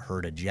haven't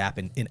heard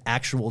an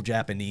actual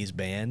Japanese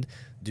band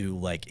do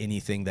like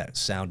anything that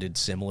sounded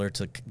similar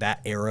to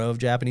that era of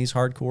Japanese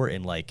hardcore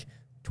in like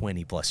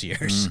 20 plus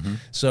years.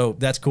 So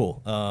that's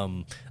cool.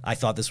 I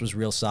thought this was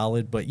real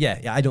solid, but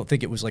yeah, I don't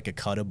think it was like a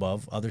cut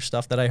above other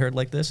stuff that I heard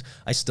like this.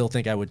 I still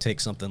think I would take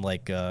something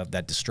like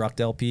that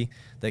Destruct LP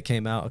that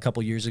came out a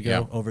couple years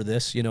ago over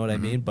this, you know what I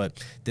mean?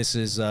 But this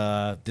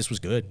was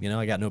good. You know,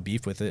 I got no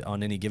beef with it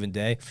on any given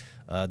day.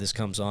 This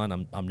comes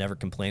on, I'm never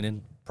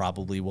complaining.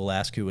 Probably will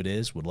ask who it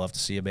is. Would love to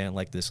see a band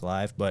like this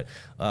live. But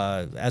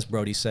as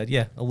Brody said,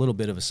 yeah, a little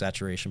bit of a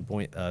saturation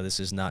point. This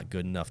is not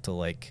good enough to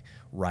like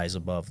rise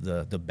above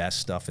the best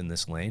stuff in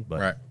this lane,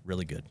 but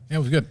really good. Yeah, it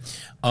was good.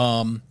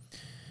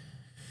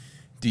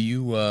 Do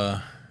you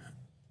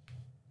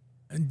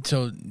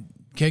so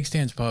Keg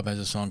Stands Pub has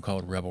a song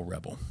called Rebel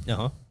Rebel.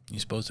 You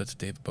suppose that's a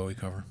David Bowie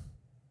cover?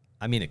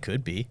 I mean, it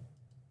could be.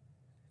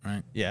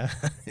 Right? Yeah,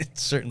 it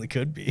certainly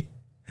could be.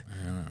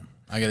 I don't know.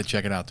 I got to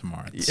check it out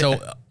tomorrow. Yeah.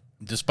 So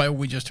despite what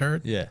we just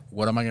heard,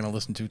 what am I going to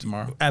listen to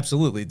tomorrow?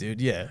 Absolutely, dude.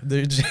 Yeah,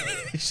 there's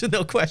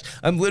no question.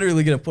 I'm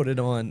literally going to put it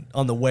on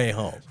the way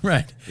home.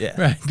 Right.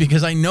 Yeah. Right.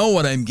 Because I know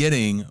what I'm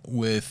getting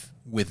with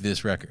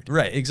this record.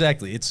 Right.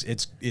 Exactly.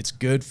 It's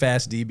good,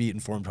 fast D-Beat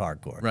informed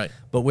hardcore. Right.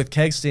 But with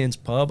Keg Stands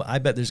Pub, I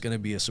bet there's going to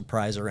be a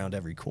surprise around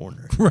every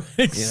corner. Right.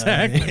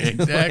 Exactly. You know what I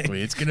mean?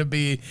 Exactly.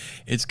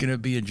 It's gonna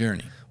be a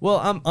journey.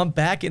 Well, I'm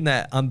back in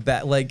that. I'm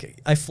back.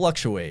 Like I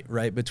fluctuate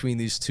right between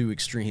these two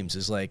extremes.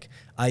 Is like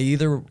I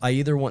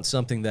either want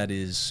something that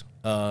is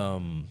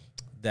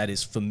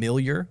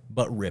familiar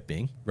but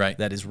ripping, right?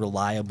 That is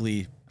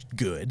reliably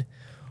good,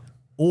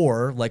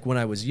 or like when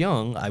I was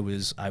young, I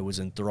was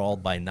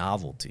enthralled by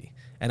novelty,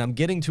 and I'm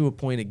getting to a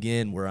point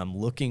again where I'm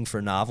looking for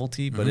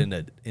novelty, but in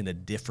a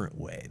different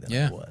way than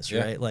I was,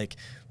 right? Like.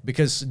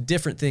 Because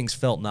different things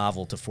felt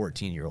novel to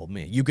 14-year-old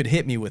me. You could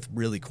hit me with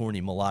really corny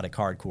melodic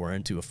hardcore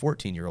into a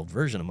 14-year-old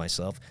version of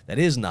myself that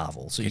is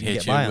novel, so you can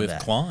get by on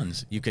that.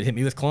 Clons. You could hit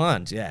me with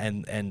Clons, yeah.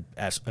 And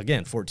as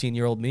again,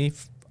 14-year-old me,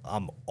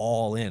 I'm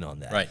all in on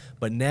that. Right.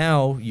 But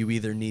now you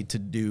either need to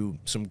do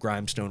some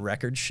Grimestone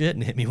Records shit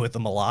and hit me with a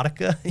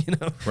melodica, you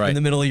know, in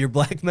the middle of your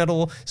black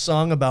metal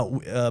song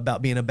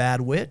about being a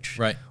bad witch,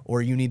 right?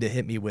 Or you need to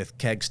hit me with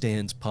Keg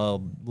Stands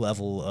Pub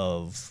level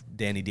of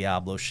Danny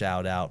Diablo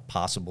shout out,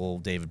 possible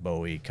David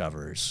Bowie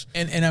covers.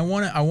 And I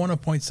want to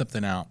point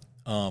something out.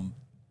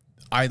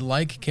 I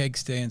like Keg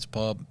Stands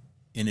Pub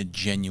in a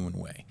genuine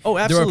way. Oh,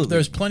 absolutely.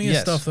 There's plenty of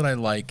stuff that I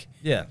like.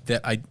 Yeah.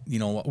 That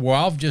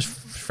I'll just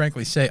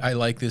frankly say I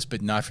like this,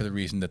 but not for the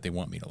reason that they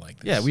want me to like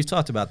this. Yeah, we've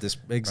talked about this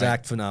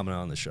exact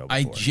phenomenon on the show before.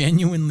 I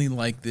genuinely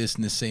like this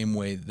in the same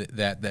way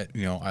that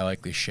I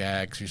like the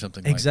Shags or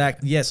something like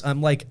that. Yes,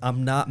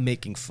 I'm not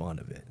making fun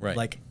of it. Right.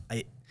 Like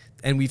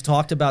and we've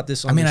talked about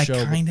this on the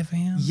show. I kind of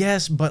am.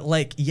 Yes, but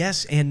like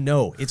yes and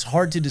no. It's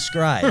hard to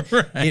describe.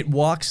 Right. It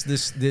walks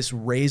this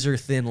razor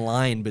thin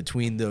line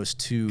between those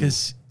two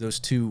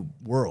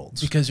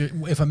worlds. Because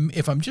if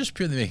I'm just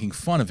purely making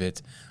fun of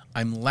it,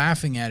 I'm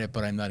laughing at it,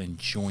 but I'm not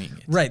enjoying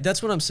it. Right.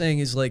 That's what I'm saying.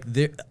 Is like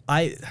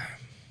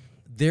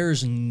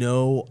there's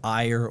no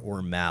ire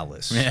or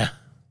malice. Yeah.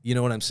 You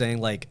know what I'm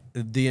saying? Like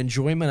the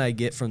enjoyment I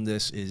get from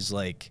this is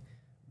like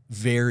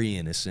very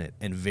innocent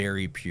and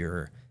very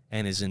pure.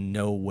 And is in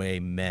no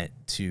way meant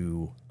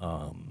to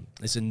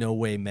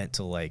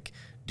like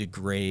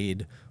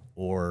degrade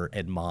or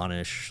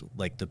admonish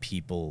like the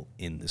people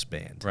in this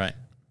band. Right.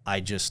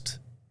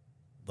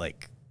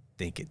 like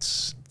think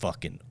it's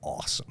fucking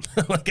awesome.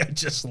 Like I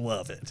just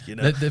love it, you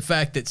know. The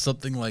fact that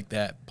something like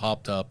that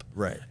popped up,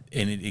 Right.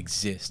 and it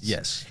exists,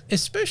 Yes.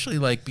 especially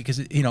like because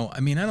you know,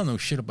 I mean, I don't know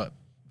shit about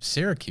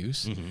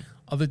Syracuse,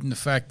 other than the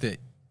fact that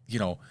you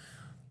know,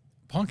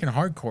 punk and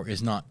hardcore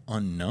is not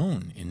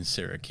unknown in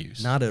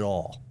Syracuse. Not at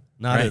all.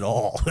 Not Right. at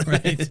all.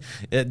 Right.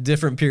 At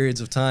different periods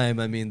of time,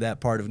 I mean, that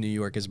part of New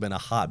York has been a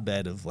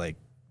hotbed of like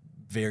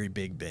very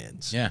big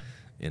bands. Yeah.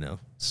 You know,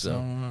 So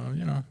so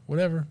you know,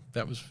 whatever.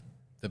 That was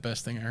the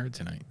best thing I heard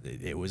tonight.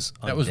 it was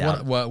That was what.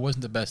 undoubtedly- Well, it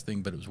wasn't the best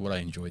thing, but it was what I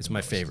enjoyed. it's the my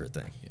most. favorite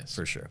thing. Yes.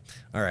 For sure.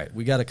 All right.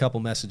 We got a couple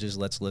messages.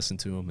 Let's listen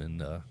to them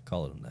and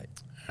call it a night.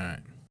 All right.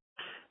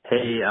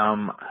 Hey,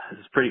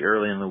 it's pretty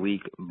early in the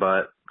week,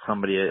 but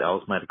somebody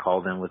else might have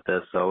called in with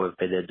this, so if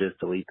they did, just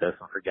delete this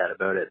and forget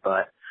about it.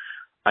 But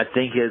I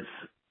think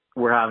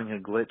we're having a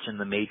glitch in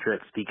the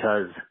matrix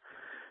because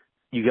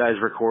you guys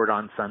record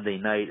on Sunday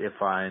night,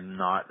 if I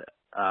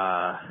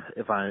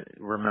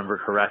remember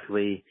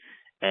correctly,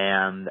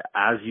 and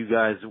as you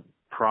guys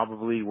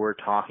probably were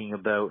talking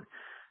about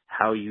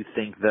how you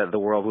think that the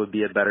world would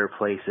be a better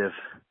place if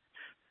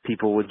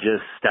people would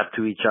just step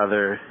to each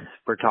other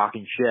for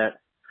talking shit.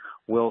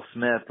 Will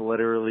Smith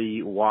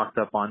literally walked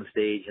up on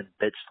stage and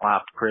bitch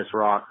slapped Chris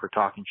Rock for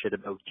talking shit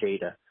about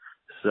Jada.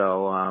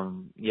 So,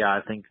 yeah,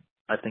 I think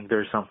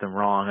there's something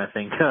wrong. I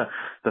think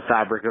the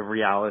fabric of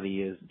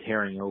reality is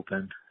tearing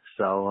open.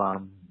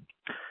 So,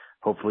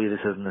 hopefully this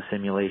isn't a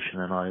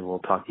simulation, and I will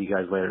talk to you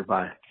guys later.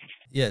 Bye.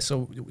 Yeah,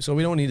 so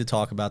we don't need to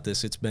talk about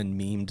this. It's been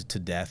memed to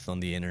death on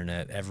the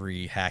internet.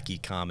 Every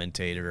hacky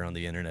commentator on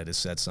the internet has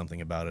said something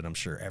about it. I'm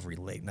sure every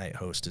late night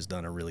host has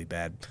done a really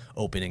bad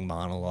opening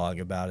monologue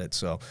about it.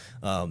 So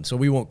so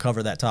we won't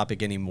cover that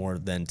topic any more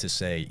than to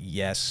say,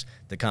 yes,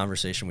 the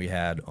conversation we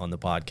had on the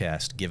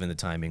podcast, given the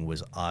timing,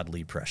 was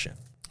oddly prescient.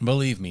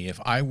 Believe me, if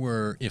I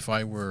were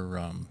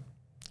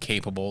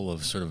capable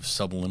of sort of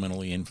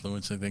subliminally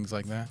influencing things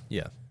like that,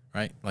 Yeah,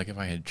 right? Like if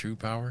I had true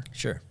power,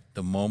 sure.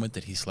 the moment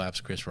that he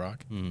slaps Chris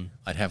Rock,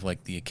 I'd have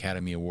like the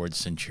Academy Awards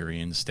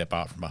centurions step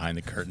out from behind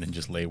the curtain and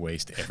just lay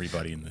waste to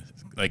everybody in the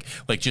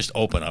like just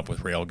open up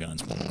with rail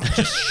guns,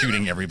 just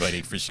shooting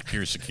everybody for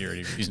pure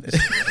security reasons.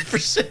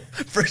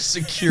 for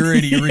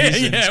security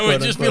reasons. Yeah, it would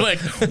quote just be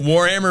unquote. like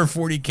Warhammer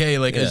 40K.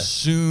 Like Yeah. as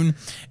soon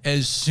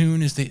as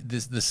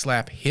the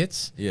slap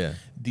hits, Yeah.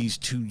 these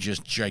two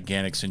just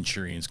gigantic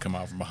centurions come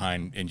out from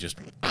behind and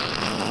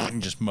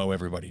just mow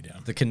everybody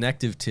down. The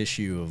connective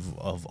tissue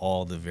of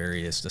all the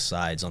various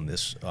asides on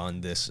this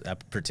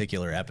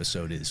particular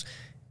episode is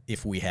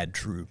if we had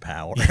true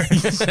power.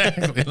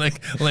 Exactly.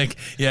 Like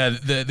yeah,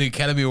 the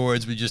Academy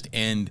Awards would just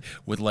end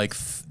with like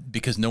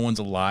because no one's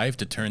alive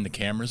to turn the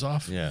cameras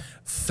off. Yeah.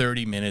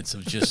 30 minutes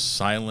of just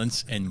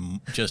silence and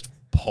just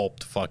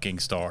pulped fucking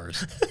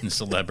stars and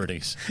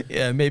celebrities.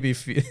 Yeah, maybe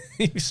if you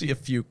see a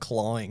few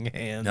clawing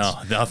hands. No,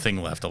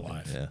 nothing left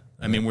alive. Yeah.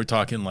 I mean, we're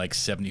talking like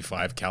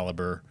 75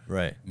 caliber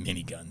Right.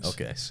 miniguns.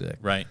 Okay, sick.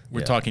 Right.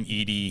 We're Yeah. talking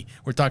ED.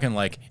 We're talking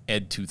like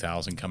Ed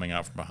 2000 coming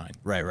out from behind.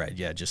 Right.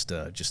 Yeah, just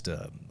a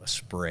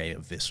spray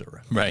of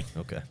viscera. Right.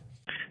 Okay.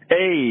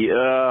 Hey, you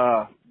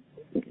guys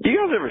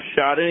ever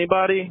shot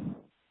anybody?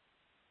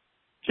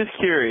 Just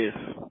curious.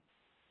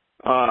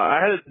 I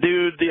had a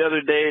dude the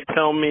other day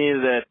tell me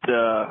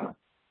that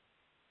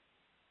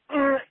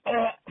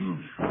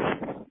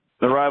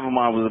the Rival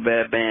Mob was a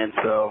bad band,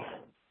 so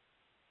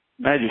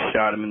I just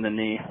shot him in the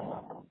knee.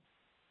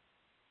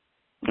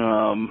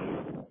 I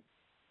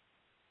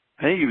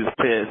think he was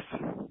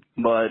pissed,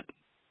 but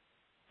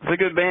it's a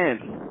good band.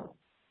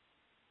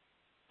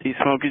 T.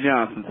 Smokey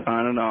Johnson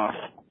signing off.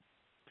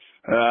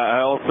 I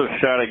also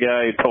shot a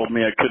guy who told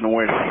me I couldn't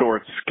wear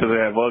shorts because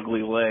I have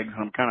ugly legs.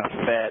 I'm kind of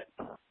fat.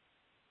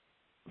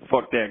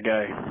 Fuck that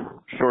guy.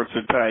 Shorts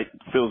are tight.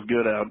 Feels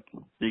good out.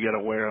 You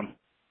gotta wear them.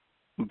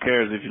 Who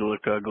cares if you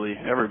look ugly?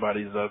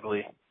 Everybody's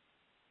ugly.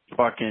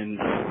 Fucking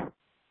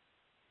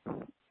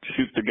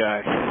shoot the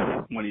guy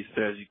when he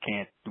says you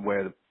can't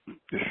wear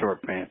the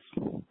short pants.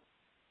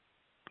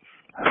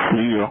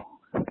 There you go.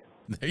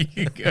 There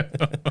you go.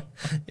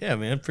 Yeah,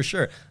 man, for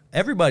sure.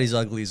 Everybody's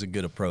ugly is a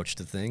good approach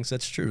to things.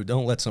 That's true.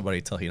 Don't let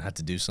somebody tell you not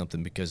to do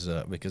something because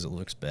it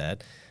looks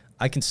bad.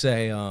 I can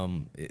say,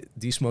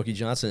 D. Smokey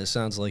Johnson, it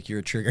sounds like you're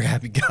a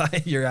trigger-happy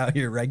guy. You're out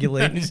here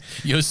regulating.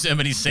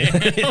 Yosemite Sam.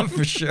 Yeah,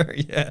 for sure,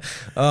 yeah.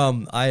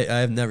 I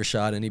have never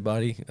shot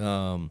anybody.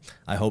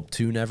 I hope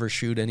to never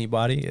shoot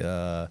anybody.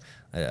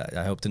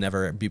 I hope to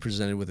never be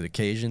presented with an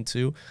occasion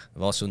to.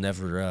 I've also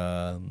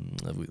never,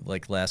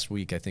 like last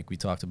week, I think we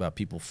talked about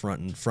people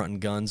fronting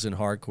guns in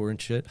hardcore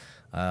and shit.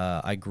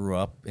 I grew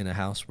up in a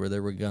house where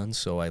there were guns,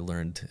 so I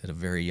learned at a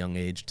very young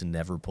age to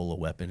never pull a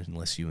weapon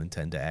unless you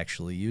intend to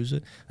actually use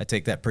it. I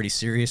take that pretty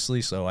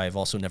seriously, so I've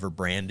also never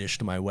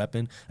brandished my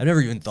weapon. I've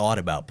never even thought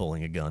about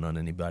pulling a gun on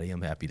anybody,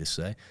 I'm happy to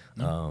say.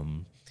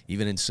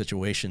 Even in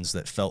situations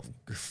that felt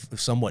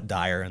somewhat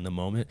dire in the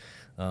moment,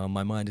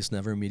 my mind has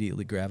never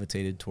immediately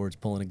gravitated towards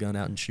pulling a gun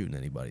out and shooting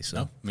anybody. So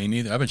No, me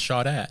neither. I've been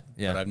shot at,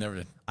 Yeah. but I've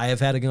never. I have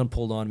had a gun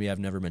pulled on me. I've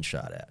never been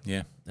shot at.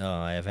 Yeah.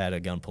 I have had a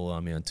gun pulled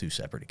on me on 2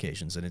 separate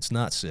occasions, and it's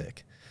not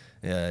sick.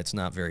 It's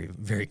not very,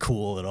 very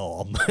cool at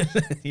all, but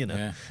you know,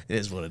 Yeah. it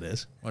is what it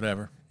is.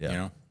 Whatever. Yeah. You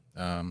know.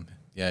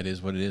 Yeah, it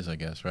is what it is, I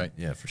guess, right?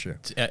 Yeah, for sure.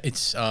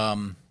 It's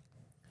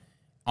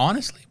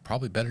honestly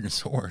probably better than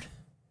Sword.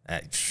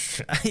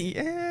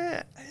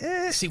 Yeah.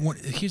 See,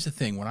 here's the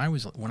thing: when I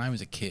was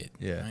a kid,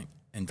 Yeah. right,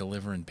 and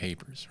delivering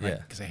papers, right, Yeah.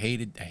 because I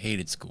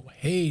hated school,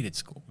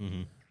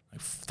 like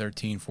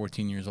 13,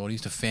 14 years old. I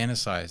used to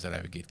fantasize that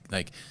I would get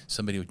like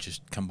somebody would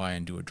just come by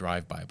and do a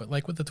drive-by, but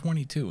like with the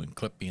 22 and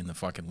clip me in the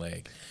fucking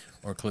leg,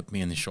 or clip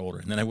me in the shoulder,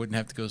 and then I wouldn't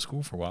have to go to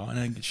school for a while, and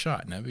I'd get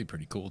shot, and that'd be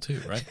pretty cool too,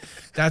 right?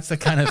 That's the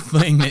kind of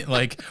thing that,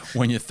 like,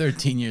 when you're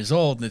 13 years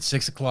old and it's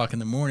 6 o'clock in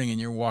the morning and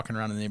you're walking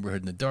around the neighborhood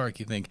in the dark,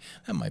 you think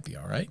that might be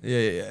all right.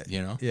 Yeah.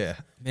 You know? Yeah.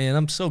 Man,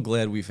 I'm so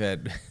glad we've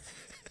had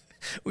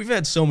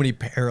so many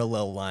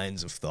parallel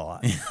lines of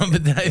thought.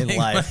 But then I In think,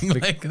 life.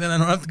 like, then I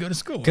don't have to go to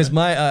school. Because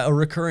right? my a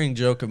recurring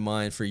joke of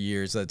mine for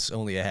years, that's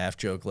only a half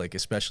joke, like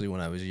especially when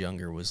I was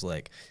younger, was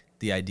like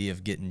the idea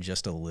of getting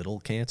just a little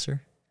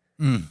cancer,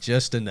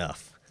 just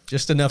enough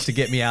to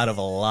get me out of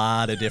a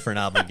lot of different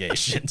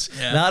obligations.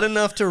 Yeah. Not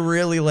enough to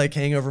really like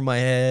hang over my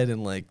head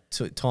and like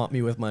to taunt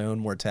me with my own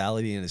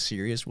mortality in a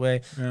serious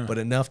way, but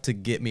enough to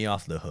get me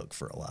off the hook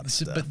for a lot of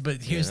stuff.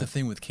 But here's the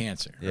thing with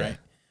cancer, Yeah. right?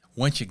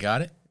 Once you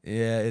got it,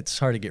 Yeah, it's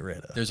hard to get rid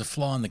of. there's a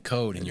flaw in the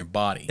code in your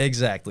body.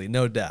 Exactly,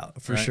 no doubt,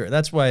 for Right. sure.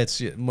 That's why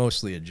it's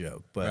mostly a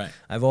joke. But Right.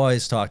 I've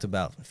always talked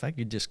about if I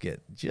could just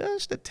get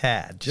just a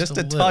tad, just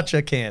a a little. touch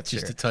of cancer.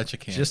 Just a touch of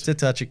cancer. Just a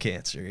touch of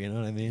cancer, you know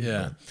what I mean?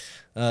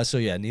 Yeah. So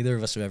yeah, neither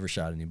of us have ever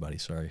shot anybody.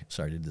 Sorry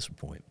to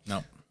disappoint. No.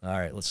 All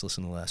right, let's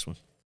listen to the last one.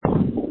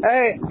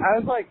 Hey, I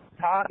was like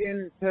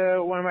talking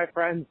to one of my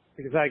friends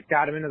because I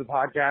got him into the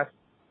podcast,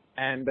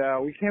 and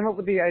we came up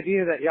with the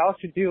idea that y'all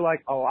should do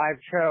like a live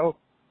show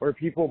where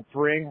people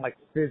bring like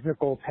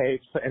physical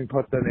tapes and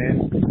put them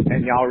in,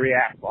 and y'all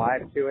react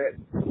live to it.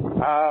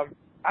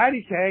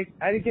 IDK,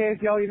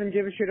 if y'all even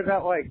give a shit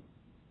about like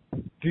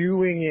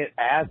doing it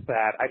as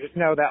that. I just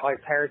know that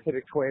like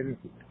Parasitic Twins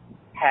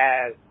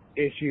has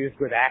issues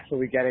with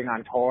actually getting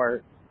on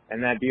tour,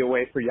 and that'd be a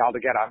way for y'all to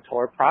get on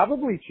tour,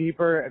 probably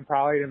cheaper and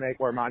probably to make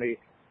more money.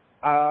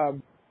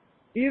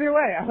 Either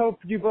way, I hope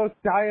you both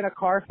die in a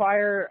car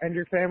fire and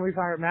your families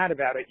aren't mad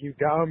about it, you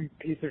dumb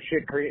piece of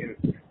shit cretins.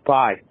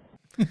 Bye.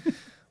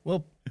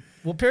 Well,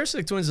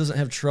 Parasitic Twins doesn't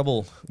have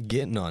trouble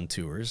getting on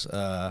tours.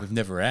 We've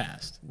never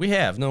asked. We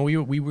have no. We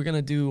were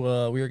gonna do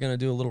a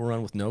little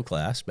run with No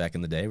Class back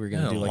in the day. We were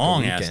gonna do a like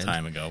long a ass weekend.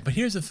 time ago. But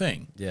here's the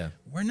thing. Yeah.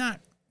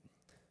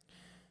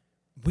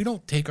 We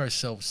don't take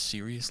ourselves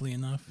seriously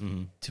enough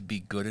to be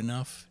good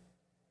enough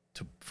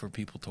for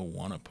people to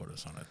want to put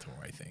us on a tour,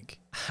 I think.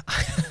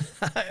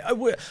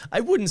 I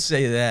wouldn't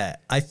say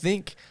that. I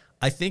think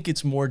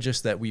it's more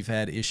just that we've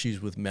had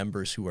issues with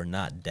members who are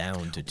not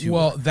down to tour.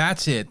 Well,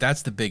 that's it.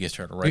 That's the biggest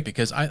hurdle, right?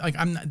 Because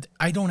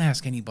I don't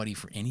ask anybody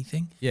for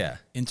anything. Yeah.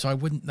 And so I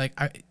wouldn't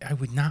I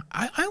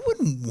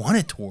wouldn't want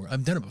a tour.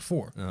 I've done it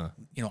before.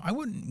 You know, I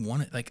wouldn't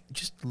want it, like,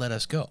 just let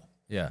us go.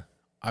 Yeah.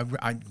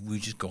 We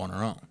just go on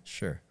our own,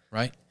 Sure.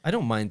 right? I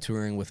don't mind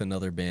touring with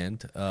another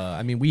band.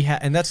 I mean, we have,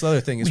 and that's the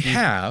other thing is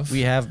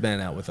we have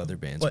been out with other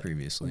bands But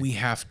previously. we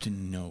have to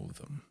know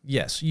them.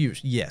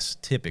 Yes,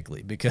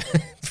 typically because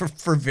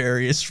for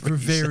various For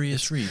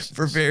various reasons.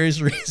 For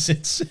various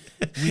reasons.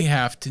 We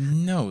have to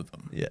know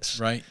them. Yes.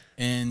 Right?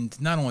 And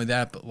not only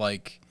that, but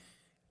like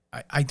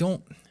I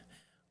don't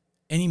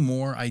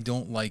anymore, I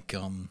don't like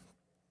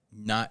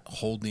not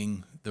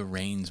holding the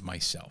reins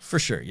myself. For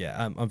sure,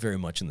 yeah, I'm very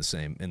much in the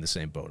same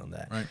boat on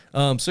that.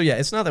 Right. So yeah,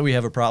 it's not that we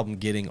have a problem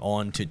getting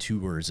on to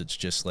tours. It's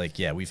just like,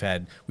 yeah, we've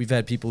had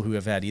people who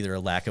have had either a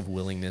lack of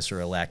willingness or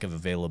a lack of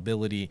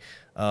availability.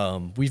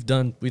 We've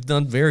done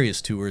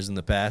various tours in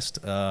the past.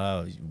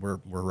 We're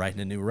writing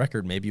a new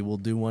record. Maybe we'll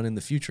do one in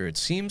the future. It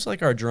seems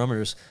like our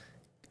drummer's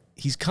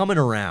he's coming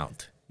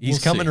around. He's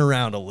We'll coming see.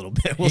 around a little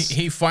bit.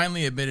 He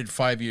finally admitted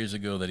 5 years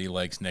ago that he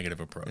likes negative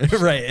approach.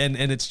 Right, and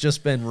it's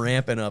just been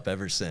ramping up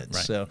ever since.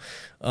 Right. So,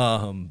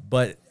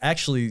 but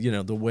actually, you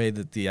know, the way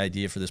that the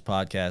idea for this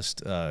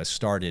podcast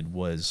started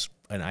was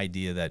an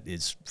idea that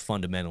is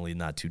fundamentally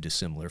not too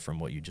dissimilar from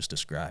what you just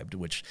described,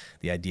 which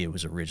the idea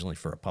was originally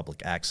for a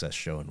public access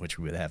show in which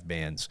we would have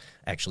bands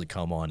actually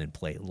come on and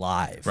play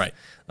live. Right.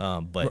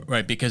 But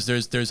Right, because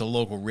there's a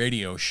local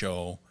radio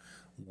show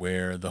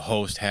where the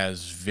host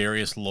has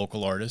various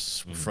local artists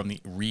from the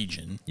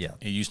region. Yeah.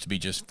 It used to be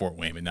just Fort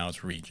Wayne, but now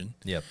it's region.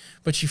 Yep.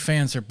 But she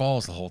fans their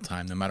balls the whole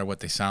time, no matter what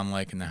they sound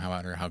like and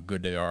how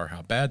good they are,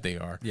 how bad they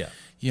are. Yeah.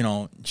 You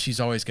know, she's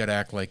always got to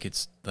act like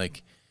it's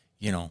like,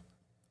 you know,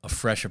 a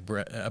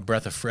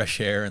breath of fresh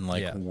air and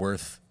like Yeah.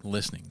 worth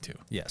listening to.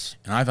 Yes.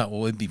 And I thought,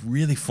 well, it'd be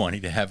really funny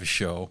to have a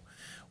show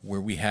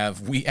where we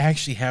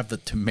actually have the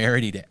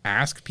temerity to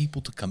ask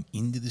people to come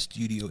into the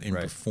studio and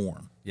Right.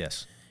 perform.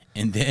 Yes.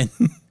 And then,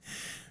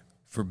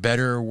 for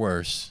better or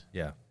worse,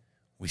 Yeah.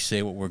 we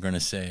say what we're going to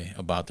say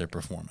about their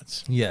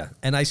performance. Yeah,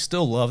 and I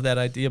still love that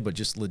idea, but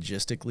just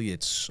logistically,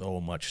 it's so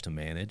much to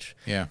manage.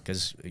 Yeah.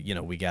 Because,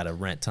 we got to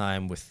rent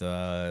time with,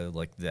 at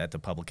the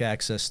public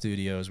access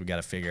studios. We got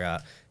to figure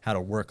out how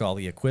to work all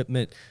the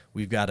equipment.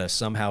 We've got to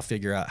somehow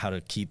figure out how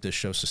to keep this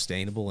show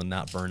sustainable and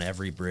not burn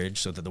every bridge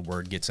so that the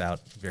word gets out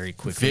very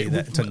quickly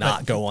to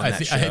not go on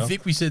that show. I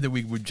think we said that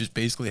we would just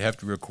basically have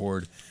to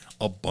record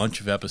a bunch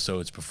of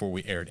episodes before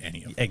we aired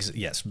any of them.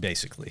 Yes,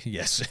 basically,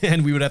 yes.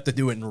 And we would have to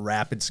do it in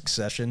rapid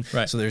succession,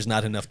 right? So there's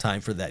not enough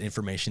time for that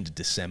information to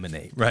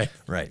disseminate. Right.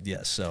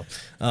 Yes. So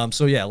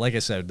yeah, like I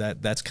said,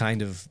 that's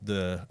kind of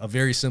a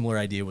very similar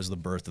idea was the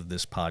birth of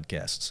this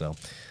podcast. So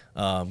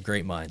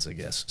great minds, I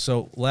guess.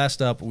 So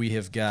last up, we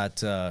have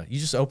got you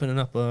just opening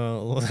up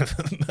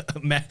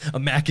a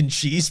mac and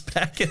cheese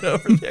packet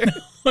over there.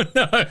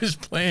 No, I was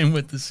playing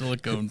with the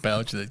silicone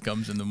pouch that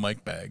comes in the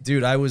mic bag.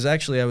 Dude, I was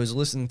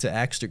listening to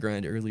Axe to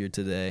Grind earlier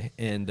today,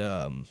 and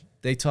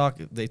they talk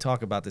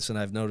about this, and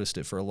I've noticed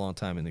it for a long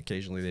time, and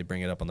occasionally they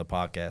bring it up on the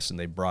podcast, and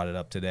they brought it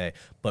up today.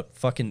 But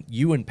fucking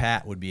you and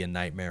Pat would be a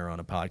nightmare on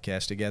a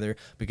podcast together,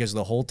 because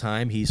the whole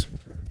time he's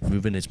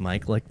moving his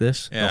mic like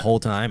this the whole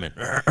time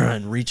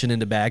and reaching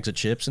into bags of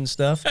chips and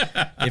stuff.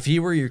 If he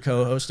were your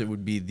co-host, it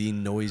would be the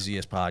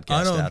noisiest podcast.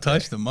 I don't out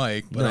touch there. the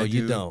mic, but No, I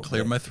you do don't.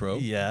 clear my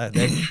throat. Yeah,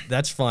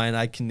 that's fine.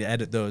 I can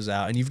edit those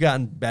out, and you've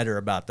gotten better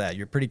about that.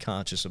 You're pretty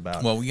conscious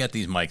about. Well, we got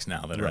these mics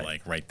now that are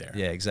like right there.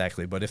 Yeah,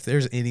 exactly. But if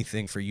there's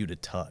anything for you to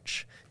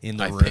touch in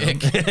the I room,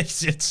 pick.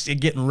 it's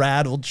getting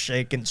rattled,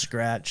 shaken,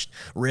 scratched,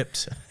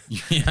 ripped.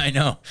 Yeah, I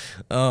know.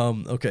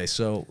 Okay,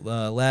 so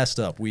last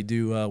up, we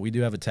do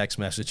have a text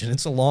message, and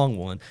it's a long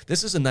one.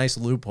 This is a nice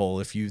loophole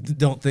if you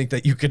don't think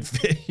that you could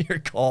fit your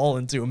call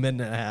into a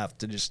minute and a half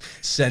to just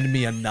send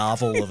me a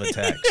novel of a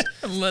text.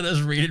 Let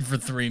us read it for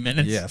 3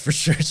 minutes. Yeah, for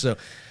sure. So,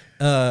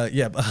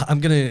 I'm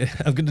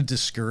gonna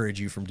discourage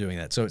you from doing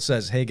that. So it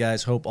says, "Hey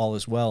guys, hope all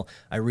is well.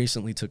 I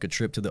recently took a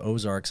trip to the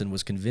Ozarks and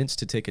was convinced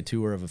to take a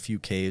tour of a few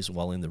caves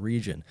while in the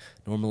region.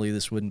 Normally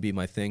this wouldn't be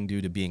my thing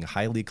due to being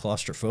highly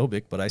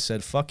claustrophobic, but I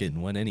said fuck it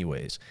and went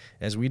anyways.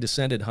 As we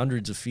descended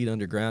hundreds of feet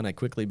underground, I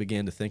quickly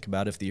began to think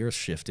about if the earth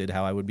shifted,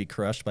 how I would be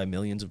crushed by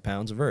millions of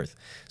pounds of earth.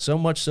 So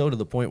much so to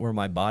the point where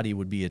my body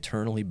would be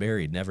eternally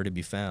buried, never to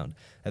be found.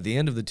 At the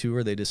end of the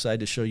tour, they decide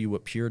to show you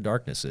what pure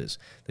darkness is.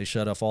 They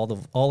shut off all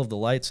of the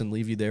lights and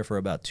leave you there for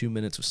about 2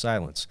 minutes of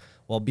silence.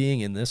 While being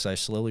in this, I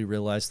slowly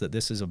realized that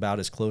this is about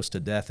as close to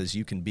death as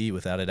you can be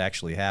without it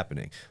actually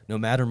happening. No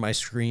matter my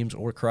screams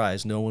or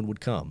cries, no one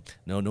would come.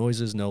 No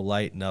noises, no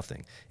light,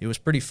 nothing. It was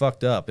pretty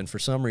fucked up, and for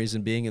some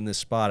reason, being in this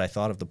spot, I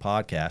thought of the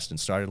podcast and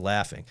started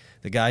laughing.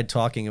 The guide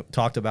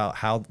talked about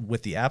how,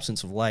 with the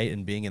absence of light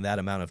and being in that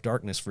amount of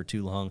darkness for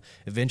too long,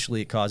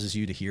 eventually it causes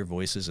you to hear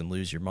voices and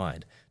lose your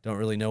mind. Don't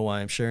really know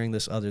why I'm sharing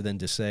this other than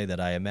to say that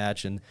I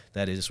imagine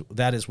that is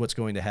what's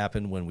going to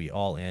happen when we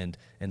all end,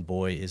 and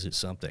boy, is it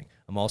something.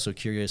 I'm also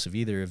curious if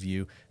either of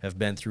you have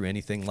been through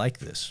anything like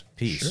this.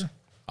 Peace." Sure.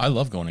 I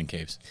love going in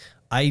caves.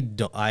 I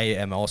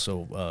am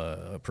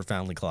also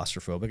profoundly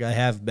claustrophobic. I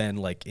have been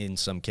like in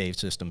some cave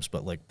systems,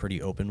 but like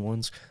pretty open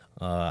ones.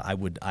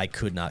 I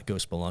could not go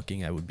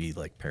spelunking. I would be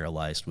like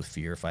paralyzed with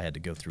fear if I had to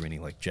go through any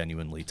like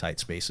genuinely tight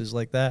spaces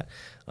like that.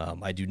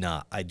 I do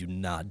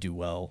not do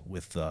well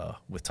with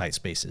tight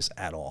spaces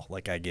at all.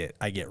 Like I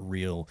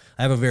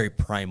have a very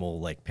primal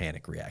like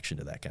panic reaction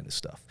to that kind of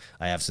stuff.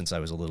 I have since I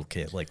was a little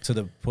kid, like to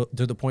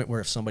the point where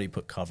if somebody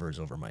put covers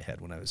over my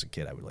head when I was a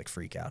kid, I would like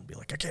freak out and be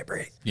like, I can't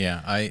breathe.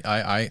 Yeah,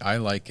 I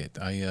like it.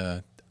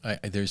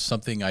 There's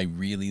something I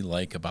really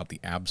like about the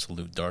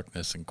absolute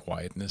darkness and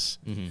quietness.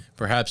 Mm-hmm.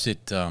 Perhaps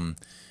it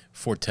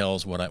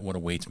foretells what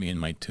awaits me in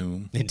my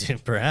tomb.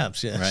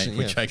 Perhaps, yes. Right, yeah,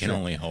 which I can sure.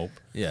 only hope.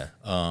 Yeah.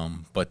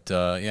 But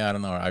I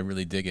don't know. I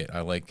really dig it.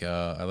 I like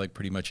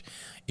pretty much.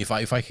 If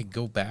I could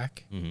go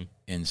back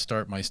and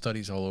start my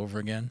studies all over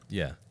again,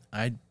 yeah,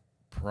 I'd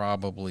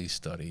probably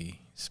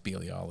study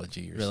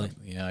speleology or something.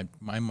 Yeah,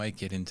 I might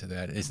get into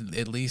that. It's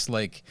at least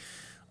like,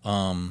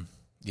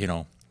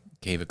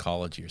 cave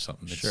ecology or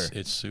something. Sure.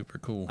 It's super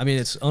cool. I mean,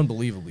 it's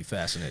unbelievably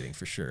fascinating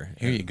for sure.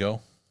 Here you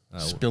go.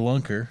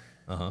 Spelunker.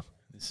 Uh-huh.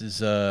 This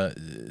is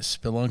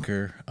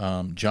Spelunker.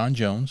 John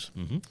Jones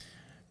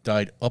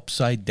died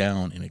upside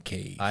down in a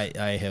cave.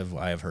 I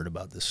have heard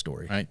about this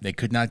story. Right? They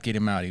could not get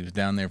him out. He was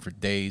down there for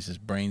days. His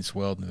brain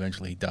swelled, and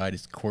eventually he died.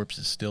 His corpse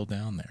is still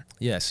down there.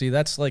 Yeah, see,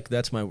 that's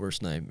my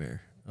worst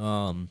nightmare.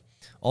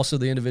 Also,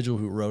 the individual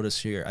who wrote us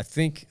here, I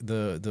think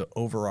the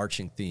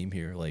overarching theme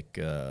here, like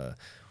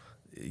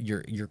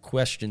your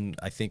question,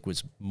 I think,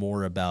 was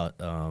more about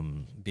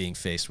being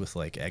faced with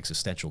like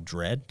existential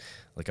dread,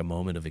 like a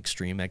moment of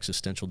extreme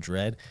existential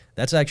dread.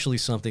 That's actually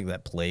something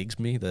that plagues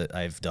me, that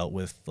I've dealt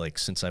with like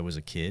since I was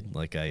a kid.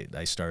 Like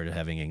I started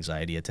having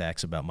anxiety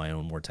attacks about my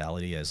own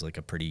mortality as a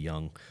pretty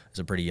young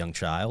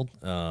child,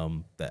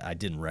 that I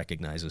didn't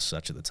recognize as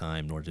such at the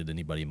time, nor did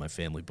anybody in my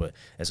family. But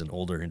as an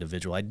older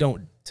individual, I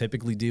don't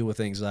typically deal with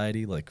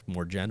anxiety like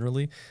more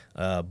generally,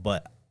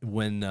 but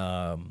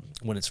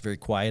when it's very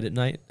quiet at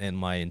night and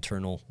my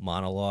internal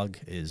monologue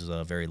is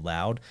very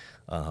loud,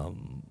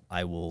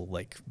 I will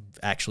like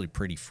actually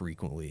pretty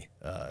frequently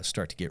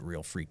start to get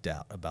real freaked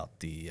out about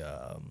the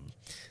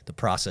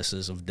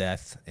processes of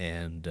death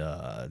and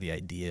the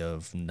idea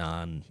of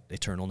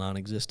eternal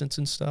non-existence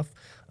and stuff.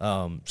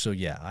 So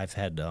yeah, I've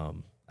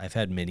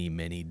had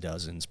many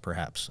dozens,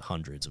 perhaps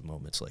hundreds of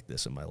moments like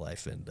this in my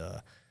life, and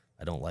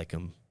I don't like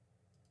them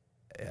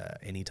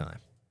anytime.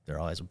 They're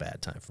always a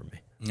bad time for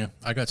me. Yeah,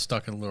 I got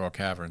stuck in Laurel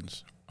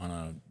Caverns on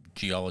a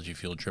geology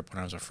field trip when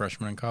I was a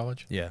freshman in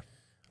college. Yeah.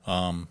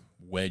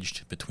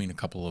 Wedged between a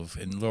couple of,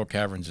 and Laurel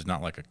Caverns is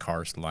not like a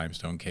karst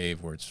limestone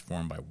cave where it's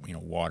formed by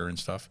water and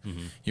stuff.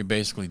 Mm-hmm. You're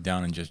basically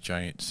down in just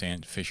giant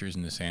sand fissures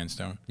in the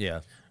sandstone.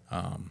 Yeah.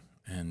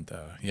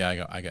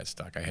 I got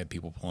stuck. I had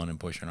people pulling and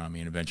pushing on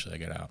me, and eventually I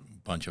got out.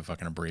 A bunch of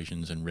fucking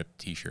abrasions and ripped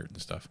T-shirt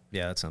and stuff.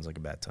 Yeah, that sounds like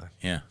a bad time.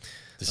 Yeah,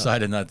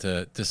 decided not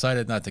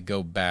to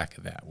go back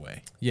that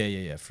way.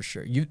 Yeah, for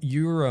sure. You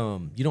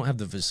don't have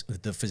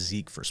the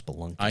physique for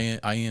spelunking.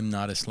 I am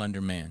not a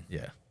slender man.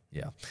 Yeah.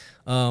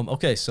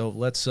 Okay, so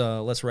let's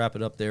wrap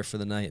it up there for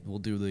the night. We'll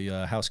do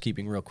the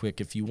housekeeping real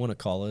quick. If you want to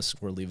call us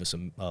or leave us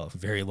a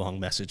very long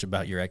message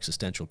about your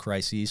existential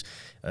crises,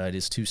 it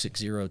is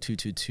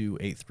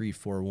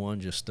 260-222-8341.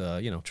 Just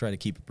try to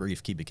keep it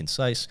brief, keep it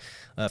concise.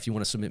 If you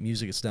want to submit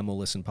music, it's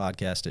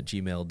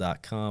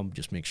demolistenpodcast@gmail.com.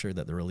 Just make sure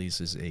that the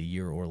release is a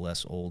year or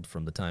less old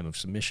from the time of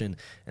submission.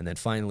 And then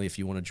finally, if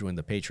you want to join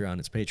the Patreon,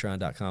 it's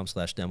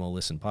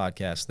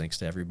patreon.com/demolistenpodcast. Thanks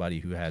to everybody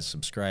who has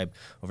subscribed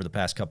over the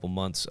past couple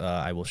months.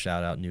 I will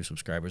shout out new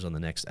subscribers on the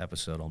next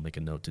episode. I'll make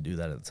a note to do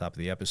that at the top of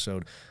the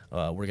episode.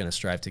 We're going to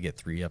strive to get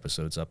 3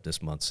 episodes up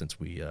this month since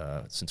we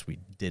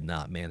did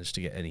not manage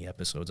to get any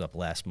episodes up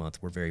last month.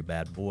 We're very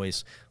bad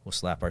boys. We'll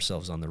slap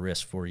ourselves on the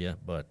wrist for you,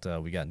 but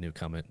we got new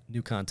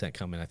content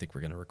coming. I think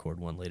we're going to record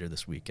one later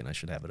this week, and I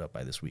should have it up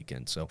by this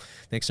weekend. So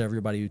thanks to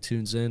everybody who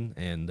tunes in,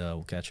 and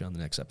we'll catch you on the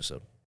next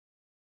episode.